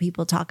world that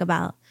people talk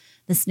about,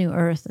 this new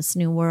earth, this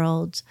new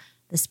world,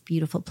 this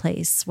beautiful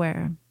place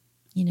where,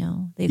 you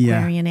know, the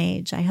Aquarian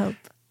age, I hope.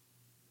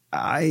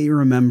 I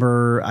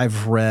remember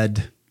I've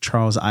read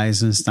Charles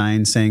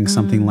Eisenstein saying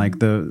something like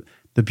the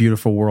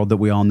beautiful world that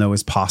we all know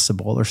is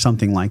possible or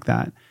something like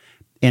that.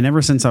 And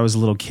ever since I was a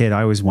little kid,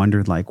 I always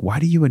wondered, like, why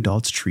do you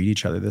adults treat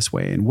each other this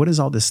way? And what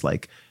is all this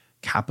like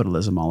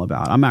capitalism all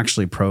about? I'm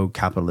actually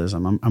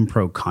pro-capitalism. I'm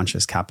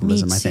pro-conscious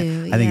capitalism.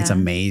 Me I think it's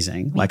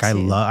amazing. Me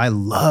too. I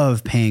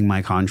love paying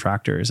my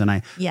contractors, and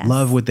I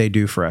love what they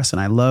do for us. And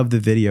I love the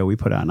video we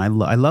put out. And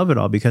I love it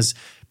all because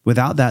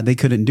without that, they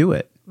couldn't do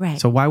it. Right.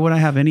 So why would I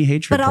have any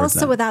hatred? But towards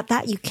also that? without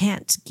that, you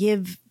can't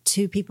give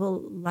to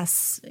people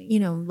less,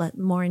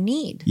 more in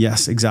need.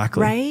 Yes,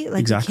 exactly. Right? Like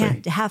exactly. you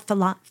can't have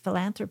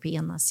philanthropy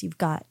unless you've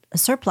got a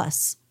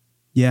surplus.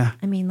 Yeah.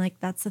 I mean, like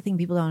that's the thing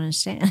people don't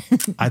understand.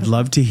 I'd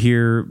love to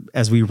hear,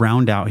 as we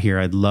round out here,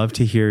 I'd love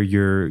to hear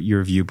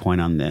your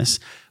viewpoint on this.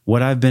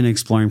 What I've been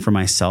exploring for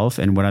myself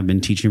and what I've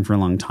been teaching for a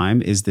long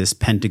time is this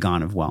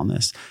pentagon of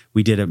wellness.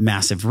 We did a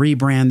massive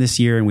rebrand this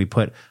year and we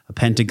put a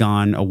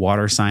pentagon, a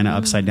water sign, an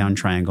upside down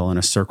triangle, and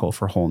a circle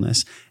for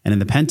wholeness. And in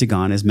the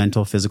pentagon is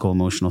mental, physical,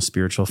 emotional,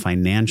 spiritual,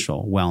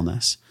 financial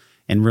wellness.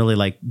 And really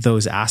like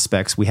those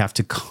aspects, we have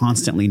to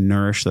constantly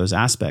nourish those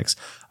aspects.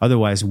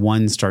 Otherwise,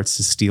 one starts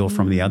to steal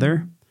from the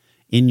other.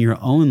 In your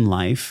own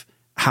life,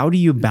 how do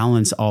you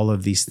balance all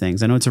of these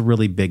things? I know it's a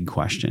really big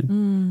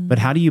question, but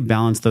how do you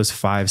balance those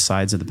 5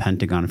 sides of the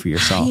pentagon for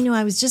yourself?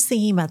 I was just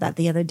thinking about that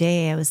the other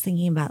day. I was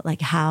thinking about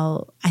like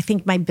how I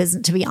think my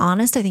business, to be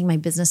honest, I think my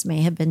business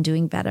may have been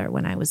doing better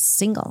when I was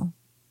single.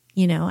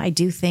 I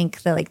do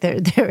think that like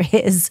there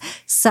is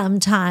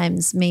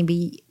sometimes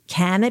maybe,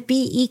 can it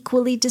be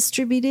equally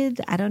distributed?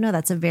 I don't know.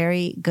 That's a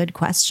very good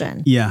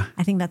question. Yeah.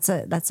 I think that's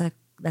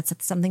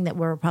something that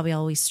we're probably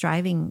always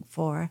striving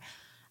for.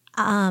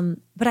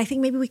 But I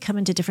think maybe we come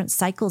into different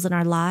cycles in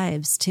our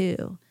lives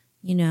too,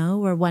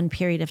 where one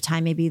period of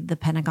time, maybe the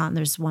pentagon,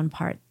 there's one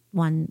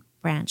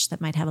branch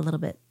that might have a little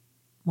bit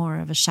more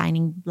of a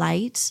shining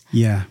light.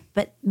 Yeah.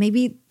 But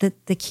maybe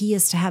the key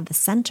is to have the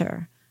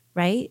center,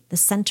 right? The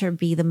center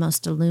be the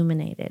most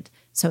illuminated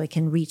so it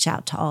can reach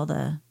out to all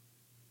the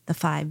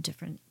 5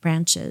 different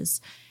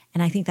branches.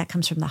 And I think that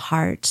comes from the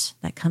heart,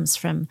 that comes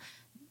from,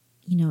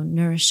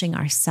 nourishing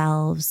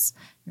ourselves,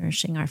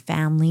 nourishing our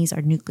families,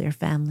 our nuclear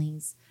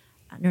families,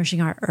 nourishing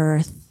our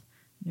earth,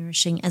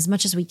 nourishing as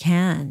much as we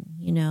can,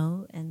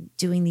 and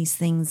doing these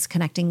things,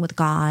 connecting with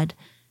God.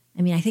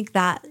 I mean, I think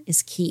that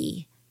is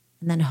key.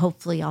 And then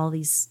hopefully all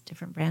these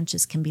different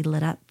branches can be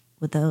lit up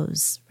with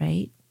those,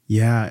 right?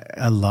 Yeah,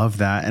 I love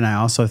that. And I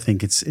also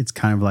think it's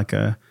kind of like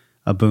a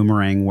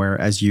boomerang where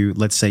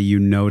let's say you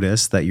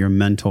notice that your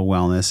mental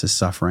wellness is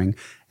suffering.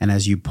 And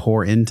as you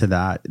pour into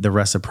that, the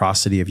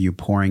reciprocity of you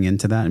pouring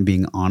into that and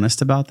being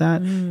honest about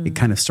that, it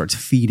kind of starts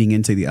feeding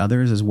into the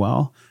others as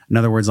well. In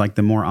other words, like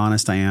the more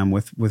honest I am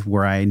with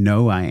where I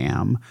know I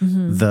am,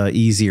 the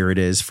easier it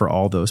is for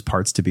all those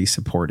parts to be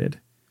supported.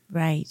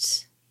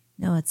 Right.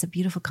 No, it's a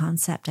beautiful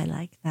concept. I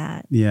like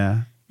that.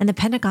 Yeah. And the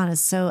pentagon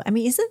is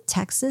isn't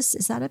Texas,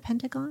 is that a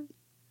pentagon?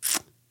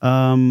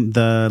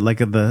 The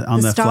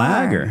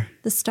flag or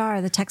the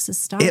star, the Texas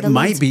star. It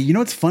might be.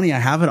 It's funny. I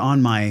have it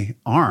on my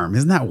arm.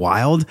 Isn't that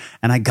wild?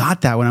 And I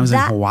got that when I was in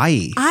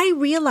Hawaii. I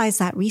realized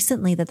that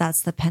recently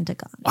that's the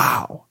Pentagon.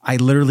 Wow. I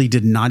literally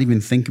did not even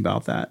think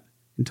about that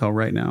until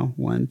right now.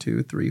 1,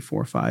 2, 3,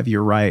 4, 5.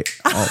 You're right.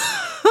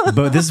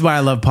 But this is why I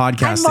love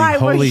podcasting.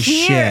 Holy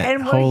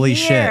shit. Holy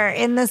shit.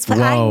 In this,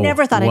 I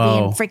never thought I'd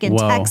be in freaking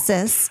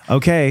Texas.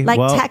 Okay.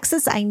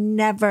 Texas, I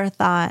never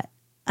thought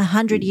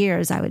 100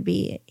 years I would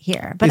be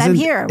here, but I'm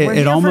here. We're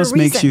here almost for a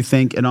reason. makes you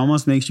think. It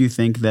almost makes you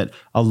think that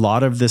a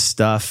lot of this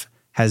stuff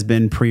has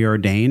been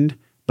preordained.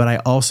 But I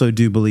also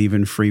do believe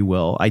in free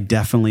will. I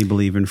definitely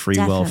believe in free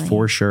will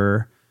for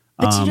sure.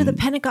 But the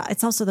Pentagon,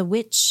 it's also the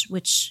witch,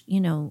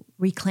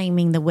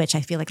 reclaiming the witch.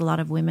 I feel like a lot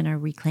of women are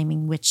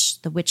reclaiming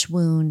the witch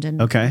wound, and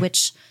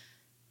witch,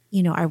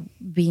 are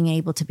being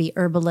able to be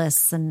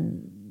herbalists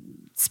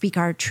and speak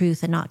our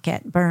truth and not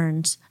get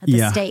burned at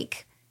the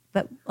stake.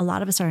 But a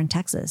lot of us are in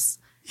Texas.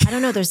 I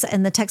don't know.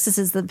 Texas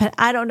is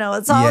I don't know.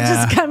 It's all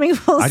just coming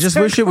full circle. I just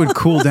wish it would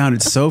cool down.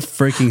 It's so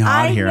freaking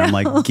hot here. I'm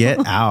like,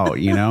 get out,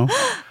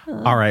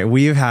 All right.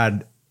 We've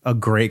had a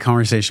great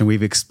conversation.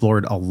 We've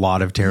explored a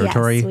lot of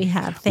territory. Yes, we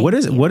have. Thank What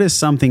you. is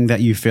something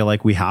that you feel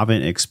like we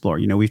haven't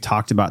explored? You know, we've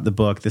talked about the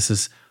book. This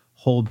is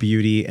Whole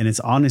Beauty, and it's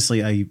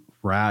honestly a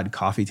rad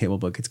coffee table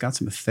book. It's got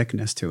some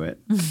thickness to it.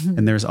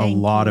 And there's a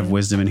lot of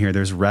wisdom in here.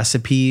 There's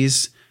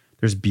recipes,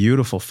 there's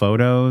beautiful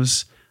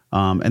photos.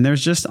 And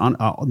there's just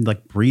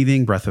like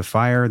breathing, breath of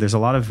fire. There's a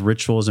lot of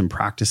rituals and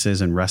practices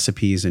and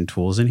recipes and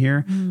tools in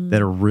here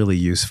that are really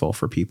useful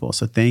for people.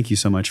 So thank you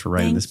so much for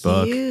writing this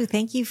book.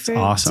 Thank you for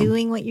awesome.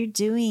 doing what you're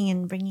doing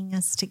and bringing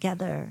us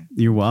together.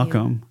 You're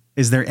welcome.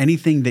 Is there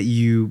anything that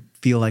you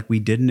feel like we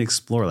didn't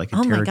explore, like a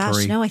territory? Oh my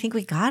gosh, no, I think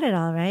we got it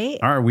all right.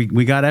 All right,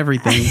 we got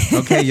everything.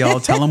 Okay,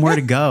 y'all, tell them where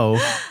to go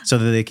so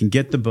that they can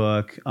get the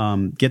book,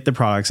 get the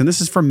products. And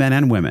this is for men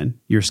and women,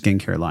 your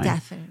skincare line.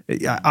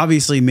 Definitely.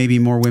 Obviously, maybe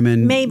more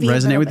women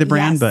resonate with the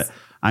brand, yes. but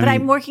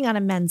I'm working on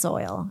a men's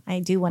oil. I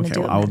do want to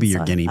do it. I will be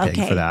your guinea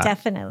pig for that.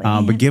 Definitely.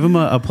 But give them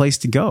a place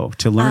to go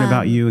to learn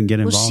about you and get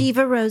involved. Well,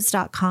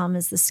 ShivaRose.com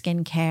is the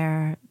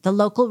skincare. The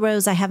local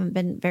rose I haven't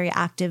been very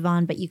active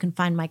on, but you can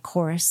find my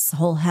course,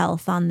 Whole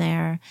Health, on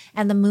there.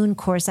 And the moon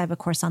course, I have a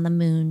course on the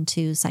moon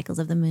too, Cycles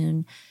of the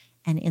Moon.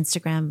 And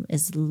Instagram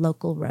is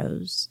Local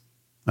Rose.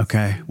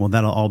 Okay. Well,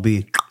 that'll all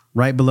be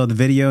right below the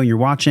video you're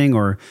watching,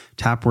 or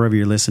tap wherever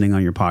you're listening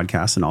on your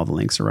podcast, and all the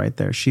links are right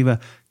there.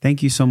 Shiva,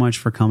 thank you so much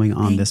for coming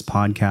on this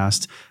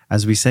podcast.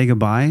 As we say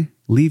goodbye,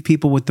 leave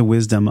people with the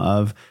wisdom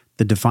of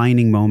the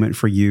defining moment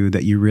for you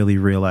that you really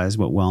realized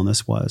what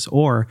wellness was.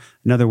 Or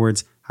in other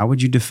words, how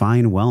would you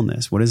define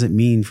wellness? What does it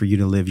mean for you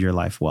to live your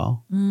life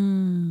well?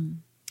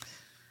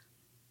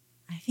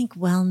 I think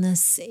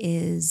wellness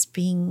is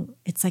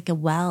it's like a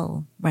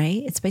well,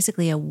 right? It's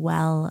basically a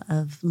well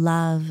of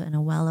love and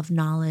a well of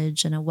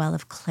knowledge and a well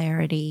of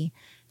clarity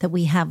that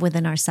we have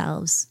within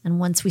ourselves. And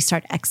once we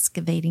start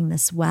excavating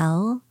this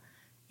well,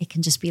 it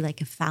can just be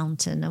like a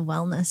fountain of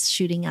wellness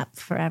shooting up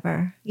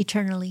forever,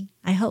 eternally,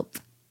 I hope.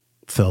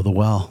 Fill the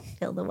well.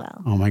 Fill the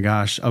well. Oh my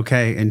gosh.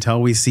 Okay. Until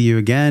we see you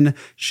again,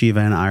 Shiva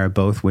and I are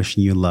both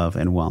wishing you love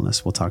and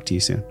wellness. We'll talk to you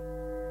soon.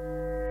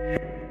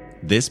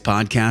 This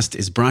podcast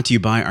is brought to you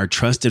by our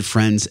trusted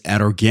friends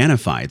at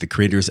Organifi, the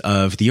creators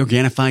of the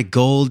Organifi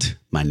Gold,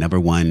 my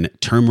 #1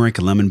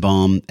 turmeric lemon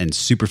balm, and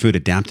superfood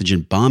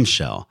adaptogen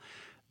bombshell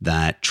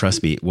that,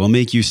 trust me, will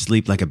make you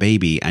sleep like a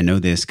baby. I know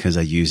this because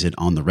I use it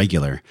on the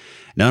regular.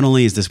 Not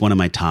only is this one of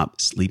my top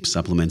sleep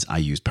supplements I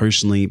use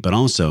personally, but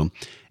also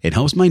it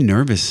helps my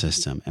nervous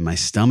system and my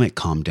stomach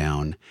calm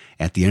down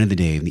at the end of the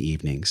day in the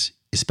evenings.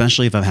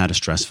 Especially if I've had a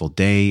stressful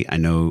day. I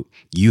know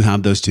you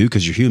have those too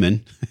because you're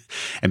human.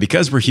 And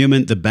because we're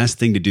human, the best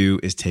thing to do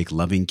is take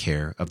loving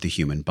care of the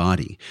human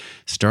body,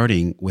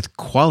 starting with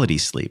quality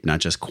sleep, not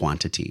just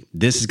quantity.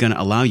 This is going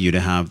to allow you to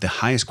have the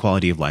highest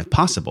quality of life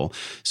possible.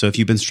 So if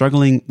you've been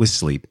struggling with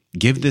sleep,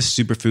 give this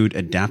superfood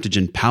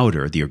adaptogen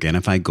powder, the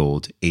Organifi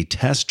Gold, a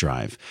test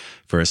drive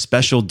for a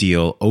special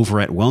deal over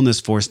at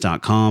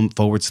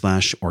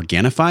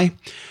wellnessforce.com/Organifi.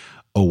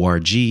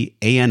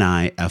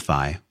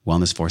 ORGANIFI,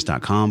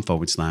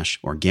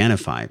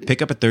 wellnessforce.com/Organifi.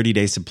 Pick up a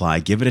 30-day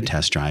supply, give it a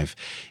test drive.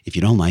 If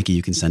you don't like it,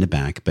 you can send it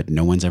back, but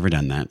no one's ever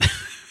done that.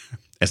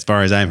 As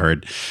far as I've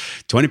heard,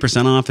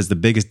 20% off is the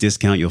biggest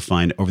discount you'll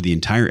find over the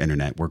entire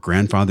internet. We're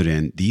grandfathered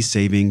in. These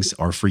savings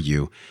are for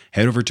you.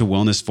 Head over to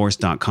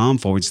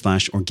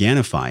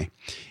wellnessforce.com/Organifi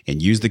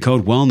and use the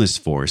code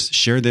WellnessForce.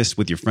 Share this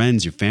with your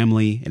friends, your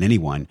family, and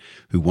anyone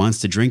who wants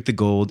to drink the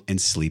gold and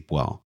sleep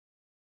well.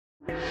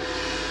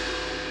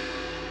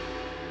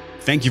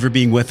 Thank you for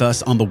being with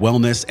us on the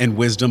Wellness and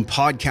Wisdom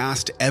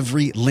podcast.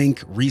 Every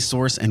link,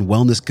 resource, and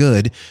wellness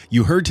good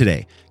you heard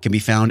today can be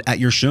found at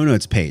your show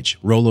notes page.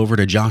 Roll over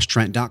to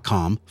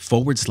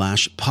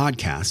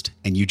joshtrent.com/podcast,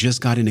 and you just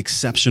got an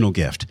exceptional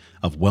gift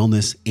of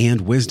wellness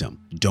and wisdom.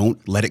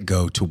 Don't let it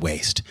go to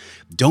waste.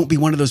 Don't be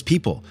one of those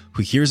people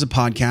who hears a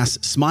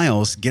podcast,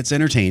 smiles, gets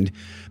entertained,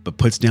 but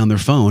puts down their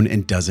phone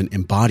and doesn't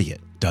embody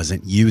it,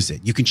 doesn't use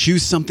it. You can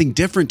choose something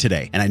different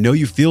today. And I know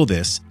you feel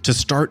this. To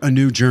start a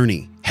new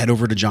journey, head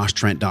over to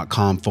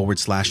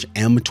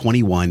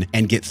joshtrent.com/M21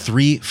 and get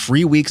 3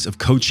 free weeks of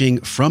coaching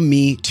from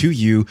me to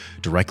you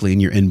directly in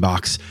your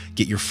inbox.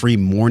 Get your free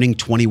Morning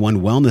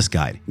 21 Wellness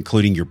Guide,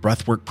 including your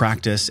breathwork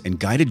practice and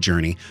guided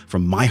journey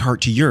from my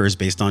heart to yours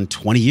based on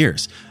 20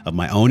 years of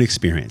my own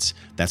experience.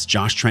 That's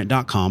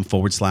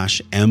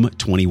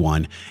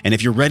joshtrent.com/M21. And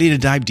if you're ready to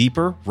dive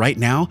deeper right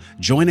now,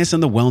 join us in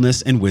the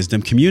Wellness and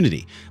Wisdom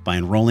community by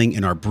enrolling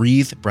in our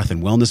Breathe, Breath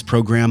and Wellness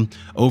program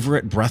over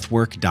at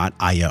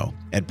breathwork.io.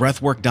 At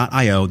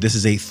breathwork.io, this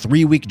is a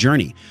 3-week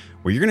journey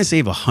where you're going to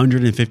save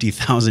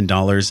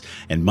 $150,000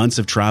 and months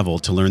of travel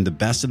to learn the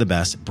best of the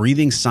best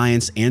breathing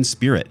science and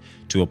spirit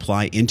to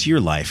apply into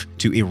your life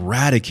to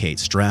eradicate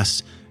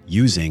stress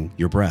using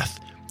your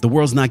breath. The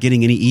world's not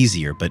getting any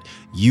easier, but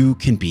you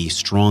can be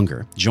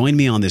stronger. Join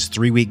me on this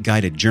 3-week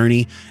guided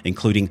journey,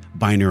 including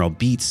binaural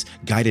beats,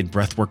 guided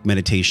breathwork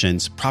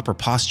meditations, proper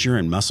posture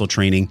and muscle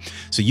training,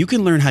 so you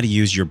can learn how to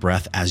use your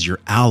breath as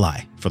your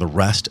ally for the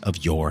rest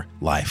of your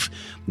life.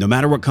 No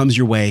matter what comes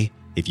your way,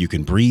 if you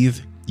can breathe,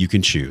 you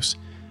can choose.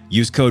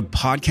 Use code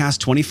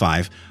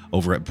podcast25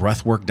 over at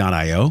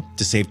breathwork.io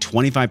to save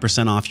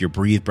 25% off your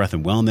Breathe, Breath,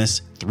 and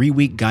Wellness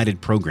 3-week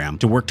guided program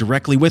to work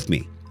directly with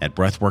me at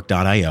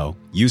breathwork.io.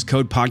 Use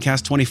code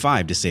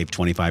podcast25 to save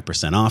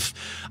 25% off.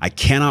 I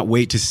cannot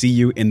wait to see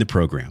you in the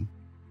program.